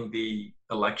just being the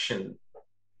election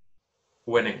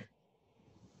winning.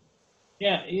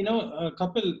 Yeah, you know,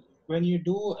 Kapil, when you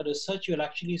do a research, you'll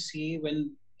actually see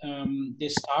when they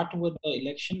start with the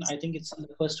election, I think it's in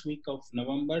the first week of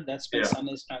November, that's when Sun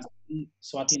is transiting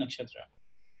Swati Nakshatra.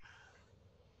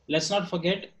 Let's not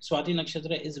forget, Swati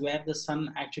Nakshatra is where the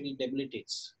Sun actually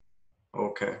debilitates.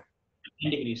 Okay.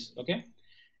 10 degrees, okay?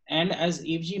 And as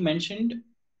Evji mentioned,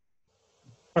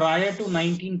 prior to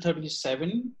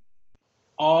 1937,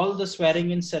 all the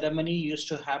swearing-in ceremony used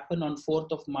to happen on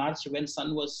 4th of March when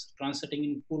Sun was transiting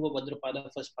in Purva Bhadrapada,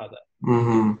 first pada.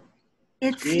 Mm-hmm.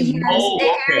 It's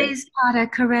the Aries pada,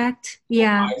 correct?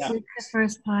 Yeah, it's the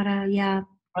first pada, yeah.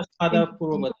 First pada,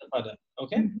 Purva Bhadrapada,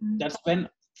 okay? Mm-hmm. That's when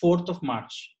 4th of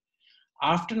March.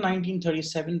 After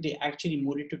 1937, they actually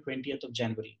moved it to 20th of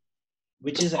January,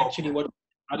 which is actually what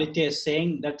Aditya is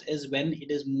saying, that is when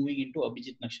it is moving into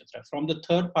Abhijit Nakshatra. From the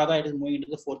 3rd pada, it is moving into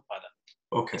the 4th pada.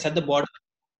 Okay. It's at the border.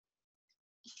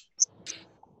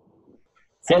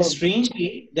 So, and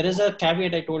strangely, there is a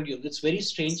caveat I told you. It's very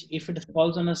strange. If it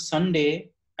falls on a Sunday,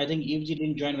 I think Evji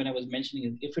didn't join when I was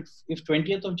mentioning it. If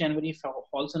 20th of January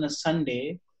falls on a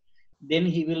Sunday, then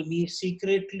he will be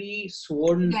secretly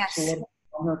sworn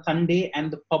on a Sunday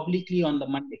and publicly on the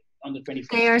Monday, on the 21st.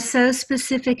 They are so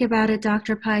specific about it,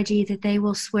 Dr. Paiji, that they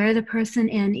will swear the person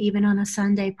in even on a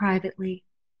Sunday privately.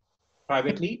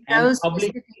 Privately and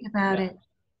publicly about it.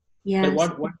 Yes.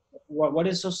 But what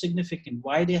is so significant?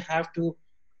 Why they have to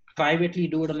privately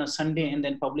do it on a Sunday and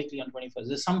then publicly on 21st?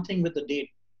 There's something with the date.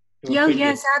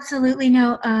 Yes, absolutely.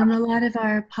 No, a lot of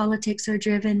our politics are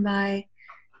driven by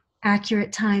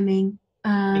accurate timing.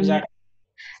 Exactly.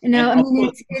 No, and I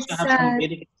mean it's some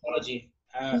Vedic Astrology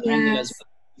angle as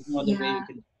well. No way you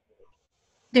can.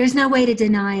 There's no way to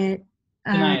deny it.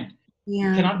 Deny it.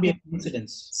 Yeah. It cannot be a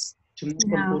coincidence to move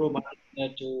from Purva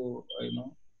Bhadrapada to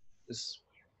this.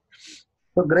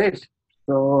 So great.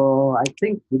 So I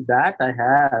think with that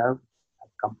I've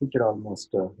completed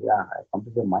almost. I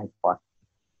completed my part.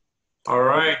 All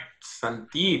right,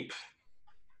 Sandeep,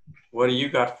 what do you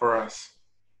got for us?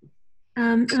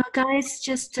 Guys,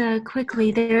 just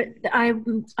quickly, I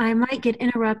might get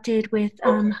interrupted with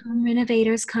home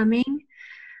renovators coming.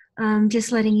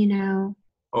 Just letting you know.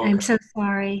 Okay. I'm so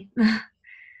sorry.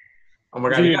 Oh my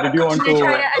God! Did you want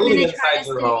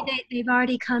to? They've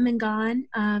already come and gone.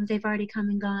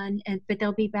 But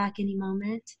they'll be back any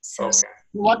moment. So. Okay.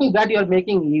 What is that you're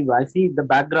making, Eve? I see the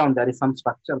background. There is some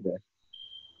structure there.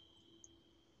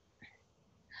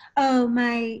 Oh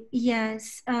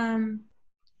yes.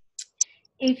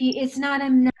 It's not.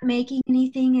 I'm not making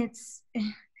anything.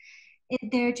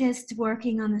 They're just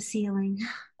working on the ceiling.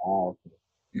 Oh.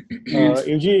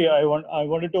 Evji, I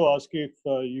wanted to ask you if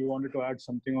you wanted to add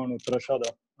something on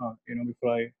Uttarashada,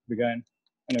 before I began.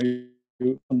 I know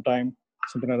you some time,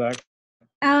 something like that.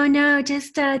 Oh no,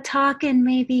 just talk and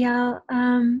maybe I'll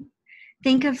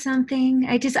think of something.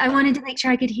 I wanted to make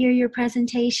sure I could hear your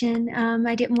presentation.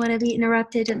 I didn't want to be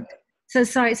interrupted. So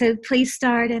sorry. So please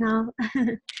start and I'll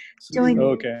join you.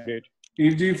 Okay, great.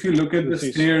 Evji, if you look at the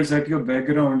stairs at your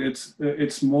background,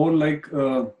 it's more like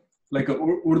a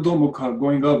Urdu Mukha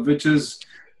going up, which is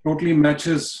totally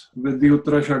matches with the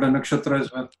Uttarashada nakshatra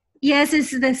as well. Yes,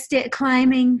 it's the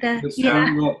climbing the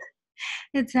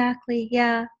exactly,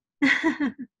 yeah.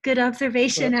 Good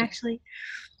observation, actually.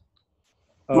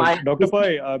 Dr.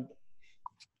 Pai,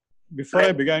 before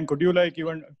I began, could you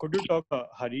talk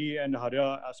Hari and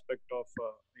Hara aspect of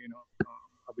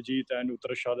Abhijit and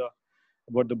Uttarashada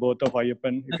about the birth of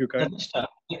Ayyappan, if you can? Dhanishta.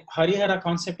 Harihara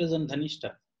concept is in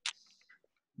Dhanishta.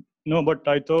 No, but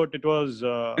I thought it was.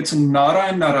 It's Nara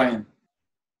and Narayan.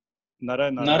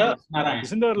 Nara. Narayan.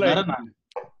 Isn't there like? Narayan.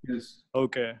 Yes.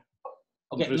 Okay.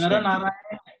 Okay. Narayan.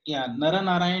 Yeah.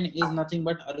 Narayan is nothing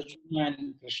but Arjuna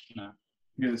and Krishna.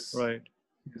 Yes. Right.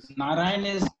 Yes. Narayan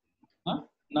is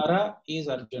Nara is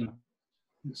Arjuna.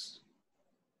 Yes.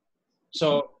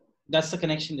 So that's the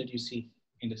connection that you see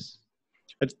in this.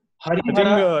 I think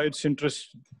it's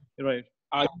interesting. Right.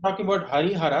 Are you talking about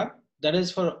Harihara? That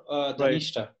is for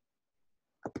Dhanishta.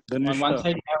 Dhanishta. On one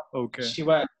side, you have Okay.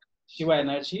 Shiva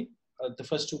energy, the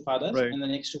first two padas, Right. and the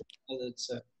next two padas, it's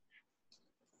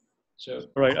so.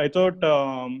 Right. I thought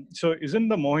so. Isn't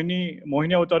the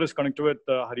Mohini avatar is connected with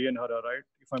Hari and Hara, right?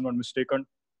 If I'm not mistaken.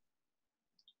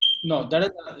 No, that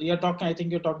is you're talking. I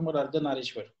think you're talking about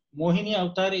Ardhanarishwar. Mohini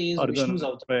avatar is Vishnu's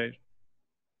avatar. Right.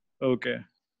 Okay.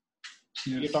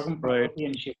 You're talking about Right. Parvati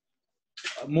and Shiva.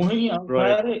 Mohini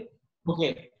avatar. Right.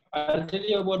 Okay, I'll tell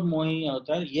you about Mohini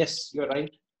avatar. Yes, you're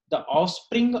right. The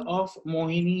offspring of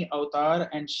Mohini avatar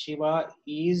and Shiva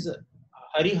is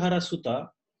Harihara Sutta.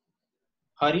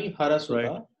 Right.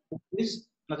 Who is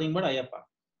nothing but Ayyappa.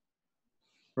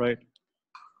 Right.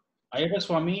 Ayyappa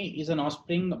Swami is an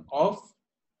offspring of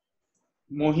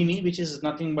Mohini, which is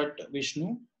nothing but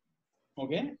Vishnu,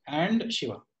 okay, and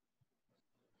Shiva.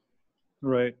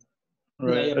 Right.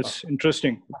 That's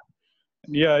interesting.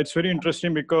 Yeah, it's very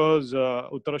interesting because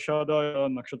Uttarashada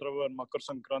nakshatra and Makar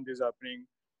Sankranti is happening,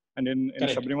 and in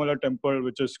Sabrimala temple,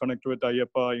 which is connected with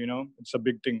Ayyappa, it's a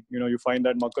big thing. You find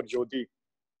that Makar Jyoti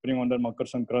putting on that Makar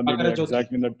Sankranti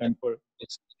exactly in the temple.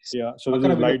 Yeah, so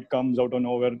this light comes out of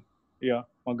nowhere. Yeah,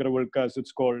 Makara Vulka as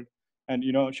it's called. And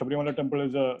Sabrimala temple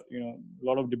is a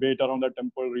lot of debate around that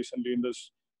temple recently in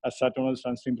this, as Saturn was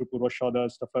transiting through Purvashada,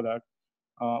 stuff like that.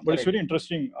 But it's very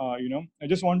interesting. I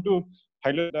just want to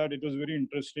highlight that it was very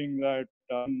interesting that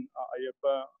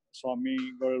Ayyappa Swami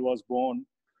girl was born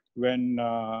when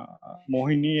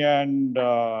Mohini and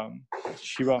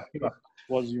Shiva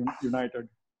was united.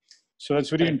 So that's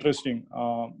very interesting.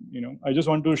 I just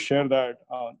want to share that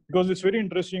because it's very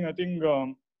interesting. I think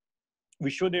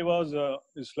Vishwadevas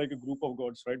is like a group of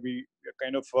gods, right? We are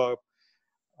kind of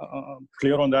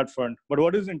clear on that front. But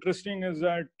what is interesting is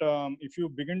that if you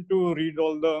begin to read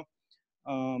all the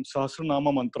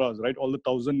Sahasranama mantras, right? All the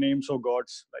 1,000 names of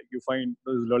gods, like you find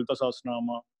there's Lalita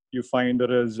Sahasranama, you find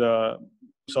there is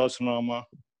Sahasranama,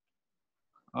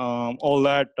 all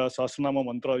that Sahasranama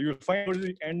mantra. You'll find towards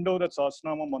the end of that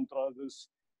Sahasranama mantra is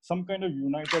some kind of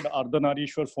united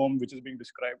Ardhanarishwar form which is being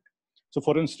described. So,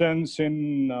 for instance,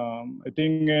 in I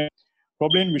think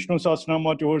probably in Vishnu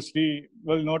Sahasranama towards the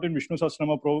not in Vishnu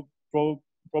Sahasranama,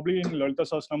 probably in Lalita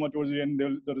Sahasranama towards the end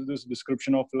there is this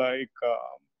description of like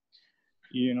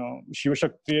Shiva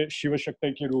Shakti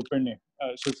ki Rupani.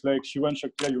 So it's like Shiva and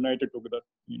Shakti are united together.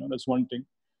 That's one thing.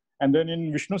 And then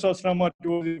in Vishnu Sahasranama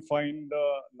towards you find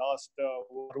the last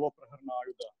Sarva Praharna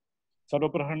Ayudha. Sarva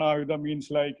Praharna Ayudha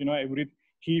means like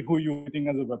he who you think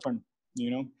as a weapon.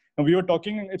 And we were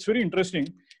talking, it's very interesting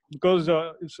because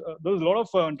there's a lot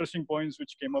of interesting points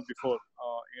which came up before,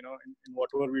 in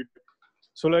whatever we did.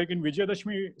 So like in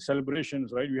Vijayadashmi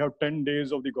celebrations, right, we have 10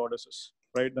 days of the goddesses,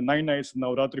 right? The 9 nights,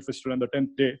 Navratri festival, and the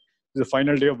 10th day is the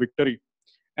final day of victory.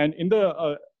 And in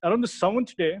the around the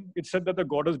 7th day, it said that the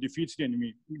goddess defeats the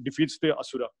enemy, defeats the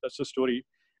Asura. That's the story.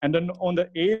 And then on the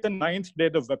 8th and 9th day,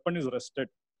 the weapon is rested.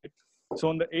 So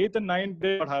on the 8th and 9th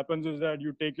day, what happens is that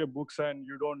you take your books and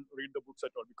you don't read the books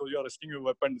at all because you are resting your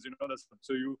weapons.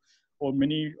 So or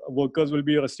many workers will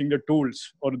be resting their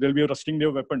tools or they'll be resting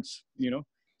their weapons. So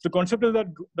the concept is that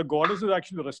the goddess is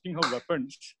actually resting her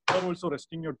weapons. You are also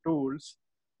resting your tools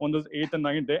on the 8th and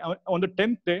 9th day. On the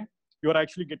 10th day, you are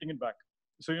actually getting it back.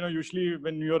 So, usually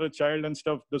when you're a child and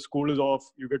stuff, the school is off,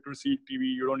 you get to see TV,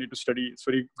 you don't need to study. It's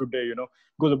a very good day,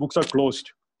 because the books are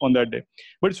closed on that day.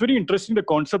 But it's very interesting, the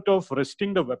concept of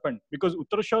resting the weapon, because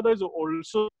Uttarashada is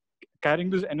also carrying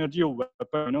this energy of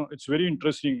weapon. It's very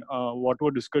interesting,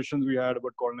 whatever discussions we had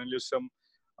about colonialism,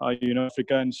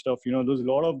 Africa and stuff, there's a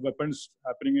lot of weapons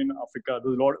happening in Africa.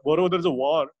 Wherever there's a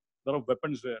war, there are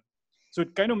weapons there. So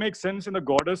it kind of makes sense in the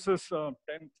goddess's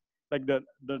 10th, like the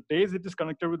days it is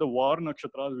connected with the war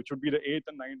nakshatras, which would be the 8th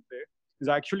and 9th day, is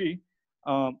actually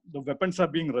the weapons are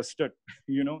being rested,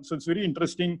 So it's very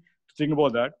interesting to think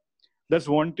about that. That's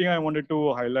one thing I wanted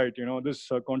to highlight, this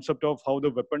concept of how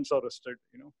the weapons are rested,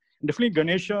 Definitely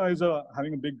Ganesha is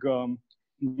having a big,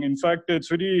 in fact, it's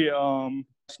very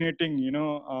fascinating,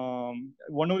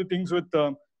 one of the things with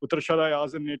Uttarashada, I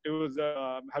asked the natives,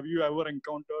 have you ever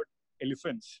encountered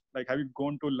elephants? Like, have you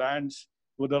gone to lands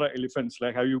where there are elephants?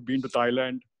 Like, have you been to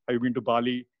Thailand? Have you been to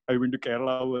Bali? Have you been to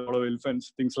Kerala with a lot of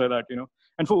elephants? Things like that, you know.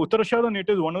 And for Uttarashada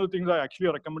natives, one of the things I actually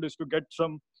recommend is to get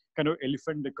some kind of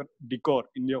elephant decor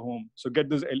in your home. So get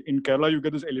this, in Kerala, you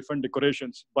get this elephant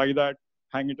decorations. Buy that,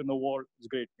 hang it on the wall. It's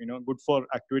great, you know, good for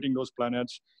activating those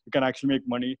planets. You can actually make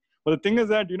money. But the thing is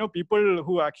that, you know, people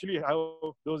who actually have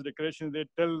those decorations, they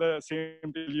tell the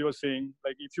same thing you were saying.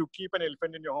 Like, if you keep an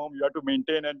elephant in your home, you have to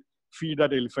maintain and feed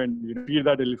that elephant, you know, feed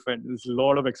that elephant. There's a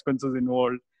lot of expenses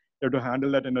involved. You have to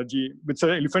handle that energy. It's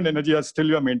an elephant energy that still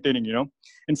you are maintaining, you know.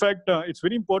 In fact, it's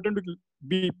very important to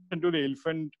be into the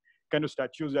elephant kind of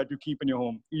statues that you keep in your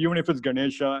home, even if it's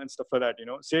Ganesha and stuff like that, you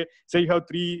know. Say you have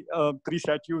three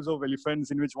statues of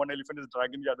elephants, in which one elephant is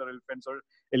dragging the other elephants, or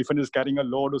elephant is carrying a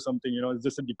load or something, you know. It's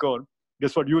just a decor.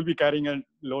 Guess what? You will be carrying a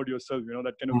load yourself, you know.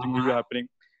 That kind of thing will be happening.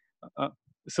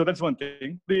 So that's one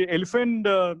thing. The elephant,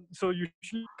 so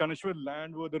usually connect with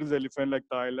land where there is elephant, like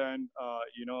Thailand,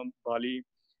 you know, Bali.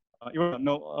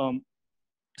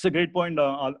 It's a great point.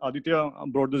 Aditya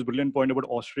brought this brilliant point about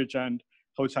ostrich and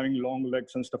how it's having long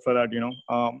legs and stuff like that, you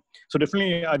know. So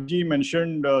definitely, Ajji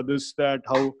mentioned this, that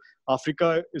how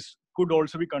Africa could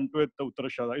also be connected with the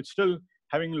Uttarashada. It's still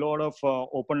having a lot of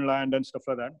open land and stuff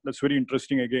like that. That's very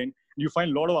interesting again. You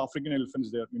find a lot of African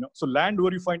elephants there, you know. So land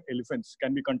where you find elephants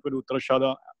can be connected with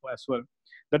Uttarashada as well.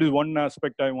 That is one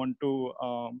aspect I want to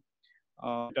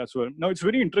as well. Now, it's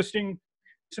very interesting.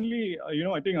 Recently, you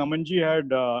know, I think Amanji had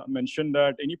mentioned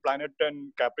that any planet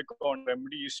and Capricorn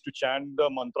remedy is to chant the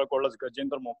mantra called as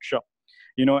Gajendra Moksha.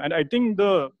 You know, and I think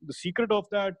the secret of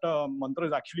that mantra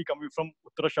is actually coming from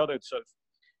Uttarashada itself.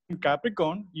 In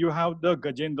Capricorn, you have the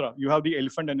Gajendra, you have the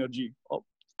elephant energy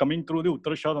coming through the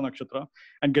Uttarashada nakshatra,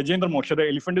 and Gajendra Moksha, the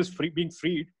elephant is being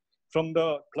freed from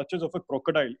the clutches of a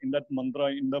crocodile in that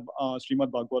mantra in the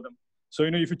Srimad Bhagavatam. So,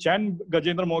 you know, if you chant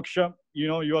Gajendra Moksha, you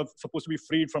know, you are supposed to be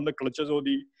freed from the clutches of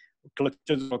the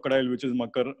crocodile, which is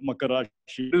Makar Rashi.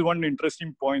 This is one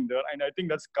interesting point there. And I think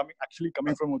that's actually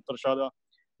coming from Uttarashada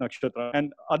Nakshatra.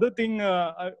 And other thing,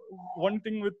 one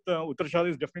thing with Uttarashada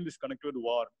is definitely connected with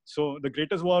war. So the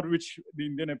greatest war which the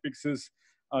Indian epics is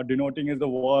denoting is the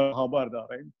war Mahabharata,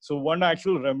 right? So one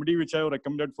actual remedy which I have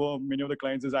recommended for many of the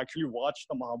clients is actually watch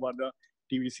the Mahabharata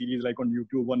TV series, like on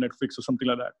YouTube or Netflix or something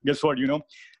like that. Guess what, you know?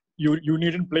 You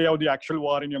needn't play out the actual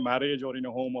war in your marriage or in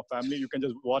your home or family. You can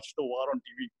just watch the war on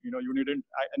TV. You know, you needn't,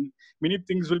 and many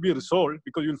things will be resolved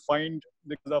because you'll find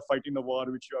they are fighting the war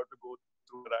which you have to go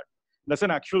through that. That's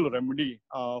an actual remedy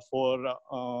for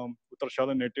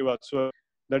Uttarashada native as well.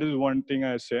 That is one thing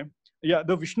I say. Yeah,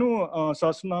 the Vishnu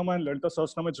Sahasranama and Lalita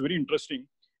Sahasranama, it's very interesting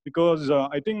because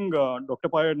I think Dr.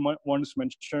 Pai had once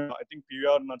mentioned, I think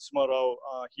P.R. Narasimha Rao,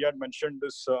 he had mentioned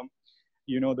this.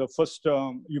 You know, the first,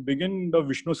 you begin the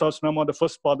Vishnu Sahasranama, the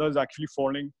first pada is actually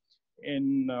falling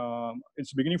in,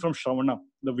 it's beginning from Shravana,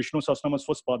 the Vishnu Sahasranama's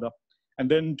first pada. And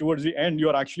then towards the end, you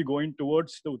are actually going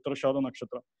towards the Uttarashada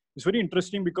Nakshatra. It's very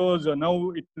interesting because now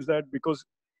it is that because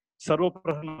Sarva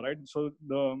Prahana, right? So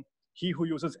he who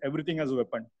uses everything as a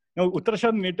weapon. Now,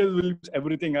 Uttarashada natives will use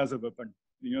everything as a weapon.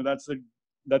 You know,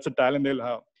 that's a talent they'll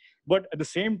have. But at the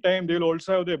same time, they'll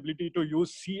also have the ability to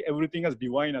see everything as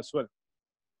divine as well.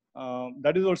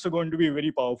 That is also going to be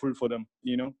very powerful for them.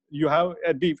 You know, you have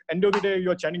at the end of the day, you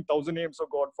are chanting 1,000 names of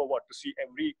God for what? To see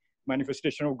every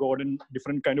manifestation of God in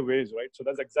different kind of ways, right? So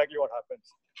that's exactly what happens.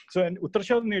 So in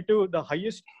Uttarashada native, the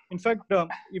highest, in fact,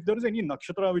 if there is any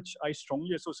nakshatra which I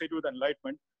strongly associate with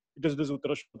enlightenment, it is this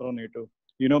Uttarashada native.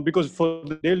 You know, because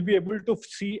they'll be able to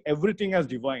see everything as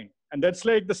divine. And that's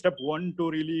like the step one to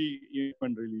really, you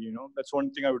know, that's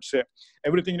one thing I would say.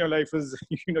 Everything in your life is,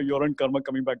 you know, your own karma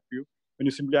coming back to you. When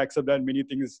you simply accept that, many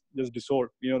things just dissolve.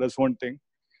 You know, that's one thing.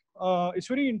 It's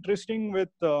very interesting with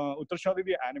Uttarashada,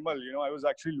 the animal. You know, I was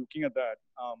actually looking at that.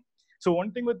 So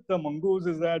one thing with the mongoose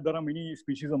is that there are many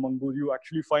species of mongoose. You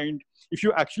actually find, if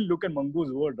you actually look at mongoose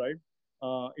word,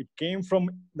 right? It came from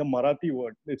the Marathi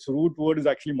word. Its root word is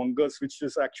actually mongoose, which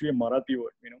is actually a Marathi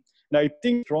word. You know, and I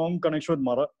think strong connection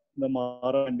with the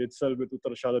Mara and itself with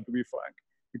Uttarashada, to be frank,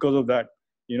 because of that.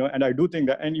 You know, and I do think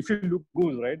that, and if you look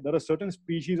mongoose, right, there are certain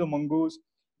species of mongoose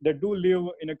that do live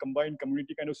in a combined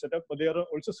community kind of setup, but there are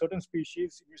also certain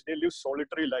species in which they live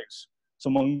solitary lives. So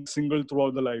mongoose single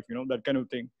throughout the life, you know, that kind of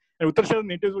thing. And Uttarashada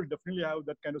natives will definitely have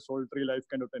that kind of solitary life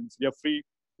kind of tendency. They are free,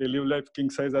 they live life king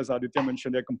size, as Aditya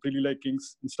mentioned. They're completely like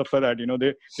kings and stuff like that. You know,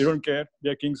 they don't care.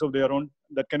 They're kings of their own.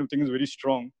 That kind of thing is very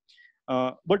strong.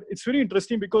 But it's very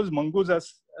interesting because mongoose,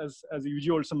 as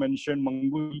Yuji also mentioned,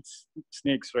 mongoose eats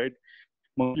snakes, right?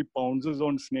 Monkey pounces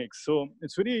on snakes. So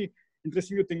it's very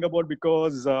interesting to think about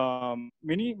because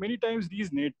many times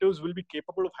these natives will be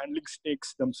capable of handling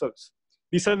snakes themselves.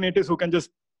 These are natives who can just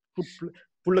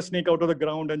pull a snake out of the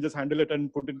ground and just handle it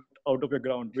and put it out of the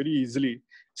ground very easily.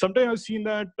 Sometimes I've seen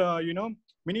that,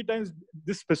 many times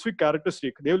this specific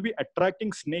characteristic, they will be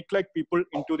attracting snake-like people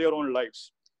into their own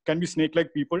lives. Can be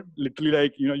snake-like people, literally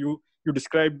like, you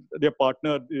describe their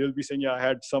partner, they'll be saying, yeah, I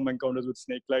had some encounters with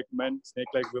snake-like men,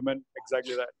 snake-like women,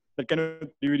 exactly that. That kind of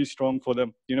be really strong for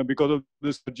them, because of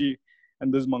this energy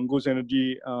and this mongoose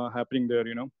energy happening there,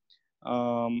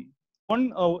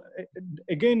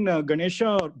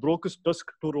 Ganesha broke his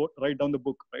tusk to write down the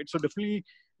book, right? So definitely,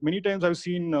 many times I've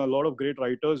seen a lot of great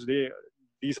writers.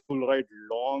 These people write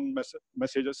long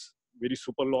messages, very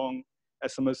super long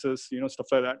SMSs, stuff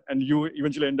like that. And you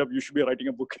eventually end up, you should be writing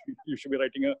a book. You should be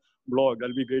writing a blog.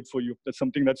 That'll be great for you. That's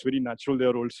something that's very natural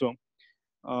there also.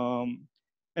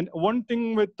 And one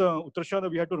thing with Uttarashada,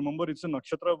 we have to remember it's a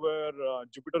nakshatra where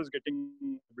Jupiter is getting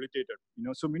debilitated.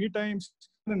 So many times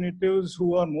the natives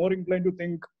who are more inclined to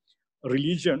think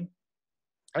religion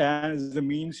as the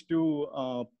means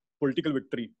to political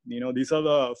victory. These are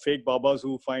the fake babas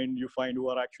who who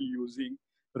are actually using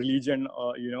religion,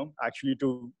 actually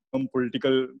to become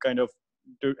political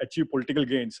to achieve political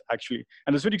gains, actually.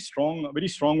 And it's very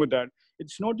strong with that.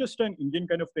 It's not just an Indian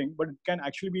kind of thing, but it can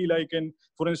actually be like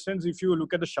for instance, if you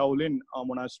look at the Shaolin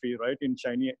monastery, right, in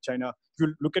China, if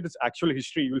you look at its actual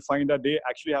history, you will find that they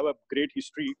actually have a great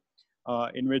history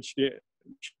in which the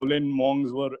Shaolin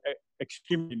monks were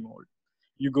extremely involved.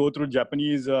 You go through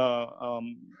Japanese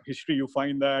history, you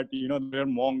find that, there are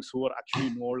monks who are actually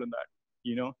involved in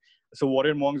that, So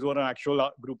warrior monks were an actual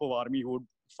group of army who would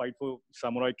fight for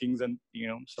samurai kings and,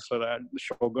 stuff like that, the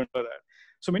shogun, like that.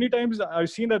 So many times I've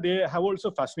seen that they have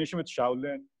also fascination with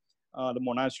Shaolin, the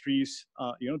monasteries,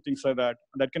 things like that.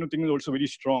 That kind of thing is also very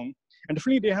strong. And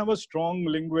definitely they have a strong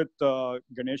link with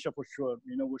Ganesha for sure.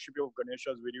 Worship of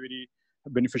Ganesha is very, very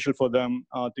beneficial for them,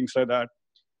 things like that.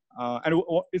 And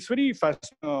it's very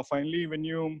fast, finally, when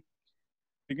you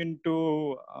begin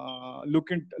to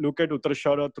look at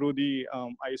Uttarashada through the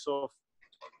eyes of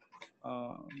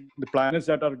the planets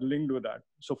that are linked with that.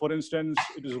 So for instance,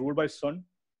 it is ruled by Sun.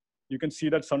 You can see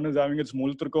that Sun is having its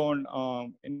Multrikon,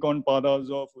 Incon Padas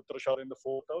of Uttarashada in the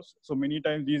 4th house. So many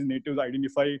times these natives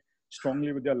identify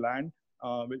strongly with their land,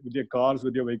 with their cars,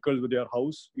 with their vehicles, with their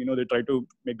house. They try to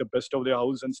make the best of their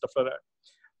house and stuff like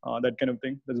that. That kind of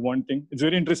thing. That's one thing. It's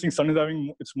very interesting. Sun is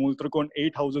having its Multrikon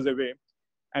 8 houses away.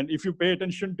 And if you pay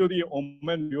attention to the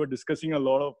Omen, we were discussing a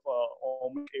lot of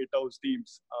Omen 8-house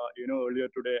themes, earlier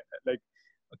today. Like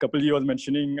Kapiel was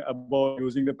mentioning about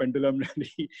using the pendulum, and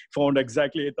he found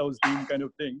exactly 8-house theme kind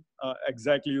of thing,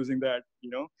 exactly using that,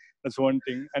 that's one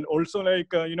thing. And also like,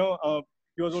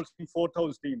 he was also in 4th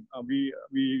house theme.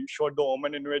 We showed the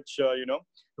Omen in which, the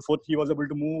 4th, he was able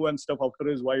to move and stuff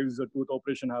after his wife's tooth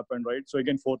operation happened, right? So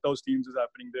again, 4th house themes is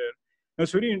happening there.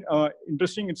 It's very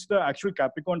interesting. It's the actual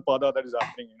Capricorn Pada that is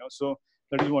happening, So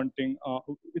that is one thing.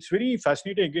 It's very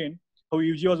fascinating again how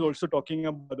Yuji was also talking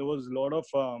about. There was a lot of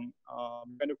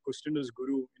kind of questioned his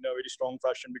guru in a very strong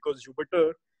fashion because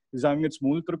Jupiter is having its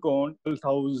Multrikon 12th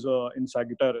house in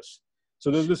Sagittarius.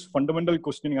 So there's this fundamental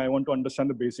questioning. I want to understand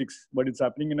the basics, but it's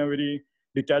happening in a very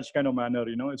detached kind of manner.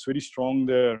 It's very strong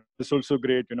there. It's also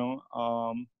great.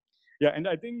 Yeah, and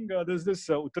I think there's this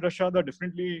Uttarashada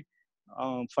definitely.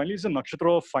 Finally, it's a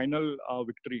nakshatra of final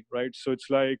victory, right? So it's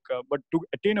like, but to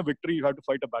attain a victory, you have to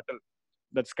fight a battle.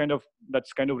 That's kind of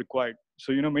required.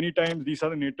 So many times these are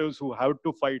the natives who have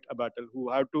to fight a battle,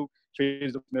 who have to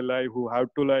face their life, who have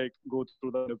to like go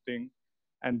through that thing,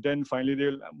 and then finally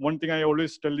they'll. One thing I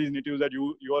always tell these natives that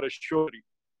you are a surety.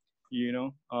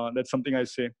 That's something I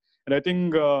say, and I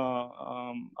think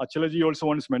Achalaji also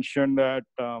once mentioned that.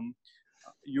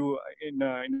 You in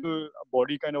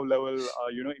body kind of level,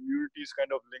 immunity is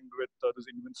kind of linked with this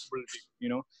invincibility.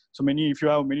 So many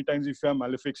times if you have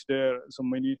malefics there,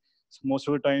 most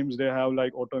of the times they have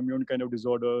like autoimmune kind of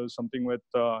disorders, something with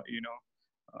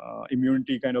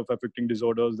immunity kind of affecting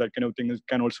disorders. That kind of thing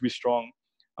can also be strong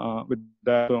with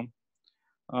that.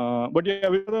 But yeah,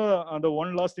 with the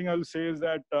one last thing I'll say is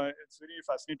that it's very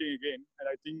fascinating again, and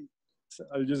I think.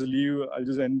 I'll just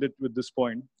end it with this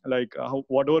point. Like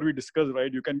whatever we discuss, right?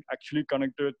 You can actually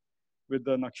connect it with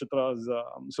the nakshatras.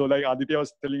 So like Aditya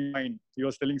was telling mine, he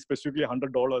was telling specifically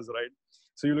 $100, right?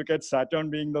 So you look at Saturn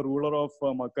being the ruler of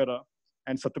Makara,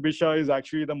 and Satabisha is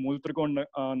actually the Multrikon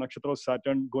nakshatra of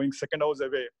Saturn going 2nd house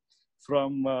away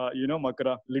from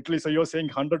Makara. Literally, so you're saying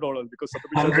 $100 because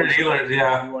Satabisha is also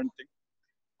yeah. one thing.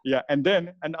 Yeah, and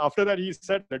after that he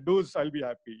said, "Laddus, I'll be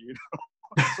happy."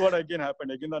 That's what again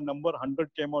happened. Again, the number 100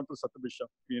 came out to Satabisha,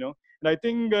 And I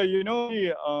think,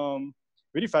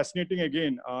 very fascinating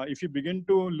again. If you begin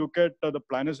to look at the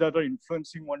planets that are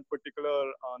influencing one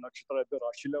particular nakshatra at the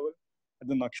Rashi level, at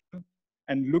the nakshatra,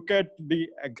 and look at the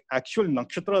actual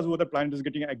nakshatras where the planet is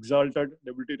getting exalted,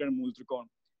 debilitated, and multrikon,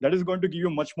 that is going to give you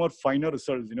much more finer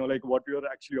results, like what you are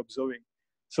actually observing.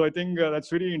 So I think that's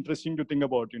very interesting to think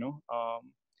about,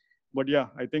 But yeah,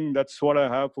 I think that's what I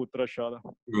have for Uttara Ashada.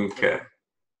 Okay.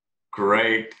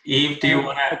 Great. Eve, do you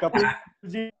want to...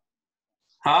 Kapilji,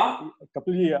 Huh?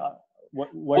 Kapilji,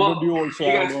 why don't you also you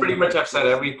add guys on pretty to much that? have said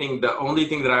everything. The only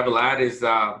thing that I will add is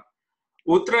Uttara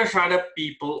Ashada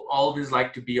people always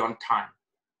like to be on time.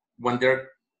 When they're,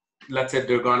 let's say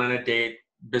they're gone on a date,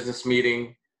 business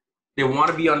meeting, they want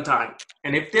to be on time.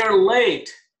 And if they're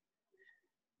late,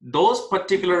 those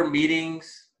particular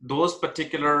meetings, those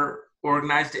particular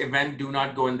organized event do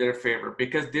not go in their favor,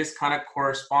 because this kind of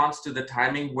corresponds to the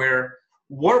timing where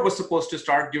war was supposed to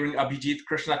start during Abhijit.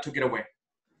 Krishna took it away.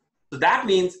 So that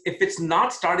means if it's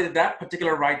not started at that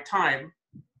particular right time,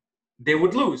 they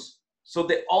would lose. So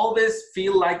they always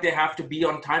feel like they have to be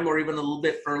on time or even a little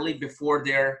bit early before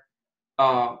their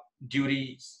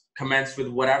duties commence with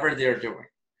whatever they're doing.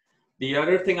 The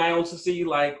other thing I also see,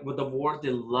 like with the war, they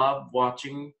love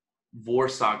watching war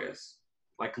sagas,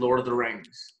 like Lord of the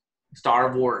Rings,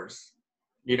 Star Wars,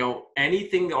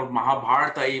 anything, or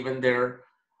Mahabharata even, they're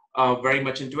very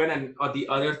much into it. And the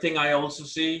other thing I also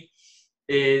see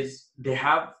is they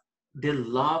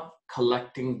love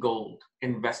collecting gold,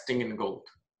 investing in gold.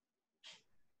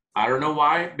 I don't know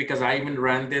why, because I even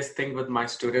ran this thing with my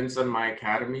students in my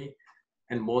academy,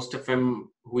 and most of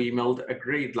them who emailed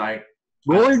agreed, like,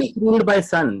 Gold is ruled by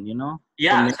sun,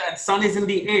 Yeah, and sun is in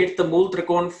the 8th, the Mool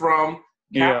Trikon from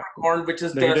Capricorn, which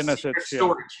is the hidden secret assets,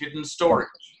 storage, hidden storage.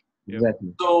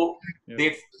 Exactly. So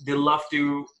they love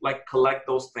to like collect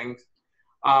those things.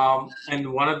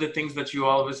 And one of the things that you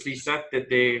obviously said, that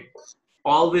they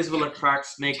always will attract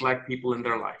snake-like people in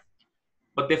their life.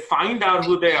 But they find out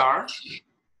who they are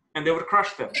and they would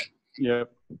crush them. Yeah.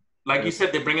 Like you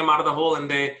said, they bring them out of the hole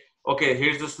and okay,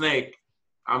 here's the snake,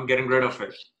 I'm getting rid of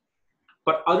it.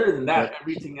 But other than that,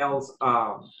 everything else,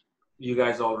 you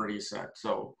guys already said.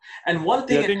 So, and one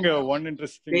thing, I think one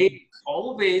interesting... they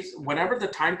always, whenever the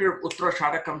time period of Uttara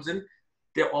Ashada comes in,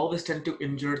 they always tend to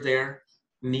injure their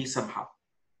knee somehow.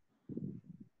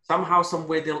 Somehow, some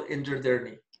way, they'll injure their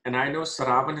knee. And I know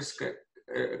Saravan is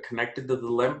connected to the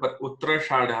limb, but Uttara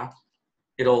Ashada,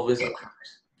 it always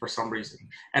occurs for some reason.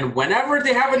 And whenever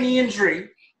they have a knee injury,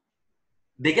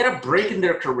 they get a break in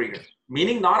their career.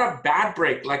 Meaning not a bad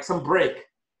break, like some break.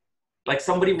 Like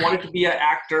somebody wanted to be an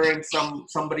actor in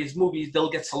somebody's movies, they'll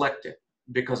get selected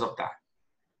because of that.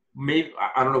 Maybe,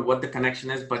 I don't know what the connection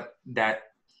is, but that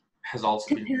has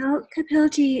also been...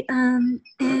 Kapilji,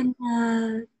 in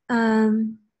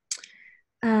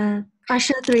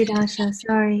Ashtotri Dasha,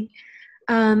 sorry.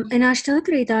 In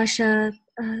Ashtotri Dasha,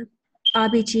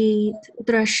 Abhijit,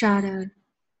 Uttara Ashada,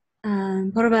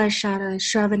 Purva Ashada,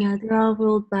 Shravana, they're all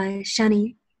ruled by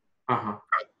Shani.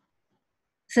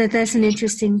 So that's an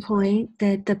interesting point,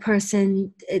 that the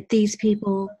person, these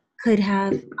people could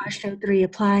have Ashtotri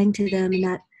applying to them, and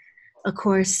that, of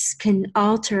course, can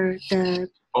alter the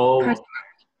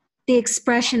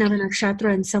expression of a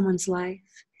nakshatra in someone's life.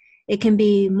 It can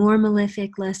be more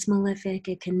malefic, less malefic.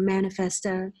 It can manifest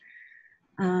a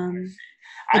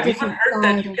I've even heard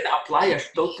that you of, can apply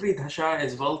Ashtotri Dasha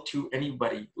as well to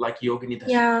anybody, like Yogini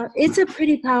Dasha. Yeah, it's a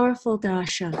pretty powerful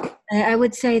dasha. I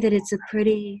would say that it's a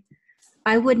pretty...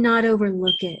 I would not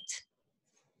overlook it.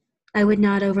 I would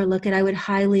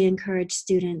highly encourage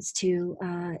students to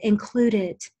include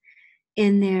it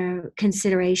in their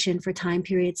consideration for time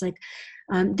periods. Like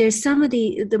there's some of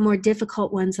the more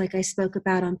difficult ones, like I spoke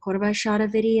about on Purva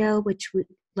Ashada video, which would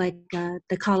like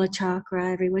the Kala Chakra.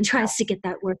 Everyone tries to get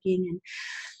that working, and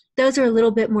those are a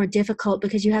little bit more difficult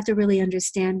because you have to really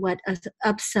understand what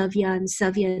Upsavya and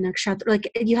Savya Nakshatra, like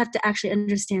you have to actually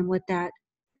understand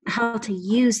how to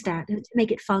use that to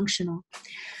make it functional.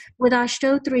 With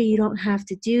Ashtotri, you don't have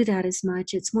to do that as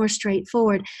much. It's more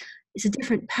straightforward. It's a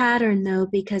different pattern, though,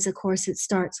 because, of course, it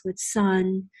starts with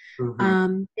sun.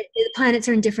 The planets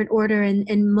are in different order,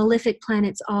 and malefic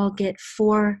planets all get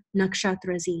 4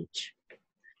 nakshatras each.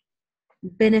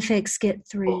 Benefics get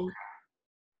 3.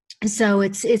 So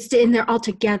it's in there all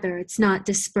together. It's not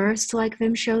dispersed like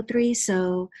Vimshotri.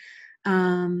 So,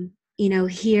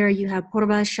 here you have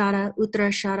Purva Ashada, Uttara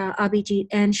Ashada, Abhijit,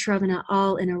 and Shravana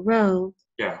all in a row.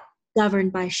 Yeah.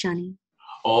 Governed by Shani.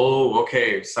 Oh,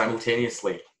 okay.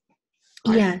 Simultaneously.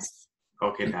 Yes.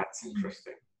 Okay, that's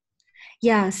interesting.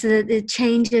 Yeah, so it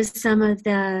changes some of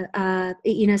the,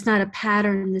 it's not a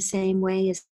pattern the same way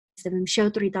as the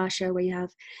Vimshottari Dasha, where you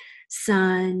have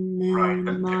Sun, Right,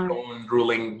 the Moon, Mars. Trikona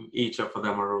ruling, each of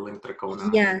them are ruling Trikona.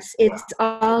 Yes, it's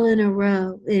all in a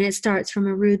row, and it starts from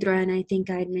a Rudra, and I think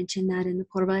I'd mentioned that in the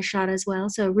Purva Ashada as well.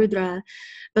 So Rudra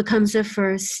becomes the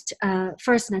first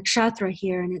nakshatra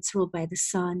here, and it's ruled by the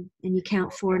sun, and you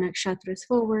count 4 nakshatras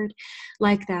forward,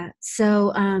 like that.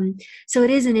 So, so it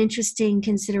is an interesting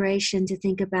consideration to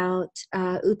think about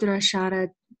Uttarashada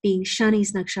being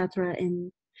Shani's nakshatra,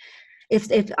 and if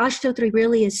Ashtotri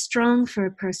really is strong for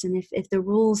a person, if the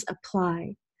rules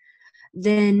apply,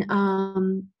 then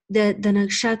the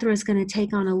nakshatra is going to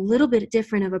take on a little bit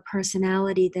different of a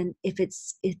personality than if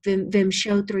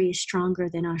Vimshottari is stronger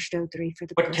than Ashtotri for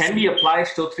the But person. can we apply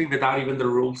Ashtotri without even the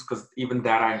rules? Because even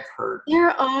that I've heard.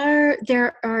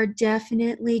 There are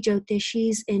definitely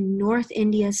Jyotishis in North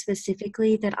India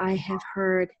specifically that I have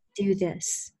heard do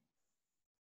this.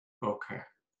 Okay.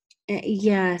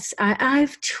 Yes,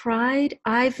 I've tried.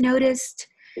 I've noticed,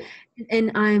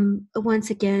 and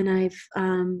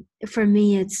for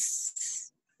me,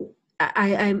 it's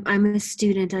I'm a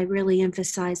student. I really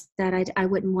emphasize that I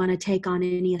wouldn't want to take on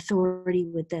any authority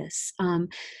with this.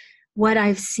 What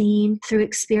I've seen through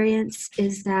experience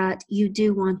is that you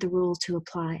do want the rule to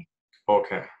apply.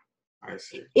 Okay, I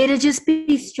see. It'll just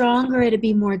be stronger. It'll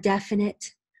be more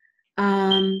definite.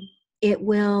 It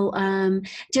will,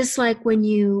 just like when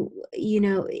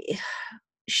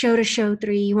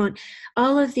Shota, you want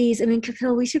all of these. I mean,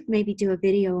 Kapil, we should maybe do a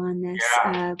video on this.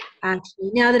 Yeah.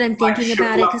 Actually, now that I'm thinking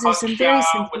about it, because there's some very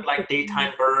simple with like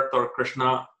daytime birth or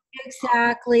Krishna.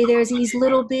 Exactly. There's these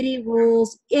little bitty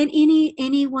rules, and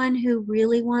anyone who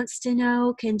really wants to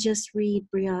know can just read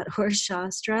Brihad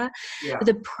Shastra. Yeah. But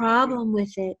the problem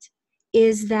with it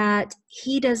is that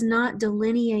he does not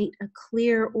delineate a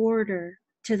clear order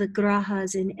to the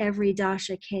grahas in every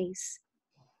dasha case.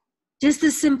 Just the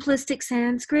simplistic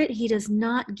Sanskrit, he does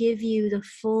not give you the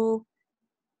full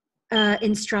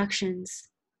instructions.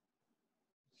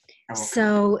 Okay.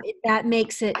 So that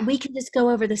makes it, we can just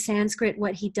go over the Sanskrit,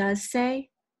 what he does say,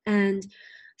 and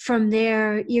from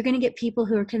there, you're going to get people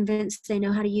who are convinced they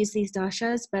know how to use these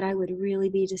dashas, but I would really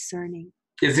be discerning.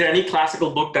 Is there any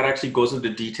classical book that actually goes into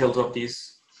details of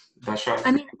these dashas?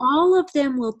 I mean, all of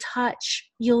them will touch,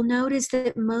 you'll notice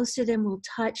that most of them will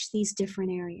touch these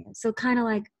different areas. So kind of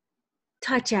like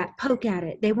poke at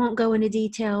it. They won't go into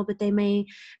detail, but they may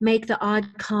make the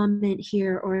odd comment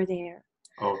here or there.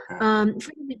 Okay.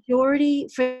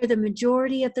 For the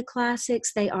majority of the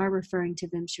classics, they are referring to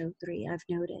Vimshottari, I've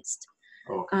noticed.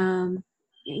 Okay.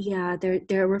 Yeah,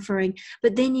 they're referring,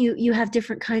 but then you have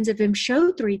different kinds of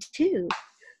Vimshottari too.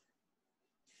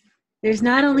 There's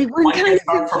not only one kind of Vimshottari.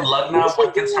 One can start from Lagna,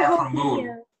 one can start from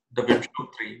Moon, the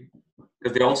Vimshottari.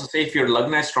 Because they also say if your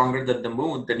Lagna is stronger than the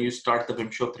Moon, then you start the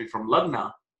Vimshottari from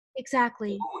Lagna.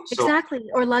 Exactly. Exactly.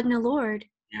 Or Lagna Lord.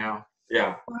 Yeah.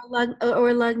 Yeah.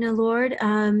 Or Lagna Lord.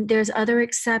 There's other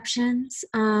exceptions.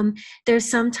 There's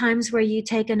sometimes where you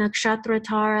take a nakshatra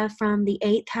tara from the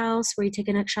 8th house, where you take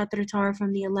a nakshatra tara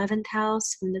from the 11th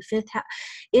house, from the 5th house.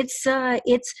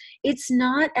 It's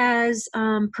not as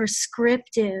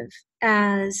prescriptive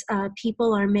as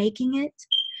people are making it.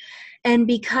 And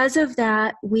because of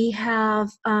that, we have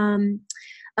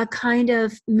a kind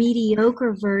of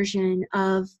mediocre version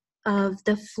of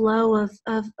the flow of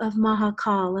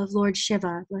Mahakal, of Lord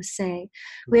Shiva, let's say.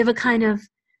 We have a kind of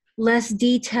less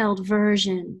detailed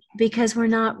version because we're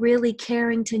not really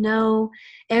caring to know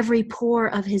every pore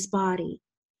of his body.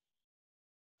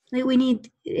 Like we need,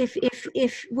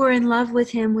 if we're in love with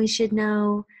him, we should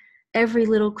know every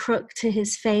little crook to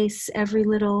his face, every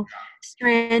little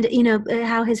strand,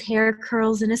 how his hair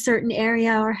curls in a certain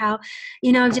area, or how,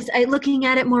 just looking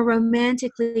at it more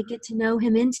romantically, get to know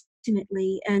him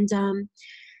intimately. And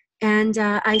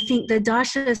I think the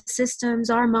dasha systems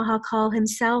are Mahakal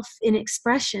himself in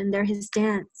expression. They're his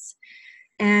dance.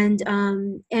 And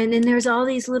then there's all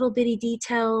these little bitty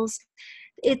details.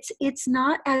 It's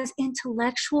not as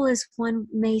intellectual as one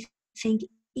may think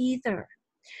either.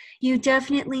 You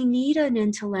definitely need an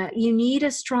intellect. You need a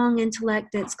strong intellect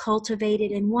that's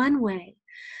cultivated in one way,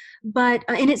 but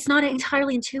and it's not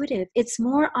entirely intuitive. It's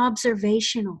more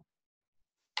observational.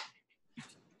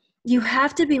 You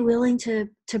have to be willing to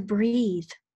breathe,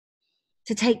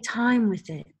 to take time with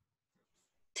it,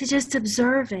 to just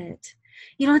observe it.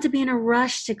 You don't have to be in a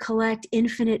rush to collect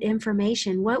infinite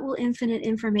information. What will infinite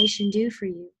information do for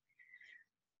you?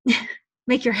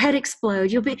 make your head explode.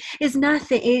 It's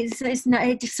nothing. It's not,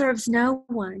 it serves no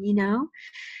one, you know?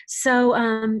 So,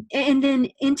 and then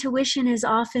intuition is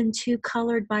often too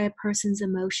colored by a person's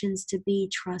emotions to be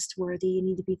trustworthy. You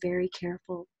need to be very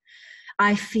careful.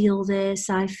 I feel this,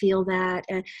 I feel that.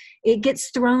 It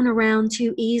gets thrown around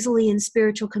too easily in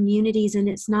spiritual communities, and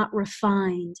it's not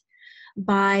refined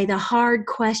by the hard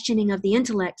questioning of the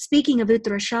intellect. Speaking of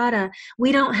Uttarashada,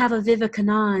 we don't have a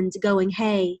Vivekanand going,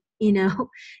 hey, you know,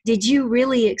 did you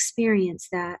really experience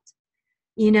that?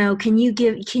 You know, can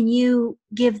you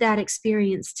give that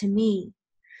experience to me?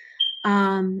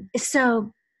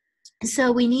 So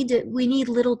we need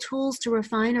little tools to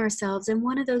refine ourselves, and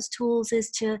one of those tools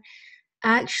is to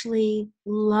actually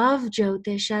love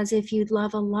Jyotish as if you'd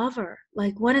love a lover.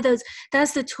 Like one of those,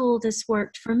 that's the tool that's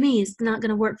worked for me. It's not going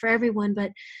to work for everyone, but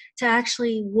to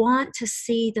actually want to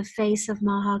see the face of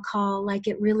Mahakal like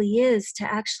it really is, to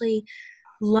actually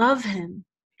love him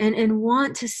and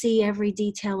want to see every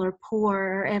detail or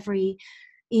pore or every,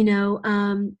 you know,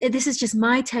 this is just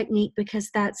my technique because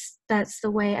that's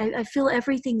the way I feel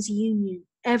everything's union.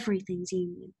 Everything's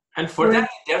union. And for that,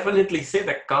 you definitely say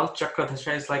that Kal Chakra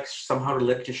Dasha is like somehow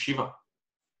related to Shiva.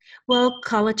 Well,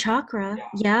 Kala Chakra,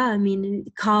 yeah. I mean,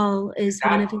 Kal is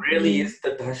that one of the really is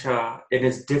the Dasha. It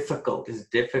is difficult. It's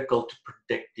difficult to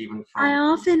predict even from. I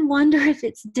often wonder if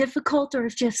it's difficult or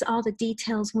if just all the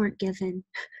details weren't given.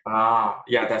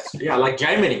 Yeah, like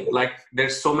Gemini. Like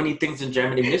there's so many things in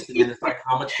Gemini missing, and it's like,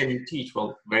 how much can you teach?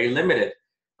 Well, very limited,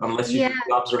 unless you do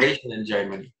the observation in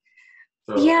Gemini.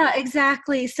 So. Yeah,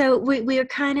 exactly. So we are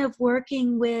kind of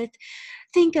working with,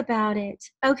 think about it.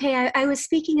 Okay, I was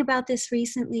speaking about this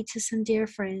recently to some dear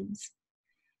friends.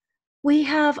 We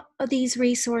have these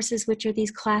resources, which are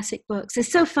these classic books.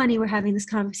 It's so funny we're having this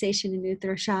conversation in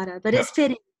Uttarashada, but it's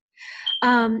fitting.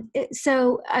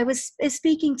 So I was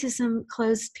speaking to some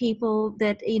close people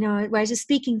that, you know, I was just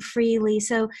speaking freely.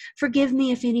 So forgive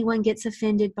me if anyone gets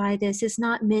offended by this. It's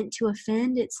not meant to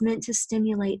offend. It's meant to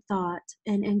stimulate thought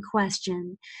and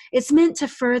question. It's meant to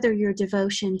further your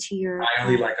devotion to your... I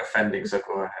only like offending, so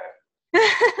go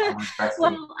ahead.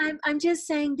 Well, I'm just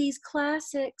saying these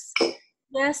classics,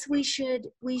 yes, we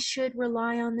should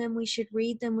rely on them. We should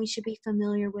read them. We should be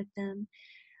familiar with them.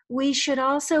 We should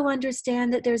also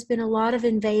understand that there's been a lot of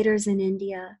invaders in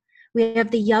India. We have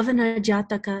the Yavana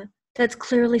Jataka, that's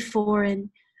clearly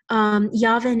foreign.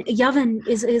 Yavan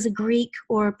is a Greek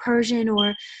or Persian,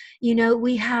 or, you know,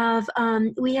 we have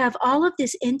all of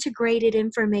this integrated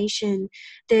information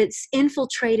that's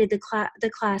infiltrated the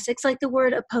classics. Like the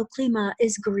word apoklima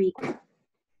is Greek.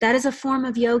 That is a form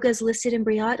of yoga, is listed in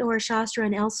Brihat or Shastra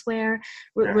and elsewhere.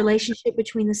 Relationship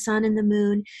between the sun and the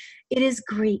moon. It is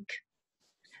Greek.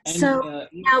 And, so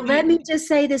now let me just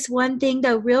say this one thing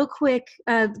though, real quick,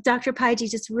 Dr. Paiji,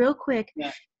 just real quick.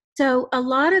 Yeah. So a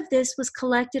lot of this was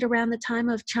collected around the time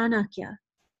of Chanakya.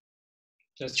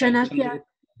 Chanakya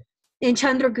and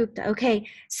Chandragupta. Okay,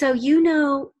 so you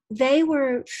know they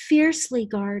were fiercely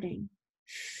guarding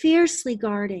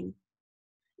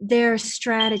their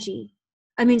strategy.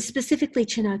 I mean, specifically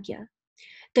Chanakya.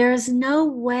 There is no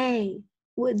way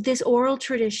with this oral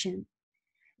tradition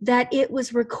that it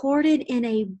was recorded in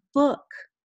a book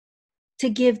to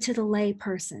give to the lay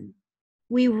person.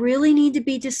 We really need to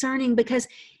be discerning, because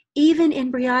even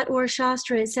in Brihat or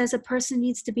Shastra, it says a person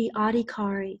needs to be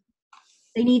adhikari.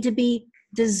 They need to be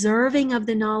deserving of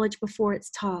the knowledge before it's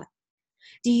taught.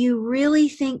 Do you really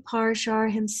think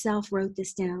Parashar himself wrote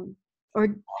this down? Or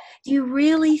do you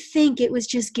really think it was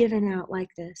just given out like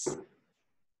this?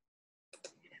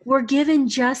 We're given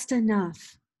just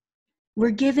enough.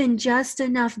 We're given just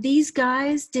enough. These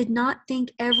guys did not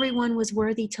think everyone was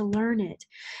worthy to learn it.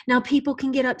 Now, people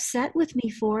can get upset with me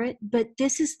for it, but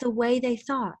this is the way they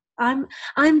thought.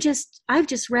 I've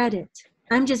just read it.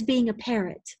 I'm just being a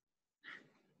parrot.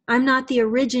 I'm not the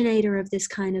originator of this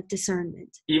kind of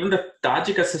discernment. Even the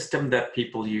Tajika system that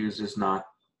people use is not.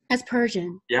 That's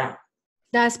Persian. Yeah.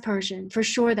 That's Persian, for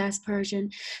sure. That's Persian.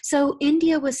 So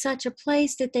India was such a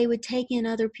place that they would take in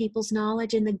other people's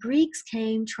knowledge, and the Greeks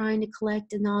came trying to collect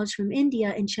the knowledge from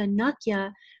India, and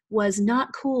Chanakya was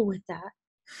not cool with that.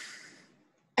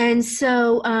 And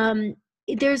so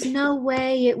there's no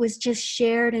way it was just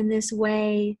shared in this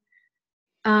way.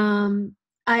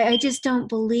 I just don't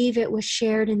believe it was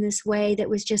shared in this way that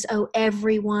was just, oh,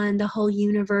 everyone, the whole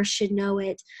universe should know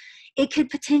it. It could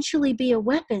potentially be a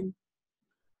weapon.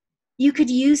 You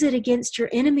could use it against your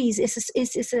enemies.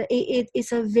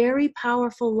 It's a very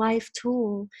powerful life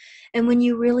tool. And when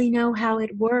you really know how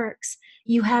it works,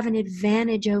 you have an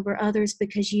advantage over others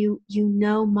because you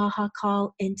know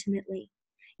Mahakal intimately.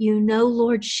 You know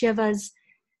Lord Shiva's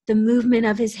the movement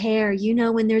of his hair. You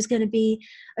know when there's going to be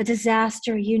a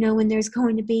disaster. You know when there's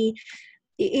going to be,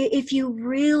 if you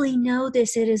really know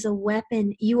this, it is a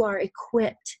weapon. You are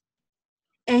equipped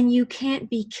and you can't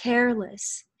be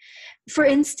careless. For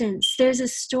instance, there's a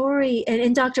story,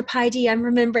 and Dr. Paiji, I'm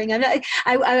remembering, I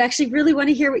actually really want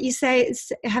to hear what you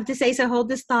have to say, so hold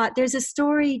this thought. There's a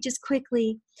story, just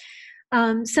quickly.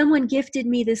 Someone gifted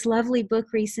me this lovely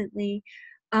book recently,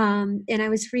 and I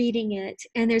was reading it,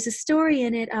 and there's a story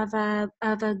in it of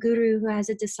a guru who has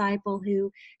a disciple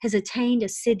who has attained a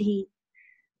siddhi,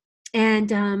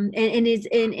 and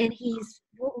he's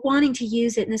wanting to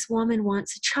use it, and this woman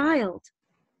wants a child.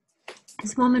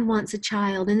 This woman wants a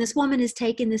child, and this woman has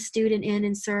taken this student in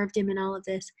and served him and all of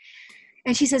this.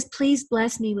 And she says, please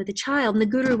bless me with a child. And the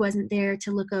guru wasn't there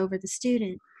to look over the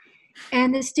student.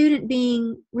 And the student,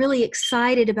 being really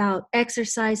excited about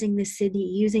exercising this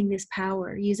siddhi, using this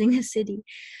power, using this siddhi,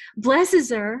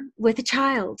 blesses her with a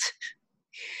child.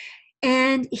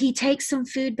 And he takes some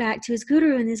food back to his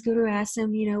guru, and his guru asks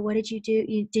him, what did you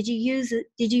do? Did you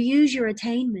use your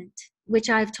attainment, which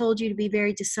I've told you to be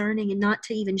very discerning and not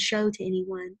to even show to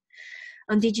anyone?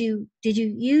 Did you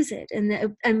use it?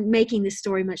 And I'm making this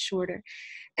story much shorter.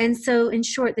 And so, in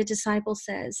short, the disciple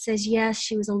says, yes,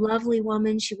 she was a lovely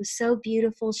woman. She was so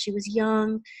beautiful. She was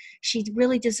young. She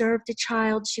really deserved a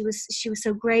child. She was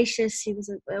so gracious. She was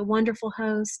a wonderful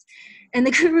host. And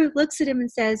the guru looks at him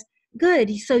and says, good,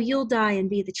 so you'll die and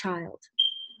be the child,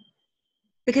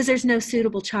 because there's no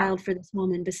suitable child for this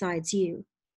woman besides you.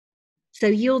 So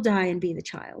you'll die and be the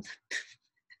child.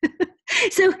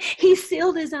 So he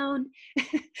sealed his own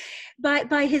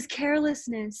by his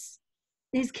carelessness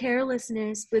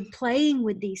with playing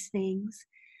with these things.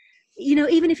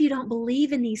 Even if you don't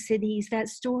believe in these siddhis, that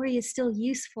story is still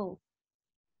useful,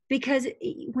 because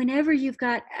whenever you've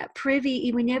got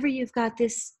whenever you've got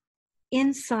this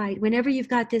insight, whenever you've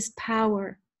got this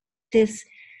power, this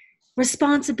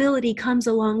responsibility comes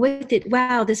along with it.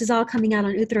 Wow, this is all coming out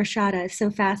on Ashada. It's so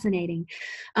fascinating.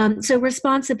 So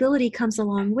responsibility comes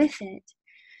along with it.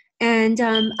 And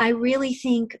I really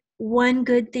think one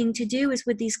good thing to do is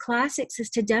with these classics is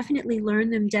to definitely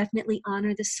learn them, definitely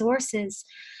honor the sources,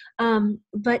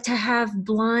 but to have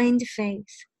blind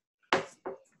faith.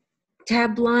 To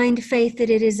have blind faith that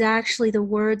it is actually the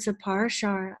words of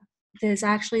Parashara. There's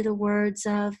actually the words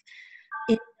of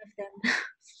any of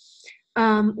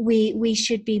them. We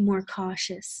should be more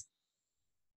cautious.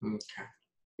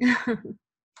 Okay.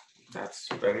 That's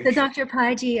very So, Dr.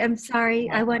 Paiji, I'm sorry,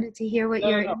 I wanted to hear what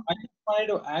you're... No, I just wanted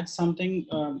to add something,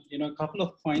 a couple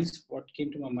of points, what came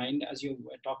to my mind as you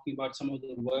were talking about some of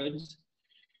the words.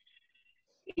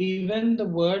 Even the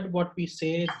word, what we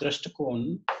say,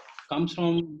 drashtakon, comes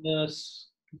from this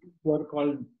word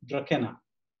called drakena.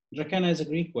 Drakena is a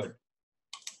Greek word.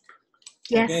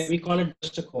 Yes. Okay, we call it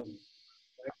drashtakon.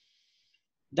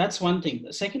 That's one thing.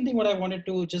 The second thing what I wanted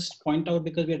to just point out,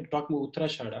 because we are talking about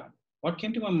Uttarashada, what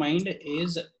came to my mind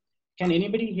is, can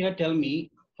anybody here tell me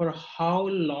for how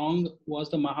long was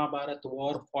the Mahabharata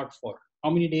war fought for? How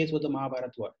many days was the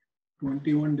Mahabharata war?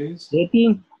 21 days.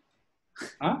 18.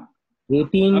 Huh?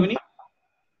 18. How many?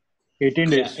 18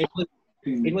 days. Yeah,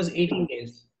 it was 18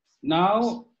 days.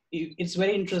 Now, it's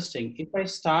very interesting. If I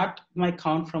start my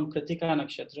count from Kritika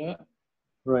Nakshatra,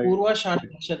 Right. Purvashada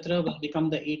Nakshatra will become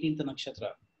the 18th Nakshatra.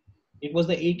 It was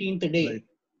the 18th day. Right.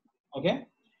 Okay?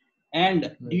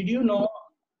 And did you know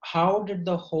how did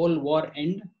the whole war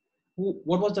end?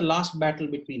 What was the last battle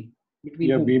between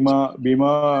Yeah, who?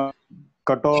 Bhima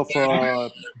cut off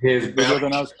his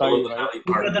Duryodhana's thigh, right?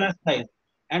 Duryodhana's thigh.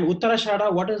 And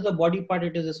Uttarashada, what is the body part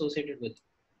it is associated with?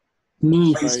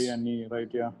 Knees. Thigh and knee, right?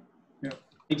 Yeah.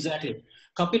 Exactly.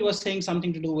 Kapil was saying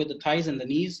something to do with the thighs and the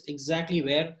knees, exactly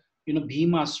where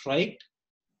Bhima struck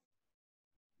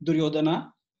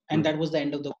Duryodhana, and that was the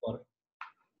end of the war,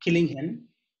 killing him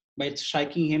by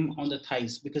striking him on the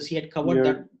thighs, because he had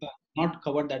covered not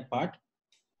covered that part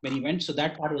when he went, so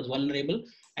that part was vulnerable.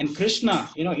 And Krishna,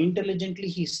 intelligently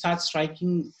he starts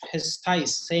striking his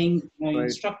thighs, saying,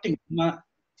 instructing Bhima,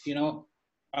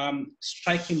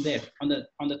 strike him there on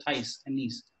the thighs and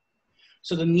knees.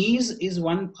 So the knees is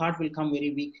one part will come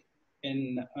very weak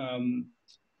in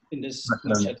this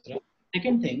nakshatra.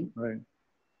 Second thing,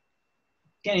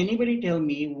 can anybody tell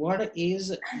me what is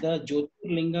the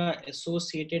Jyotirlinga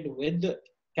associated with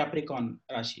Capricorn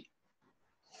Rashi?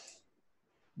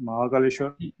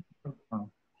 Mahakaleshwar.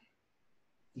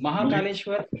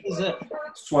 Mahakaleshwar is a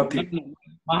Swati.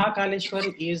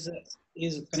 Mahakaleshwar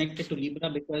is connected to Libra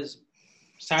because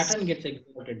Saturn gets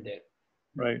exalted there.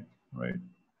 Right.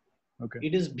 Okay.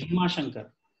 It is Bhima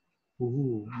Shankar.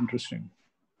 Ooh, interesting.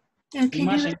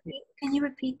 Can you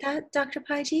repeat that, Dr.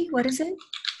 Paiji? What is it?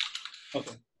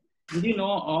 Okay. Did you know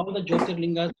all the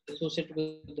Jyotirlingas associated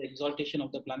with the exaltation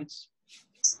of the planets?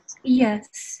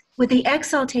 Yes. With the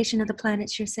exaltation of the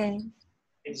planets, you're saying?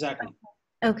 Exactly.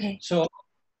 Okay. So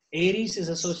Aries is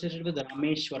associated with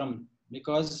Rameshwaram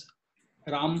because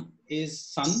Ram is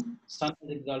sun. Sun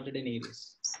is exalted in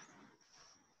Aries.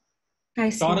 I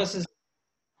see.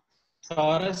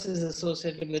 Taurus is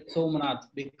associated with Somnath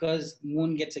because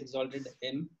moon gets exalted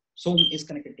in, Som is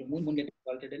connected to moon, moon gets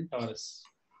exalted in Taurus.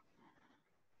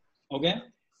 Okay?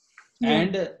 Yeah.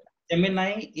 And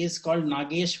Gemini is called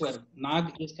Nageshwar.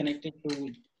 Nag is connected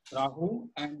to Rahu,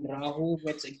 and Rahu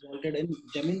gets exalted in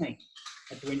Gemini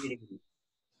at 20 degrees.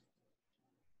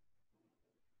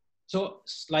 So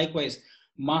likewise,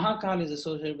 Mahakal is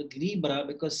associated with Libra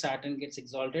because Saturn gets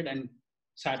exalted and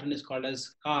Saturn is called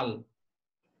as Kal.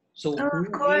 So Oh, of who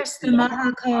course, is the Lord?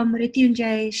 Mahakal,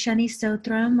 Mrityunjay, Shani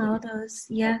Stotram, all those.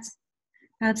 Yes,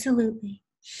 absolutely.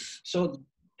 So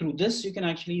through this you can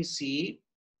actually see,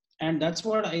 and that's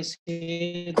what I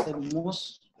say the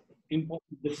most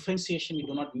important differentiation you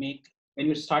do not make when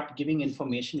you start giving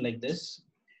information like this.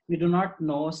 You do not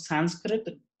know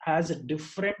Sanskrit has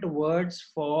different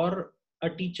words for a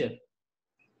teacher.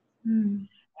 Hmm.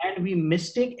 And we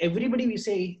mistake everybody. We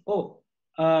say, oh,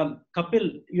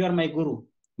 Kapil, you are my guru.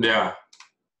 Yeah.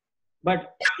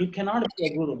 But you cannot be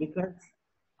a guru because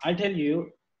I'll tell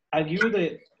you, I'll give you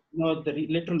the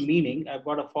literal meaning. I've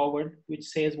got a forward which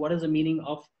says, what is the meaning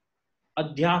of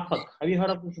adhyapak? Have you heard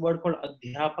of this word called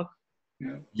adhyapak?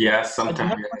 Yes,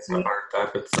 sometimes Adhyapak yes, I've heard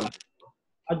that, but some.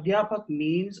 Adhyapak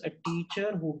means a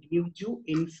teacher who gives you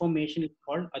information is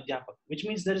called adhyapak, which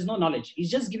means there is no knowledge.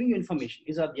 He's just giving you information.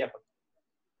 Is adhyapak.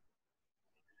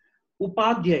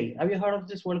 Upadhyay. Have you heard of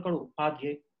this word called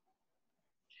upadhyay?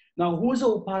 Now, who is a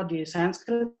upadhyay?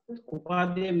 Sanskrit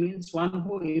upadhyay means one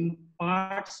who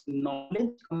imparts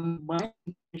knowledge, combined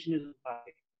information is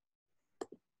upadhyay.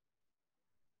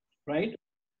 Right?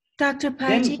 Dr.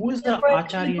 Then Paji, who is you the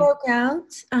acharya? broke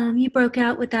out. You broke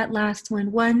out with that last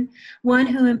one. One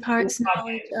who imparts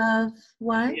knowledge of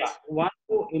what? Yeah, one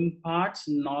who imparts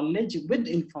knowledge with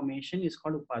information is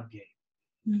called upadhyay.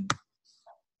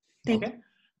 Okay?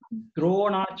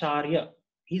 Dronacharya.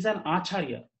 He's an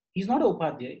acharya. He's not a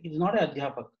upadhyay. He's not an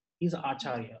adhyapak. He's an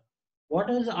acharya. What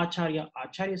is acharya?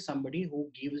 Acharya is somebody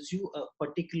who gives you a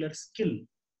particular skill,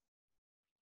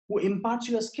 who imparts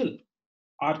you a skill,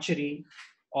 archery,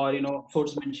 or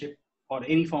swordsmanship, or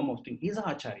any form of thing. He's an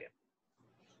acharya.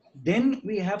 Then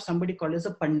we have somebody called as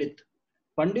a pandit.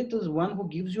 Pandit is one who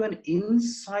gives you an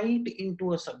insight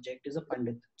into a subject. Is a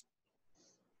pandit.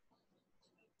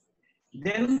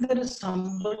 Then there is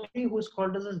somebody who is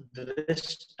called as a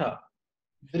drishta.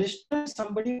 Drishta is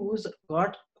somebody who's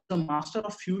got the master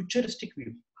of futuristic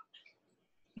view.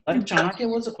 And Chanakya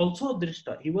was also a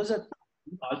drishta. He was a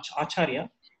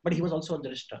acharya, but he was also a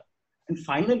drishta. And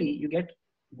finally, you get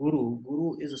guru.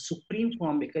 Guru is a supreme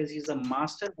form because he's a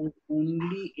master who's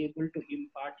only able to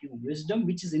impart you wisdom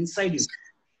which is inside you.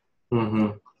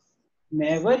 Mm-hmm.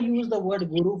 Never use the word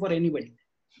guru for anybody.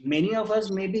 Many of us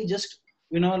may be just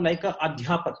like a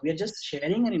adhyapak. We are just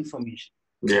sharing an information.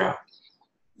 Yeah.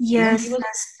 Yes,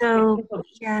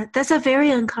 that's a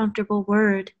very uncomfortable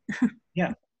word.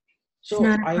 Yeah. So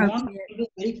I want to make it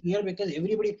very clear because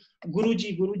everybody,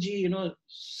 Guruji,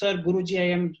 Sir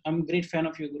Guruji, I'm a great fan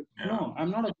of you. Yeah. No, I'm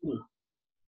not a guru.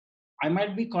 I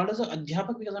might be called as an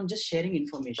adhyapak because I'm just sharing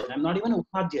information. I'm not even an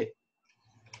upadhyay.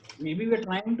 Maybe we're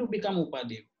trying to become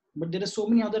upadhyay, but there are so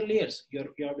many other layers. You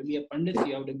have to be a pandit,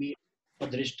 you have to be a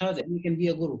drishta, then you can be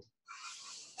a guru.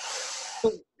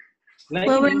 So,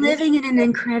 we're living in an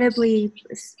incredibly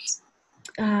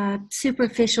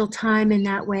superficial time in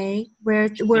that way, where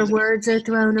words are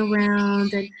thrown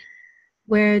around, and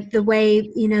where the way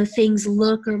things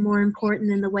look are more important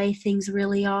than the way things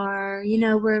really are.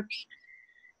 I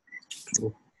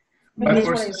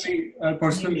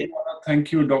personally want to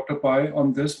thank you, Dr. Pai,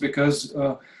 on this because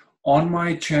on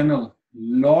my channel,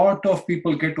 lot of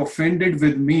people get offended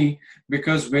with me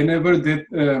because whenever they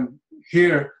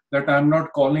hear that I'm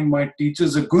not calling my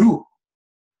teachers a guru,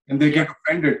 and they get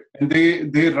offended, and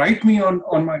they write me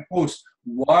on my post,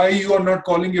 why you are not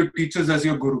calling your teachers as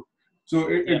your guru? So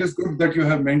it is good that you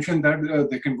have mentioned that.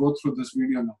 They can go through this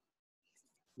video now.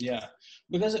 Yeah,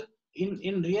 because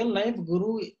in real life,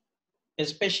 guru,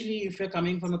 especially if you're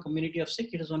coming from a community of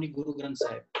Sikh, it is only Guru Granth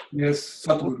Sahib. Yes,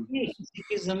 Satguru.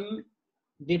 Sikhism,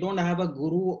 they don't have a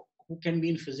guru who can be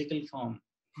in physical form.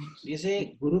 They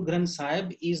say Guru Granth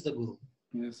Sahib is the guru.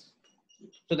 Yes.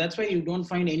 So that's why you don't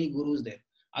find any gurus there.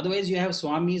 Otherwise, you have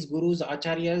Swamis, Gurus,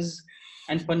 Acharyas,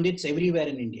 and Pandits everywhere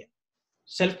in India.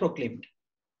 Self-proclaimed.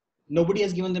 Nobody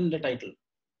has given them the title.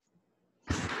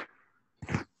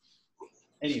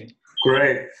 Anyway.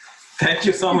 Great. Thank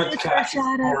you so much, Kash.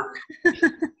 Ashada.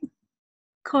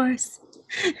 Of course.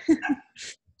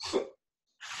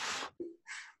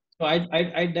 So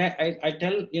I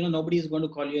tell, nobody is going to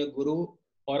call you a guru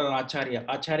or an acharya.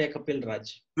 Acharya Kapiel Raaj.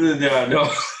 Yeah, no.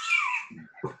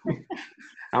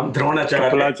 I'm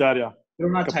Dronacharya. Kapalacharya.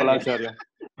 Dronacharya.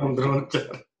 I'm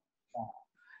Dronacharya.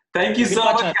 Thank you so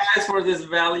much, guys, for this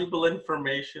valuable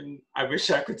information. I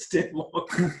wish I could stay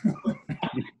longer.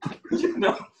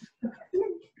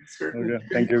 Okay,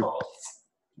 thank you.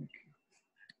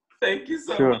 Thank you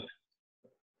so Sure. much.